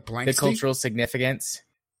like Blanksy? The cultural significance.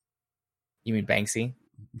 You mean Banksy?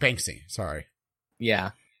 Banksy, sorry.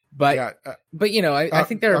 Yeah. But I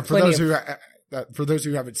think there are for plenty for those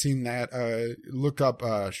who haven't seen that, look up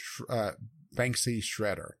Banksy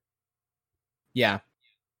Shredder. Yeah,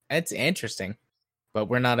 it's interesting, but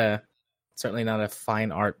we're certainly not a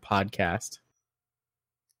fine art podcast.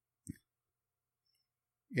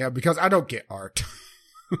 Yeah, because I don't get art.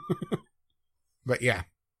 But yeah.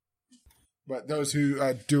 But those who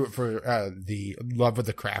do it for the love of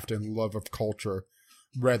the craft and love of culture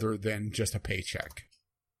rather than just a paycheck.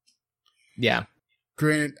 Yeah.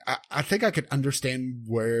 Granted, I think I could understand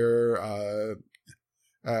where I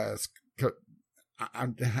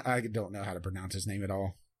don't know how to pronounce his name at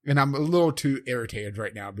all. And I'm a little too irritated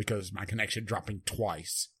right now because my connection dropping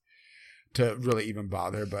twice to really even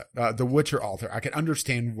bother. But the Witcher author, I can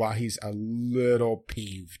understand why he's a little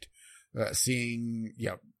peeved seeing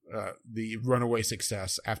the runaway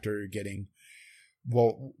success after getting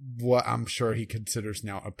what I'm sure he considers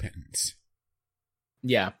now a pittance.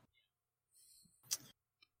 Yeah.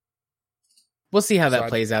 We'll see how So that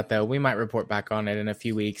plays out, though. We might report back on it in a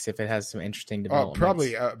few weeks if it has some interesting developments.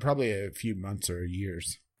 Probably a few months or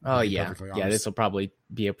years. Oh, yeah. Yeah, this will probably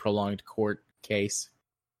be a prolonged court case.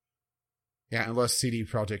 Yeah, unless CD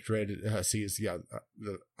Projekt Red sees the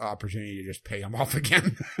opportunity to just pay him off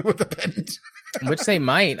again with the patent. Which they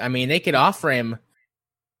might. I mean, they could offer him,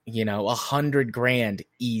 $100,000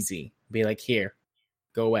 easy. Be like, here,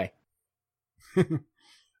 go away.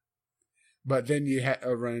 But then you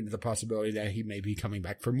run into the possibility that he may be coming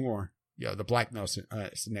back for more. The blackmail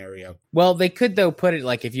scenario. Well, they could, though, put it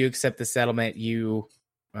like if you accept the settlement, you...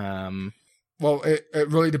 Well, it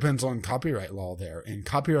really depends on copyright law there. And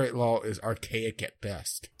copyright law is archaic at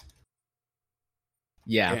best.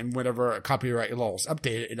 Yeah. And whenever a copyright law is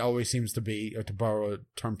updated, it always seems to be, to borrow a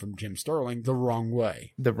term from Jim Sterling, the wrong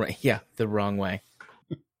way. The wrong way.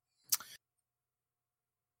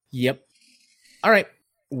 Yep. All right.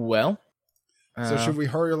 Well... So should we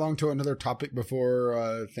hurry along to another topic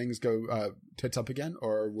before things go tits up again?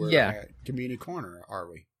 Or we're at Community Corner, are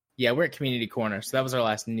we? Yeah, we're at Community Corner. So that was our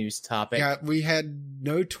last news topic. Yeah, we had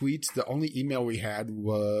no tweets. The only email we had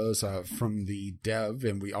was from the dev,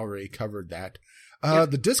 and we already covered that.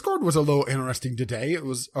 The Discord was a little interesting today. It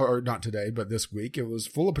was, or not today, but this week. It was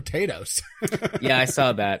full of potatoes. Yeah, I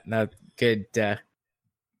saw that. No, good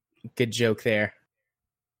joke there.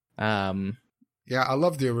 Yeah, I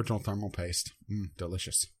love the original thermal paste.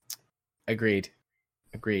 Delicious. Agreed.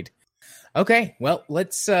 Okay, well,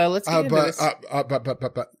 let's get into this.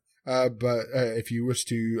 But if you wish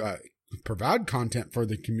to provide content for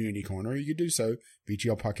the Community Corner, you can do so.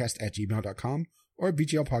 VGLpodcast@gmail.com or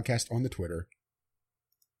VGLpodcast on the Twitter.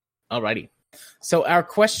 Alrighty. So our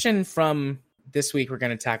question from this week we're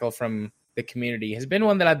going to tackle from the community has been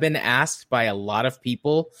one that I've been asked by a lot of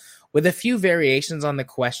people with a few variations on the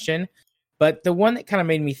question. But the one that kind of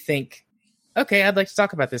made me think, okay, I'd like to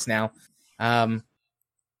talk about this now,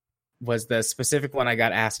 was the specific one I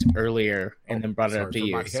got asked earlier and then brought it up to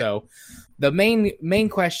you. So the main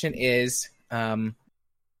question is,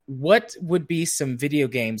 what would be some video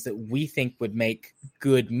games that we think would make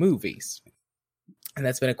good movies? And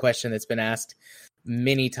that's been a question that's been asked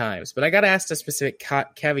many times. But I got asked a specific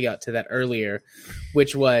caveat to that earlier,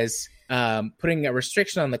 which was putting a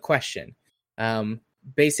restriction on the question.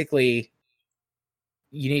 Basically,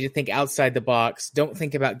 you need to think outside the box. Don't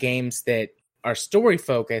think about games that are story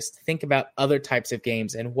focused. Think about other types of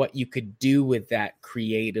games and what you could do with that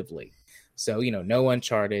creatively. So, no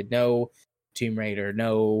Uncharted, no Tomb Raider,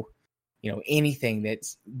 no, anything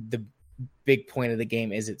that's the big point of the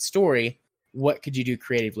game is its story. What could you do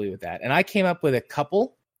creatively with that? And I came up with a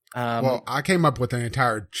couple. I came up with an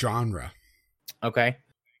entire genre. Okay.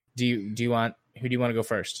 Who do you want to go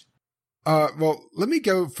first? Well, let me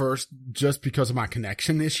go first just because of my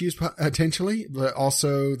connection issues potentially, but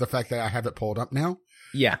also the fact that I have it pulled up now.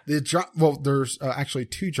 Yeah. There's actually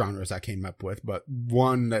two genres I came up with, but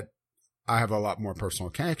one that I have a lot more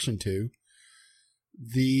personal connection to.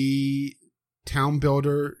 The town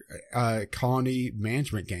builder, colony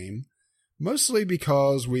management game, mostly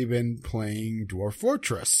because we've been playing Dwarf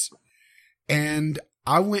Fortress. And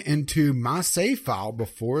I went into my save file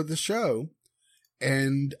before the show.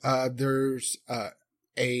 And there's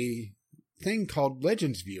a thing called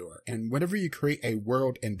Legends Viewer. And whenever you create a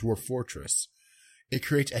world in Dwarf Fortress, it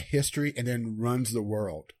creates a history and then runs the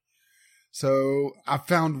world. So I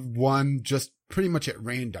found one just pretty much at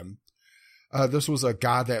random. This was a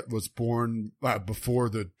guy that was born before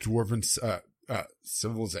the Dwarven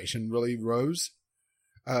civilization really rose,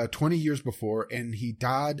 20 years before. And he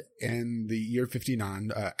died in the year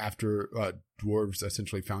 59 after dwarves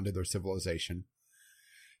essentially founded their civilization.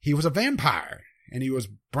 He was a vampire, and he was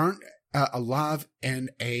burnt alive in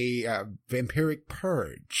a vampiric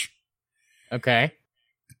purge. Okay.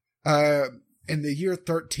 In the year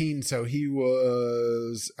 13, so he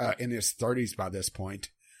was in his 30s by this point,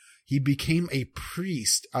 he became a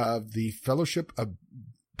priest of the Fellowship of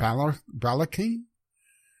Balakin.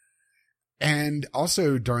 And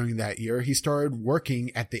also during that year, he started working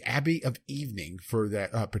at the Abbey of Evening for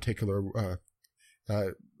that particular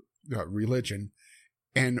religion.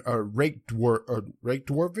 And Reykdwarvid.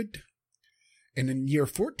 And in year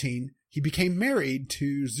 14, he became married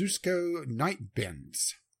to Zusko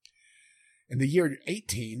Nightbends. In the year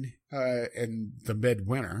 18, in the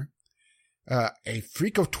midwinter, a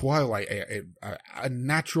freak of twilight, a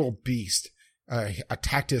natural beast,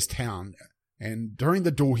 attacked his town. And during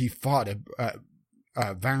the duel, he fought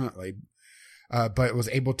violently, but was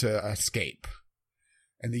able to escape.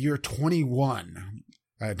 In the year 21,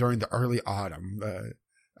 during the early autumn,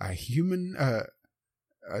 a human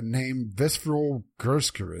named Visceral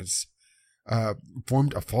Gurskaris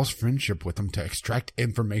formed a false friendship with him to extract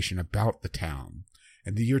information about the town.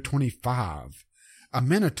 In the year 25, a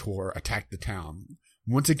Minotaur attacked the town,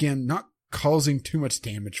 once again not causing too much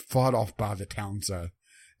damage, fought off by the town's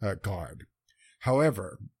guard.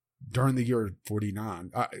 However, during the year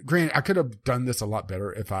 49, granted, I could have done this a lot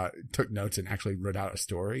better if I took notes and actually wrote out a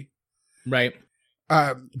story. Right.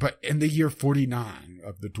 But in the year 49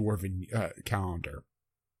 of the Dwarven calendar,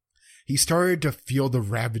 he started to feel the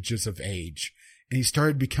ravages of age, and he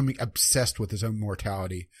started becoming obsessed with his own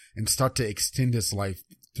mortality and start to extend his life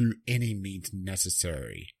through any means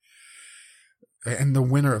necessary. In the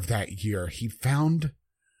winter of that year, he found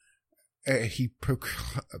he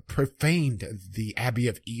profaned the Abbey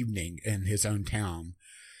of Evening in his own town,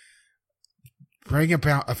 bringing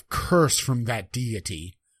about a curse from that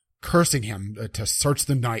deity, cursing him to search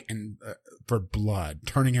the night and for blood,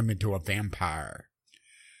 turning him into a vampire.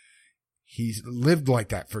 He's lived like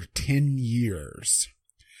that for 10 years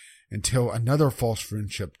until another false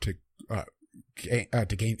friendship to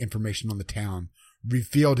gain information on the town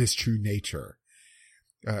revealed his true nature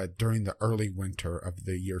during the early winter of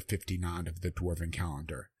the year 59 of the Dwarven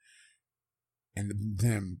calendar. And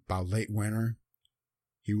then by late winter,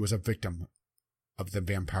 he was a victim of the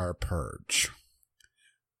vampire purge.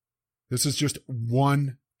 This is just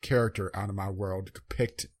one character out of my world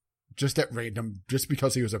picked just at random, just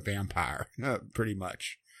because he was a vampire, pretty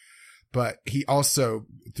much. But he also,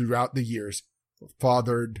 throughout the years,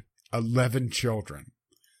 fathered 11 children.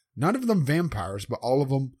 None of them vampires, but all of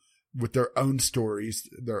them with their own stories,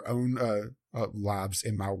 their own lives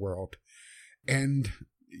in my world. And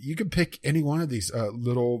you can pick any one of these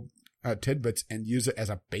little tidbits and use it as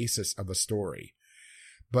a basis of a story.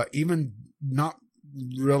 But even not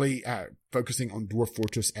really focusing on Dwarf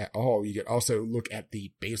Fortress at all, you could also look at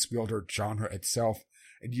the base builder genre itself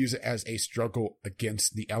and use it as a struggle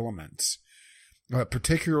against the elements.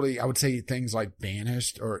 Particularly, I would say things like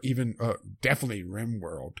Banished, or even definitely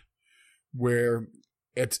RimWorld, where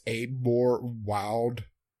it's a more wild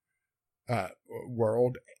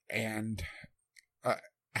world and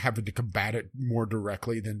having to combat it more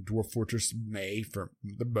directly than Dwarf Fortress may for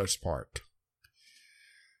the most part.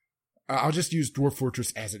 I'll just use Dwarf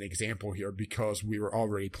Fortress as an example here because we were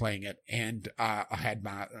already playing it and I had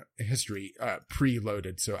my history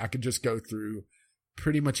preloaded, so I could just go through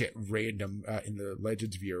pretty much at random in the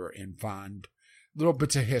Legends viewer and find little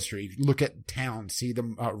bits of history. Look at towns, see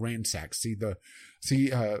them ransacked, see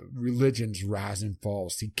religions rise and fall,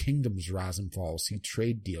 see kingdoms rise and fall, see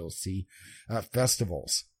trade deals, see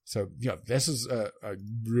festivals. So this is a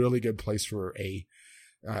really good place for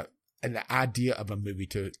an idea of a movie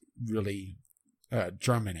to really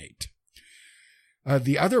germinate.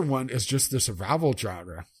 The other one is just the survival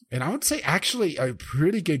genre. And I would say actually a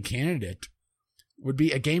pretty good candidate would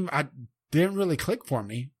be a game I didn't really click for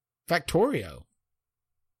me, Factorio.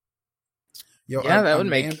 That would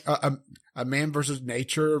make a man versus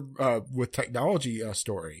nature with technology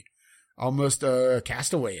story. Almost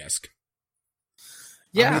Castaway-esque.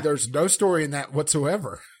 Yeah. I mean, there's no story in that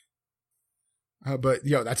whatsoever. But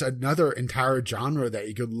that's another entire genre that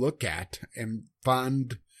you could look at and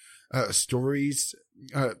find stories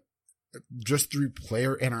just through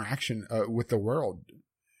player interaction with the world,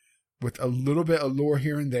 with a little bit of lore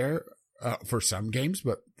here and there for some games.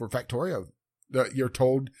 But for Factorio, you're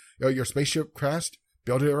told your spaceship crashed,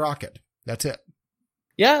 build a rocket. That's it.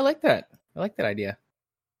 Yeah, I like that. I like that idea.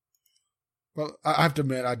 Well, I have to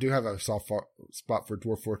admit, I do have a soft spot for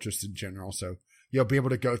Dwarf Fortress in general, so you'll be able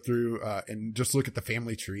to go through and just look at the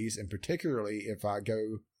family trees, and particularly if I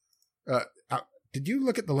go... did you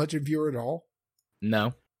look at the Legend Viewer at all?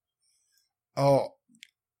 No. Oh,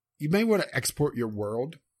 you may want to export your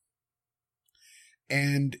world,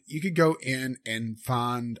 and you could go in and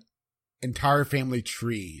find entire family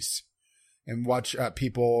trees and watch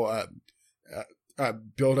people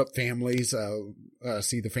build up families,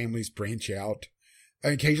 see the families branch out,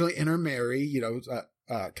 and occasionally intermarry.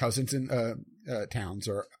 Cousins and towns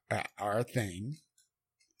are a thing.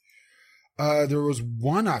 There was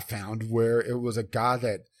one I found where it was a guy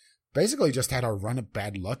that basically just had a run of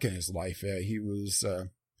bad luck in his life. He was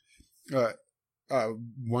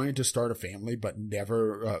wanted to start a family, but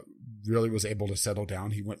never really was able to settle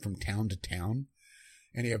down. He went from town to town,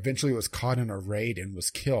 and he eventually was caught in a raid and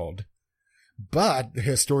was killed. But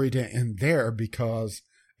his story didn't end there because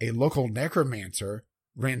a local necromancer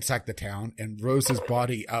ransacked the town and rose his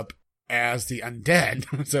body up as the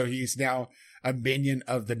undead. So he's now a minion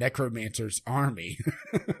of the necromancer's army.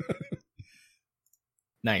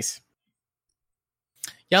 Nice.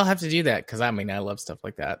 Yeah, I'll have to do that because I love stuff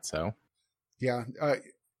like that. So Yeah.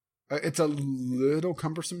 It's a little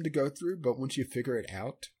cumbersome to go through, but once you figure it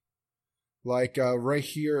out, like right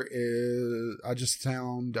here is, I just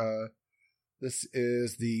found, this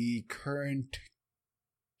is the current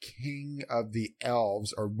king of the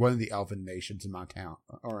elves, or one of the elven nations in my town,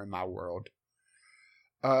 or in my world.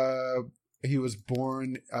 He was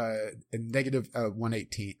born in negative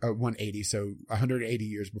 180, so 180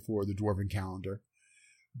 years before the Dwarven calendar.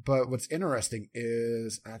 But what's interesting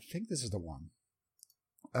is, I think this is the one.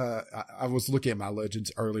 I was looking at my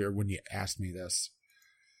legends earlier when you asked me this.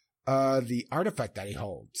 The artifact that he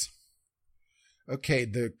holds. Okay,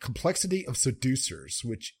 the Complexity of Seducers,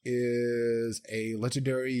 which is a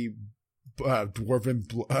legendary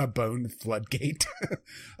dwarven bone floodgate.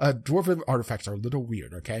 Dwarven artifacts are a little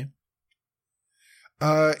weird, okay?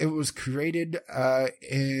 It was created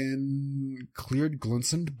in Cleared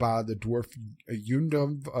Glinsand by the dwarf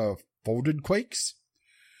Yundum Folded Quakes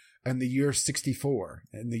in the year 64.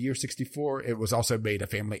 In the year 64, it was also made a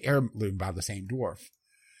family heirloom by the same dwarf.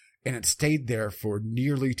 And it stayed there for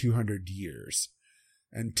nearly 200 years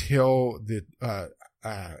until the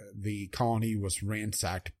colony was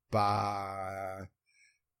ransacked by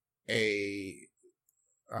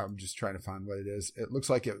I'm just trying to find what it is. It looks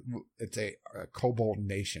like it's a kobold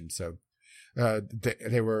nation. So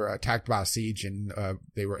they were attacked by a siege, and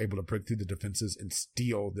they were able to break through the defenses and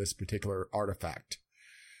steal this particular artifact.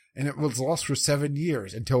 And it was lost for 7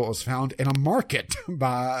 years until it was found in a market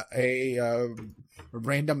by a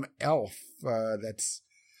random elf that's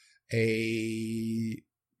a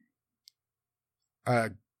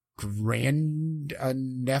grand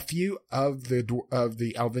nephew of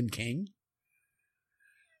the Elven King.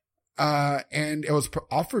 And it was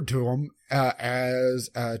offered to him as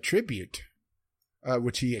a tribute,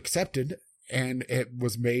 which he accepted, and it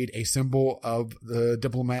was made a symbol of the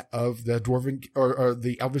diplomat of the Dwarven or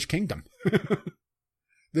the Elvish Kingdom.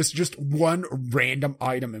 This is just one random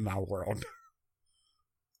item in my world.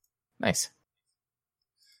 Nice.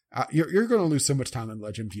 You're going to lose so much time in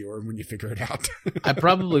Legend Viewer when you figure it out. I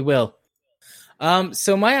probably will.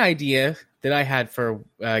 So my idea that I had for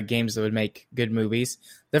games that would make good movies,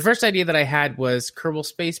 the first idea that I had was Kerbal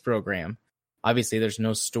Space Program. Obviously, there's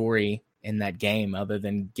no story in that game other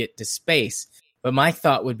than get to space. But my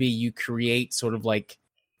thought would be you create sort of like,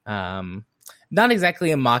 not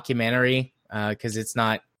exactly a mockumentary, because it's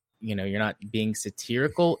not, you're not being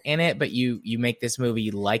satirical in it, but you make this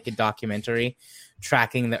movie like a documentary,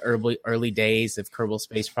 tracking the early days of Kerbal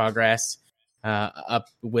Space Progress, up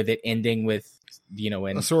with it ending with,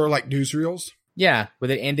 in sort of like newsreels. Yeah,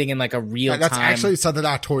 with it ending in like a real That's time. actually something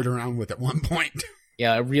I toyed around with at one point.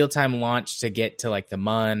 Yeah, a real time launch to get to like the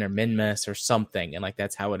Mun or Minmus or something, and like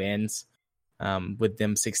that's how it ends, with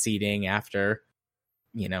them succeeding after,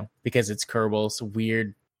 because it's Kerbal's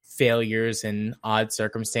weird failures and odd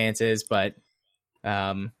circumstances, but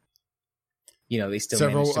they still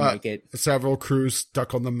managed to make it. Several crews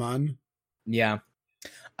stuck on the Mun. Yeah.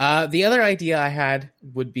 The other idea I had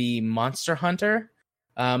would be Monster Hunter.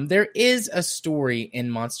 There is a story in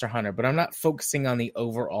Monster Hunter, but I'm not focusing on the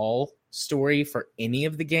overall story for any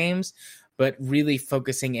of the games, but really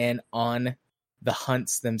focusing in on the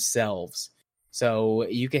hunts themselves. So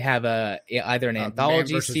you could have either an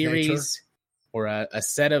anthology series nature, or a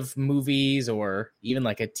set of movies, or even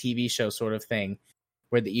like a TV show sort of thing,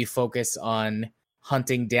 where that you focus on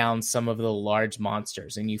hunting down some of the large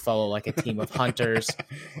monsters, and you follow like a team of hunters.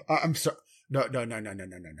 I'm sorry. No.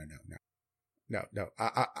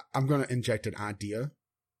 I'm going to inject an idea.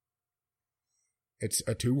 It's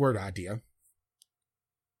a 2-word idea.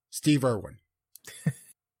 Steve Irwin.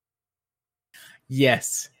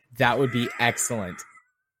 Yes, that would be excellent.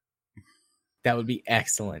 That would be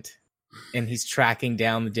excellent. And he's tracking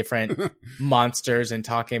down the different monsters and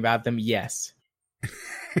talking about them. Yes.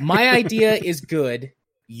 My idea is good.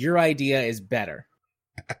 Your idea is better.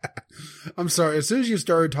 I'm sorry. As soon as you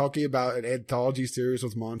started talking about an anthology series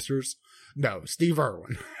with monsters, no, Steve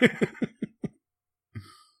Irwin.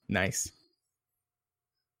 Nice.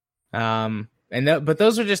 But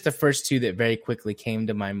those are just the first two that very quickly came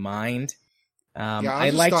to my mind.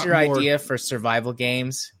 I liked your idea for survival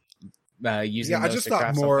games. Using I just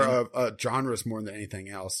thought more of genres more than anything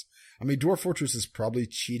else. I mean, Dwarf Fortress is probably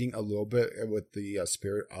cheating a little bit with the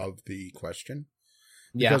spirit of the question.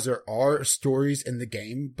 Because there are stories in the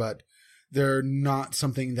game, but they're not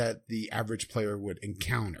something that the average player would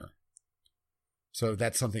encounter. So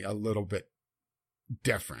that's something a little bit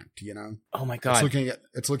different, Oh my God.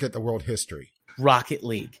 It's looking at the world history. Rocket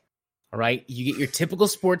League. All right. You get your typical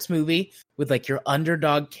sports movie with like your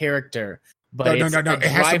underdog character, but no, it's a it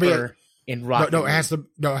has to be in Rocket League.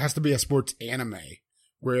 It has to be a sports anime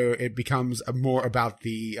where it becomes more about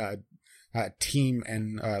the team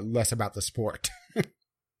and less about the sport.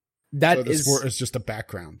 So the sport is just a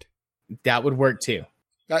background. That would work too.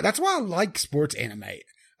 That's why I like sports anime.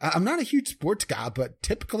 I'm not a huge sports guy, but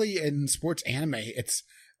typically in sports anime, it's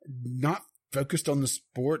not focused on the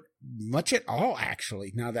sport much at all,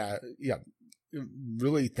 actually. Now that,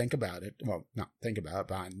 really think about it. Well, not think about it,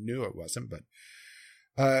 but I knew it wasn't.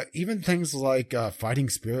 But even things like Fighting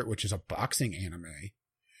Spirit, which is a boxing anime.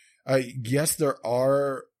 Yes, there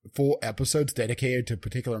are full episodes dedicated to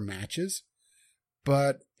particular matches,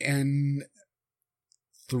 but in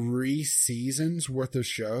 3 seasons worth of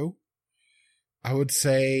show, I would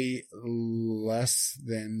say less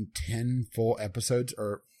than 10 full episodes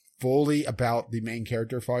are fully about the main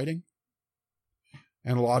character fighting.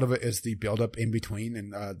 And a lot of it is the build up in between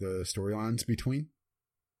and the storylines between.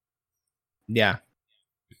 Yeah.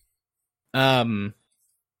 The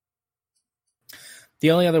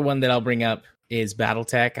only other one that I'll bring up is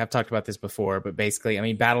BattleTech. I've talked about this before, but basically, I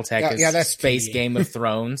mean, BattleTech is that's space key. Game of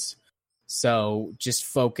Thrones. So just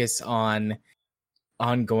focus on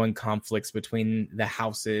ongoing conflicts between the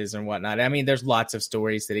houses and whatnot. I mean, there's lots of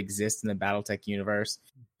stories that exist in the BattleTech universe,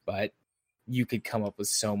 but you could come up with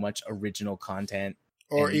so much original content.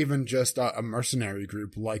 Or even just a mercenary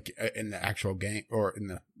group like in the actual game, or in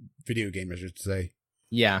the video game, I should say.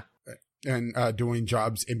 Yeah. And doing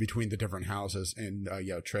jobs in between the different houses and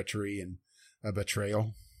treachery and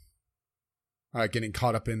betrayal. Getting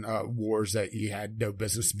caught up in wars that you had no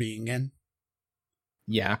business being in.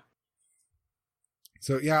 Yeah.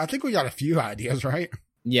 So, I think we got a few ideas, right?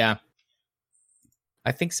 Yeah.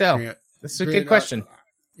 I think so. Yeah. That's a good question.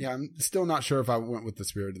 I'm still not sure if I went with the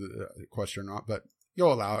spirit of the question or not, but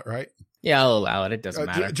you'll allow it, right? Yeah, I'll allow it. It doesn't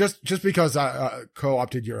matter. Just because I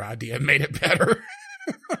co-opted your idea made it better.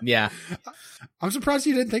 Yeah. I'm surprised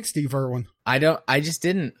you didn't think Steve Irwin. I just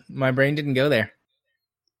didn't. My brain didn't go there.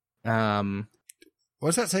 What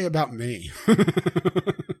does that say about me?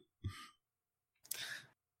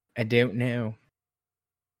 I don't know.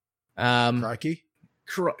 Crikey.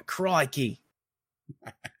 Crikey.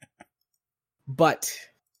 But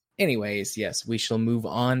anyways, yes, we shall move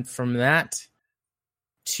on from that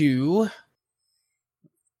to...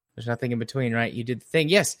 There's nothing in between, right? You did the thing.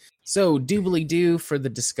 Yes. So, doobly doo for the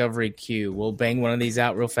Discovery queue. We'll bang one of these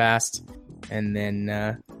out real fast and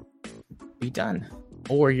then be done.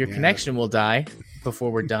 Or your connection will die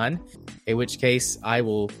before we're done, in which case I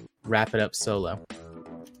will wrap it up solo.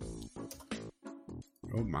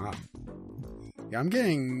 Oh, my. Yeah, I'm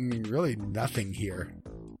getting really nothing here.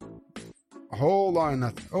 A whole lot of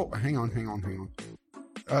nothing. Oh, hang on.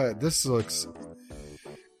 This looks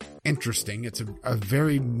interesting. It's a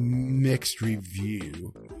very mixed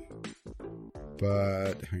review.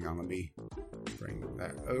 But hang on, let me bring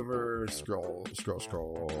that over. Scroll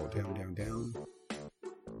down.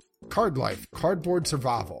 Card Life, Cardboard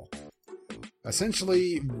Survival.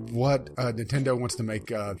 Essentially what Nintendo wants to make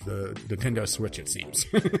the Nintendo Switch, it seems.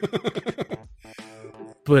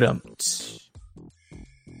 But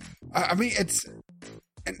I mean, it's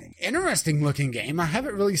an interesting looking game. I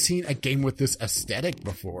haven't really seen a game with this aesthetic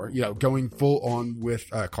before. Going full on with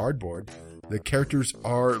cardboard. The characters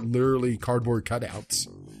are literally cardboard cutouts.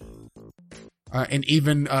 And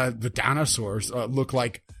even the dinosaurs look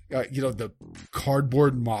like, the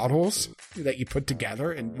cardboard models that you put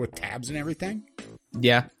together and with tabs and everything.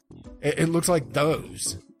 Yeah. It looks like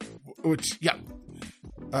those. Which,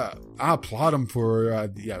 I applaud them for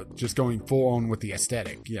just going full on with the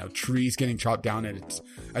aesthetic. Trees getting chopped down and it's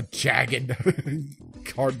a jagged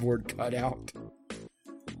cardboard cutout.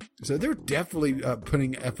 So they're definitely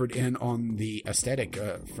putting effort in on the aesthetic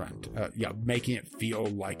front. Making it feel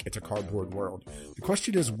like it's a cardboard world. The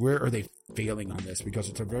question is, where are they failing on this? Because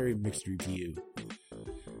it's a very mixed review.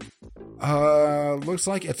 Looks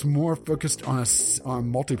like it's more focused on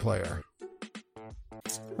multiplayer.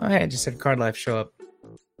 Oh, hey, I just had Card Life show up.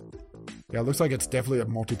 Yeah, it looks like it's definitely a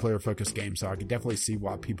multiplayer-focused game, so I can definitely see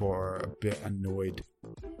why people are a bit annoyed.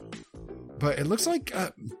 But it looks like...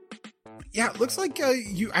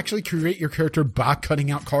 you actually create your character by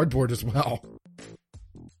cutting out cardboard as well.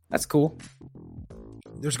 That's cool.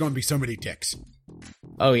 There's going to be so many ticks.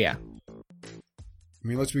 Oh, yeah. I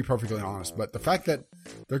mean, let's be perfectly honest. But the fact that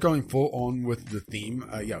they're going full on with the theme,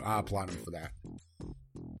 I applaud them for that.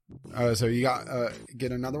 So you got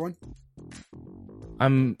get another one?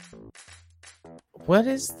 What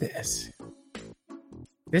is this?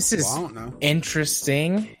 This is I don't know.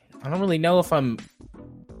 Interesting. I don't really know if I'm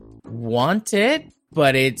want it,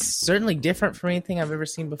 but it's certainly different from anything I've ever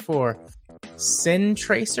seen before. Senna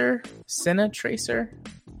Tracer.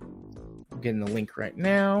 I'm getting the link right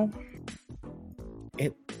now.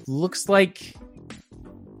 It looks like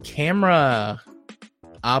camera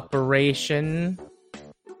operation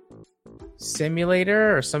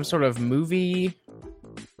simulator or some sort of movie.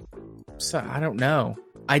 So I don't know.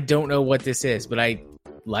 I don't know what this is, but I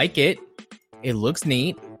like it. It looks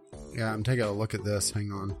neat. Yeah, I'm taking a look at this.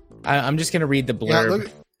 Hang on. I'm just going to read the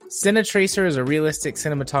blurb. Cinetracer is a realistic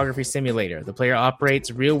cinematography simulator. The player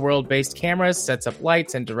operates real-world-based cameras, sets up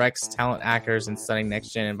lights, and directs talent actors in stunning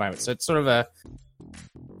next-gen environments. So it's sort of a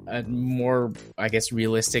more, I guess,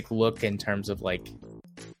 realistic look in terms of like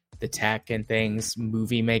the tech and things,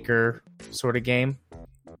 movie maker sort of game.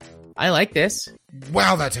 I like this.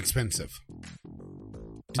 Wow, that's expensive.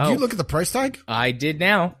 Did you look at the price tag? I did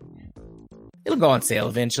now. It'll go on sale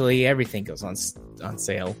eventually. Everything goes on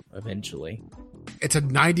sale eventually. It's a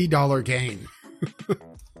 $90 game.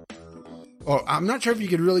 Oh, I'm not sure if you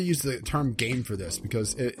could really use the term game for this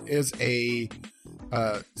because it is a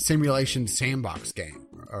simulation sandbox game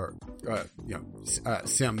or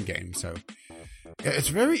sim game. So it's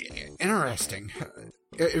very interesting.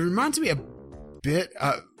 It reminds me a bit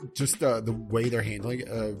just the way they're handling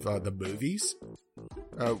of the movies.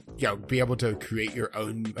 Be able to create your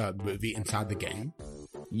own movie inside the game.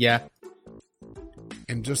 Yeah.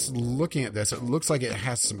 And just looking at this, it looks like it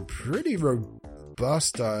has some pretty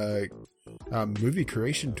robust movie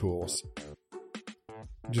creation tools.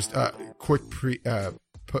 Just a quick peek at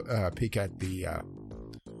the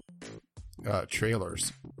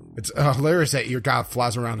trailers. It's hilarious that your guy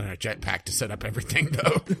flies around in a jetpack to set up everything,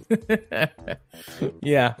 though.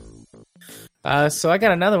 Yeah. So I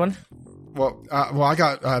got another one. Well, I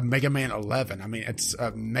got Mega Man 11. I mean, it's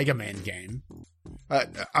a Mega Man game.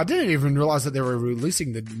 I didn't even realize that they were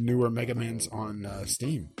releasing the newer Mega Mans on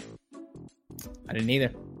Steam. I didn't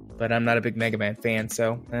either, but I'm not a big Mega Man fan,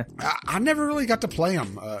 so... I never really got to play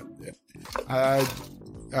them. I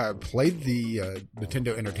played the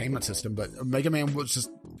Nintendo Entertainment System, but Mega Man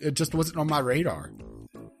just wasn't on my radar.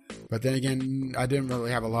 But then again, I didn't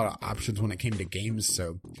really have a lot of options when it came to games,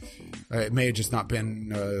 so it may have just not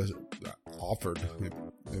been offered,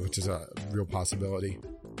 which is a real possibility.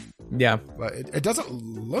 Yeah. But it doesn't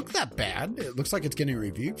look that bad. It looks like it's getting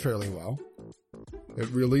reviewed fairly well. It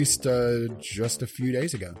released just a few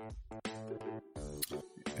days ago.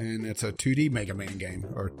 And it's a 2D Mega Man game,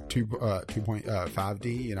 or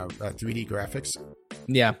 2.5D, 3D graphics.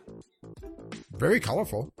 Yeah. Very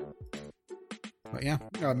colorful. But yeah,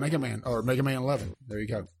 Mega Man, or Mega Man 11. There you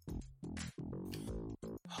go.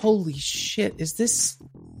 Holy shit, is this...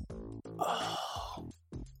 Oh,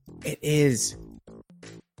 it is.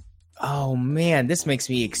 Oh man, this makes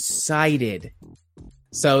me excited.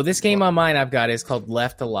 So this game on mine I've got is called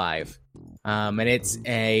Left Alive. And it's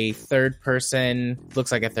a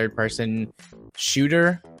looks like a third-person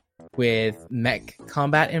shooter with mech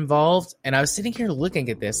combat involved. And I was sitting here looking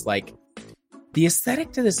at this, like, the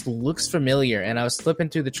aesthetic to this looks familiar. And I was flipping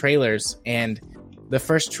through the trailers, and the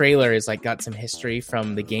first trailer is, like, got some history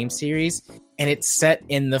from the game series. And it's set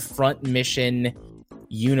in the Front Mission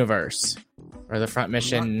universe. Or the Front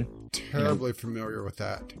Mission... Terribly familiar with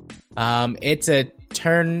that. It's a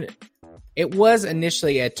turn... It was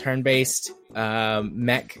initially a turn-based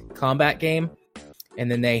mech combat game, and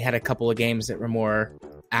then they had a couple of games that were more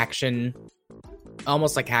action,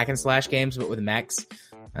 almost like hack and slash games, but with mechs.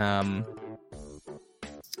 And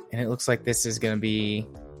it looks like this is going to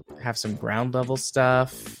have some ground level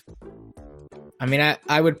stuff. I mean,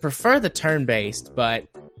 I would prefer the turn-based, but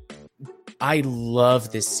I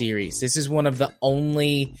love this series. This is one of the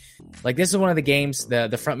only... this is one of the games,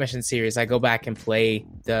 the Front Mission series, I go back and play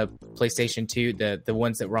the PlayStation 2, the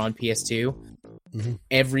ones that were on PS2. Mm-hmm.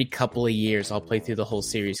 Every couple of years, I'll play through the whole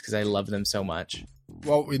series because I love them so much.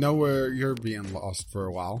 Well, we know where you're being lost for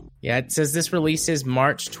a while. Yeah, it says this releases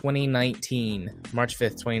March 2019. March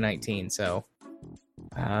 5th, 2019. So,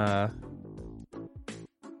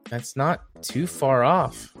 that's not too far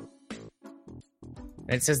off.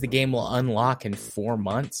 And it says the game will unlock in 4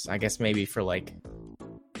 months. I guess maybe for,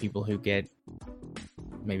 people who get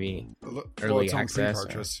maybe early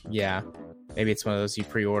access. Yeah. Maybe it's one of those you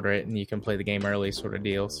pre-order it and you can play the game early sort of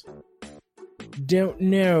deals. Don't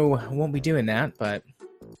know. I won't be doing that, but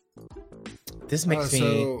this makes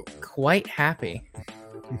me quite happy.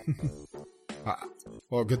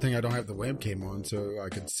 Well, good thing I don't have the webcam on so I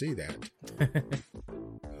can see that.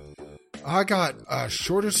 I got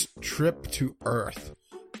Shortest Trip to Earth,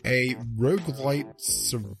 a roguelite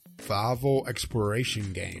survival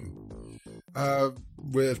exploration game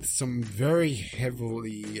with some very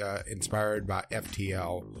heavily inspired by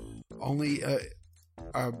FTL, only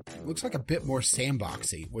looks like a bit more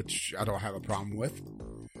sandboxy, which I don't have a problem with.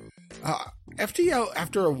 FTL,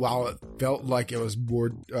 after a while, it felt like it was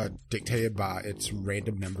more dictated by its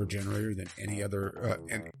random number generator than any other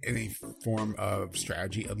any form of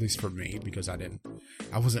strategy, at least for me, because I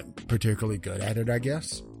wasn't particularly good at it, I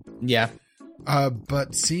guess. Yeah.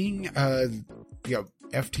 But seeing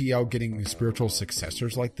FTL getting spiritual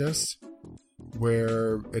successors like this,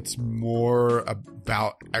 where it's more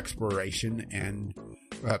about exploration and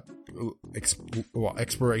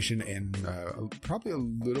exploration and probably a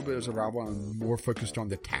little bit of survival and more focused on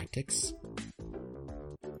the tactics,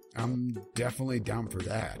 I'm definitely down for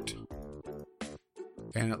that.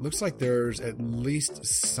 And it looks like there's at least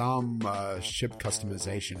some ship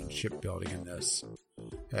customization and ship building in this,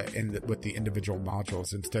 with the individual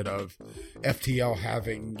modules, instead of FTL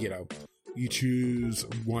having, you choose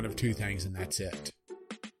one of two things and that's it.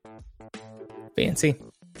 Fancy.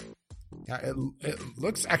 Yeah, it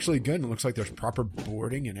looks actually good. And it looks like there's proper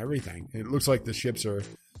boarding and everything. It looks like the ships are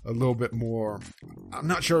a little bit more, I'm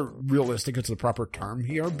not sure realistic is the proper term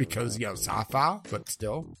here, because, sci-fi, but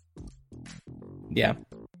still. Yeah.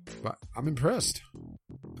 But I'm impressed.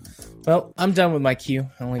 Well, I'm done with my queue.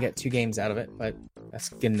 I only got 2 games out of it, but that's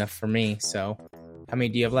good enough for me. So, how many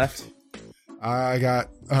do you have left? I'm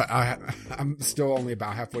still only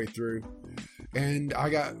about halfway through. And I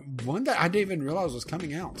got one that I didn't even realize was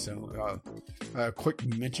coming out. So, a quick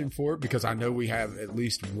mention for it, because I know we have at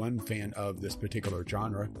least one fan of this particular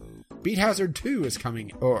genre. Beat Hazard 2 is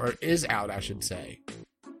coming, or is out, I should say.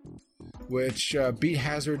 Which, Beat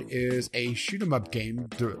Hazard is a shoot-'em-up game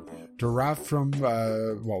derived from,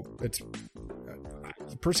 it's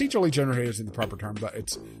procedurally generated isn't the proper term, but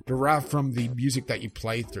it's derived from the music that you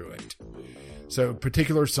play through it. So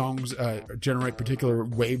particular songs generate particular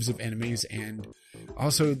waves of enemies, and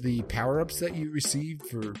also the power-ups that you receive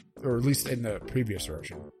or at least in the previous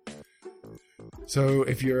version. So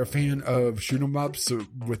if you're a fan of shoot 'em ups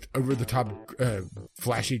with over-the-top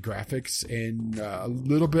flashy graphics and a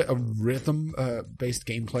little bit of rhythm based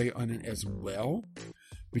gameplay on it as well,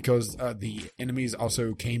 because the enemies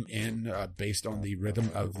also came in based on the rhythm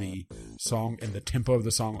of the song, and the tempo of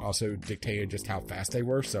the song also dictated just how fast they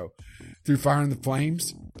were. So through Fire and the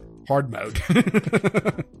Flames, hard mode.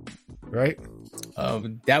 Right?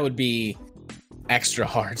 That would be extra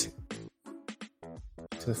hard.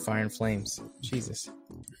 To the Fire and Flames. Jesus.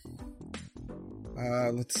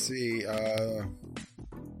 Let's see. That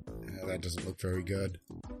doesn't look very good.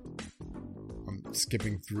 I'm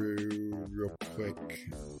skipping through real quick.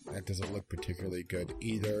 That doesn't look particularly good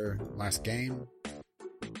either. Last game.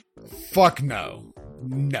 Fuck no.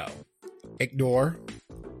 No. Ignore.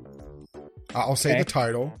 I'll say the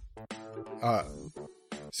title.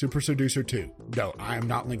 Super Seducer 2. No, I am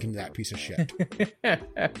not linking to that piece of shit.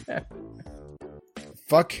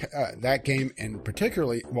 Fuck that game, and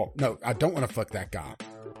particularly, well, no, I don't want to fuck that guy.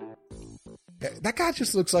 That guy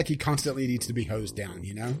just looks like he constantly needs to be hosed down,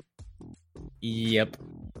 Yep.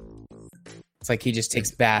 It's like he just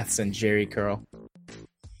takes baths and Jerry curl.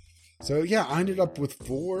 So yeah, I ended up with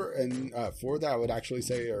 4, and 4 that I would actually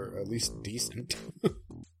say are at least decent.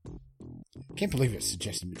 Can't believe it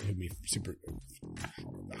suggested to me super.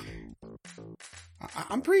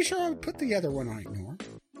 I'm pretty sure I put the other one on Ignore.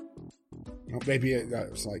 Maybe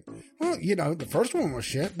it's like, well, the first one was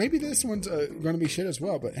shit. Maybe this one's going to be shit as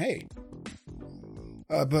well. But hey,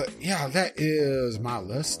 but yeah, that is my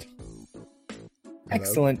list. Hello?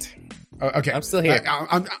 Excellent. Okay, I'm still here.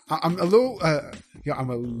 I'm a little, I'm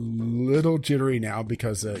a little jittery now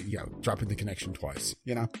because dropping the connection twice.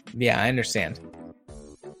 Yeah, I understand.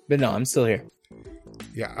 But no, I'm still here.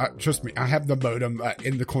 Yeah, trust me. I have the modem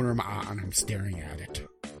in the corner of my eye, and I'm staring at it.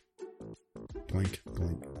 Blink,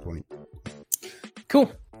 blink, blink.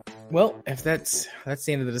 Cool. Well, if that's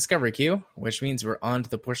the end of the Discovery queue, which means we're on to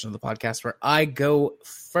the portion of the podcast where I go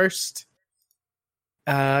first.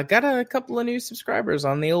 Got a couple of new subscribers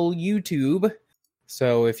on the old YouTube.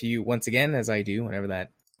 So if you, once again, as I do whenever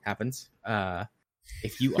that happens,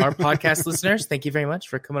 if you are podcast listeners, thank you very much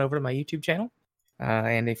for coming over to my YouTube channel.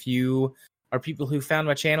 And if you are people who found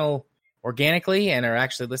my channel organically and are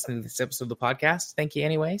actually listening to this episode of the podcast, thank you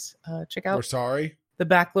anyways. Check out the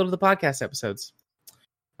backload of the podcast episodes.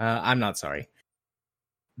 I'm not sorry.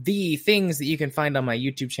 The things that you can find on my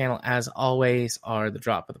YouTube channel, as always, are the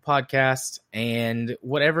drop of the podcast and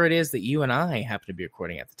whatever it is that you and I happen to be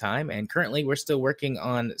recording at the time. And currently, we're still working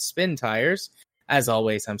on Spin Tires. As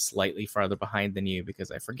always, I'm slightly farther behind than you because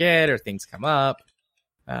I forget or things come up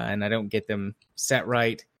and I don't get them set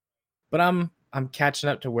right. But I'm catching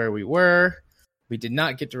up to where we were. We did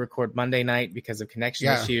not get to record Monday night because of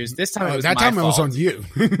connection issues. This time it was my fault. It was on you.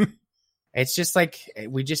 It's just like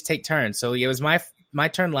we just take turns. So it was my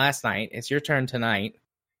turn last night. It's your turn tonight.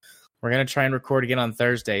 We're going to try and record again on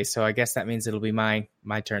Thursday, so I guess that means it'll be my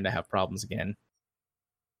turn to have problems again.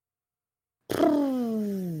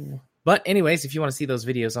 But anyways, if you want to see those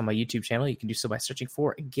videos on my YouTube channel, you can do so by searching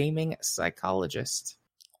for Gaming Psychologist.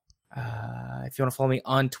 If you want to follow me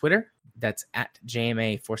on Twitter, that's at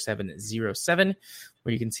JMA4707,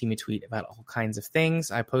 where you can see me tweet about all kinds of things.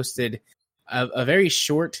 I posted a very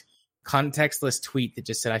short, contextless tweet that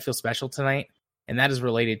just said, I feel special tonight, and that is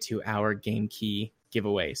related to our Game Key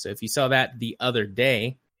giveaway. So if you saw that the other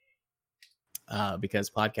day, because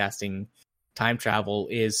podcasting time travel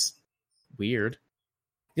is weird,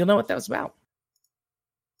 you'll know what that was about.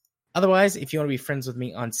 Otherwise, if you want to be friends with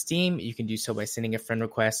me on Steam, you can do so by sending a friend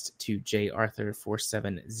request to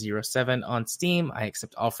jarthur4707 on Steam. I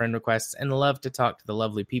accept all friend requests and love to talk to the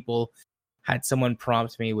lovely people. Had someone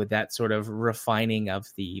prompt me with that sort of refining of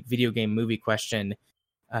the video game movie question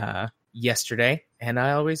yesterday, and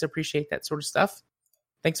I always appreciate that sort of stuff.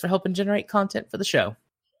 Thanks for helping generate content for the show.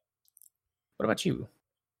 What about you?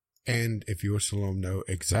 And if you wish to know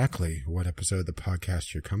exactly what episode of the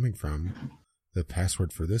podcast you're coming from, the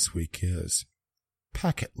password for this week is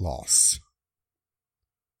packet loss.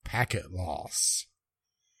 Packet loss.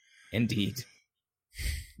 Indeed.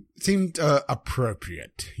 Seemed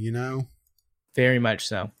appropriate, you know? Very much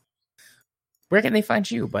so. Where can they find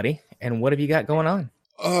you, buddy? And what have you got going on?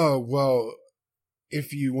 Oh, well,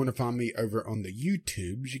 if you want to find me over on the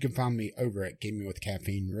YouTubes, you can find me over at Gaming with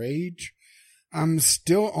Caffeine Rage. I'm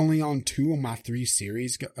still only on 2 of my 3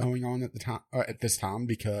 series going on at the time at this time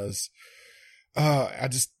because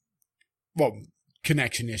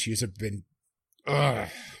connection issues have been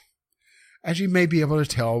as you may be able to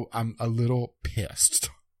tell, I'm a little pissed.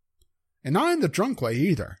 And not in the drunk way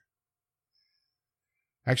either.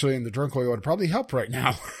 Actually, in the drunk way would probably help right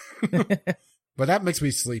now. But that makes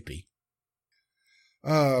me sleepy.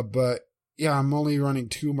 But yeah, I'm only running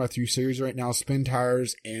 2 of my 3 series right now, Spin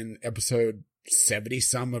Tires and episode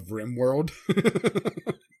 70-some of RimWorld.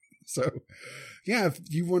 So, yeah, if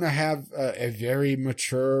you want to have a very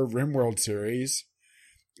mature RimWorld series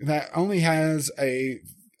that only has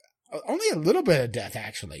only a little bit of death,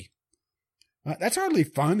 actually. That's hardly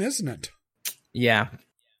fun, isn't it? Yeah.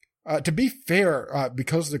 To be fair,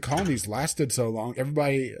 because the colonies lasted so long,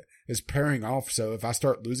 everybody is pairing off. So if I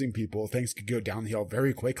start losing people, things could go downhill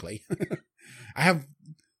very quickly. I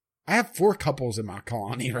have 4 couples in my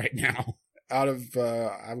colony right now out of,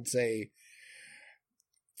 I would say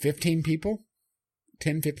 15 people,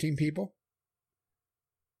 10, 15 people.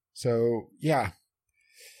 So yeah,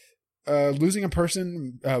 losing a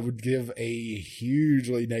person would give a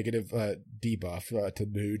hugely negative debuff to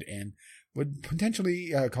mood and would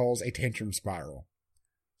potentially cause a tantrum spiral.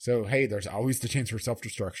 So, hey, there's always the chance for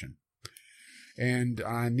self-destruction. And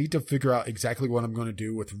I need to figure out exactly what I'm going to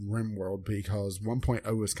do with RimWorld because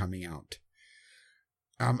 1.0 is coming out.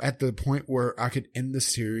 I'm at the point where I could end the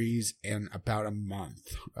series in about a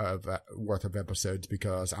month of worth of episodes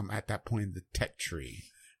because I'm at that point in the tech tree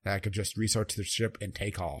that I could just research the ship and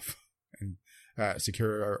take off and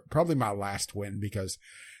secure probably my last win because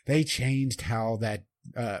they changed how that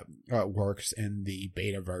works in the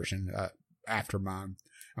beta version after mine.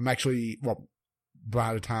 I'm actually, well,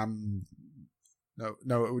 by the time,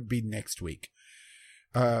 no, it would be next week.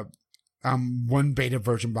 I'm 1 beta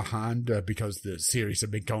version behind because the series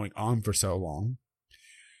have been going on for so long.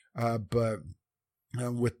 But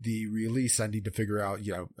with the release, I need to figure out,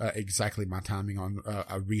 exactly my timing on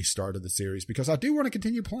a restart of the series because I do want to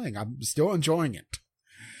continue playing. I'm still enjoying it.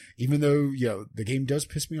 Even though, the game does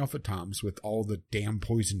piss me off at times with all the damn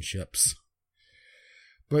poison ships.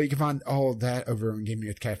 But you can find all of that over on Gaming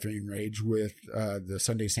with Caffeine Rage with the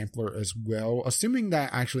Sunday Sampler as well. Assuming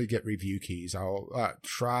that I actually get review keys, I'll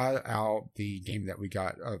try out the game that we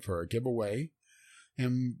got for a giveaway.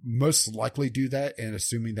 And most likely do that, and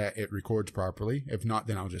assuming that it records properly. If not,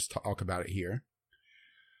 then I'll just talk about it here.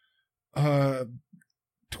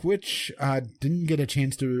 Twitch, I didn't get a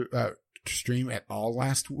chance to stream at all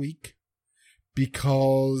last week.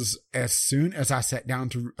 Because as soon as I sat down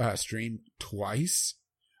to stream twice,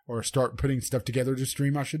 or start putting stuff together to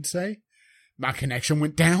stream, I should say, my connection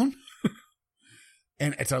went down.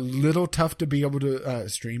 And it's a little tough to be able to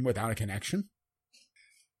stream without a connection.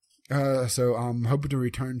 So I'm hoping to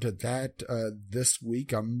return to that this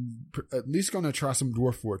week. I'm at least going to try some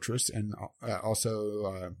Dwarf Fortress and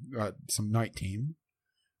also some Night Team.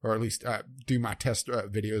 Or at least do my test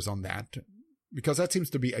videos on that. Because that seems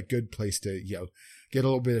to be a good place to, get a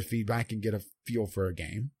little bit of feedback and get a feel for a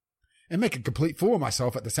game. And make a complete fool of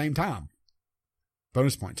myself at the same time.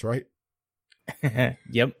 Bonus points, right?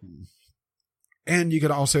 Yep. And you can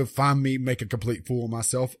also find me make a complete fool of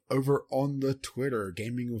myself over on the Twitter,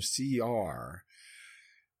 Gaming with CR.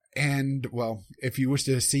 And, well, if you wish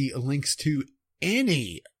to see links to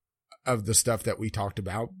any of the stuff that we talked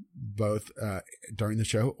about, both during the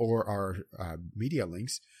show or our media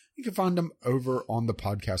links, you can find them over on the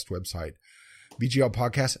podcast website,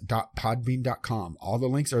 vglpodcast.podbean.com. All the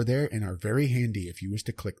links are there and are very handy if you wish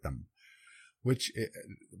to click them. Which,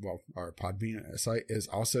 well, our Podbean site is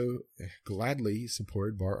also gladly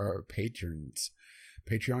supported by our patrons.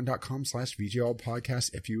 Patreon.com/VGL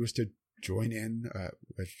podcast if you wish to join in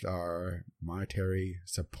with our monetary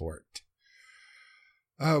support.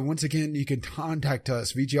 Once again, you can contact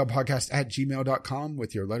us, vglpodcast@gmail.com,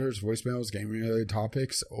 with your letters, voicemails, gaming-related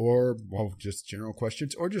topics, or, well, just general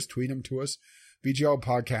questions, or just tweet them to us, VGL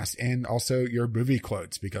Podcast, and also your movie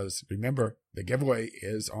quotes, because remember, the giveaway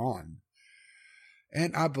is on.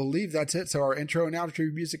 And I believe that's it. So our intro and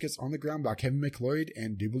outro music is On the Ground by Kevin McLeod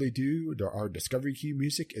and Doobly Doo. Our Discovery Queue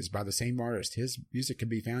music is by the same artist. His music can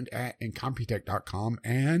be found at incompetech.com.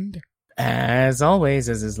 And as always,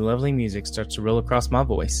 as his lovely music starts to roll across my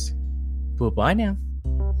voice. Bye now.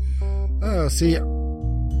 See ya.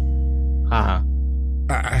 Haha.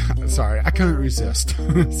 Sorry, I couldn't resist.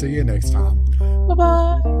 See you next time.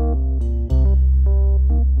 Bye-bye.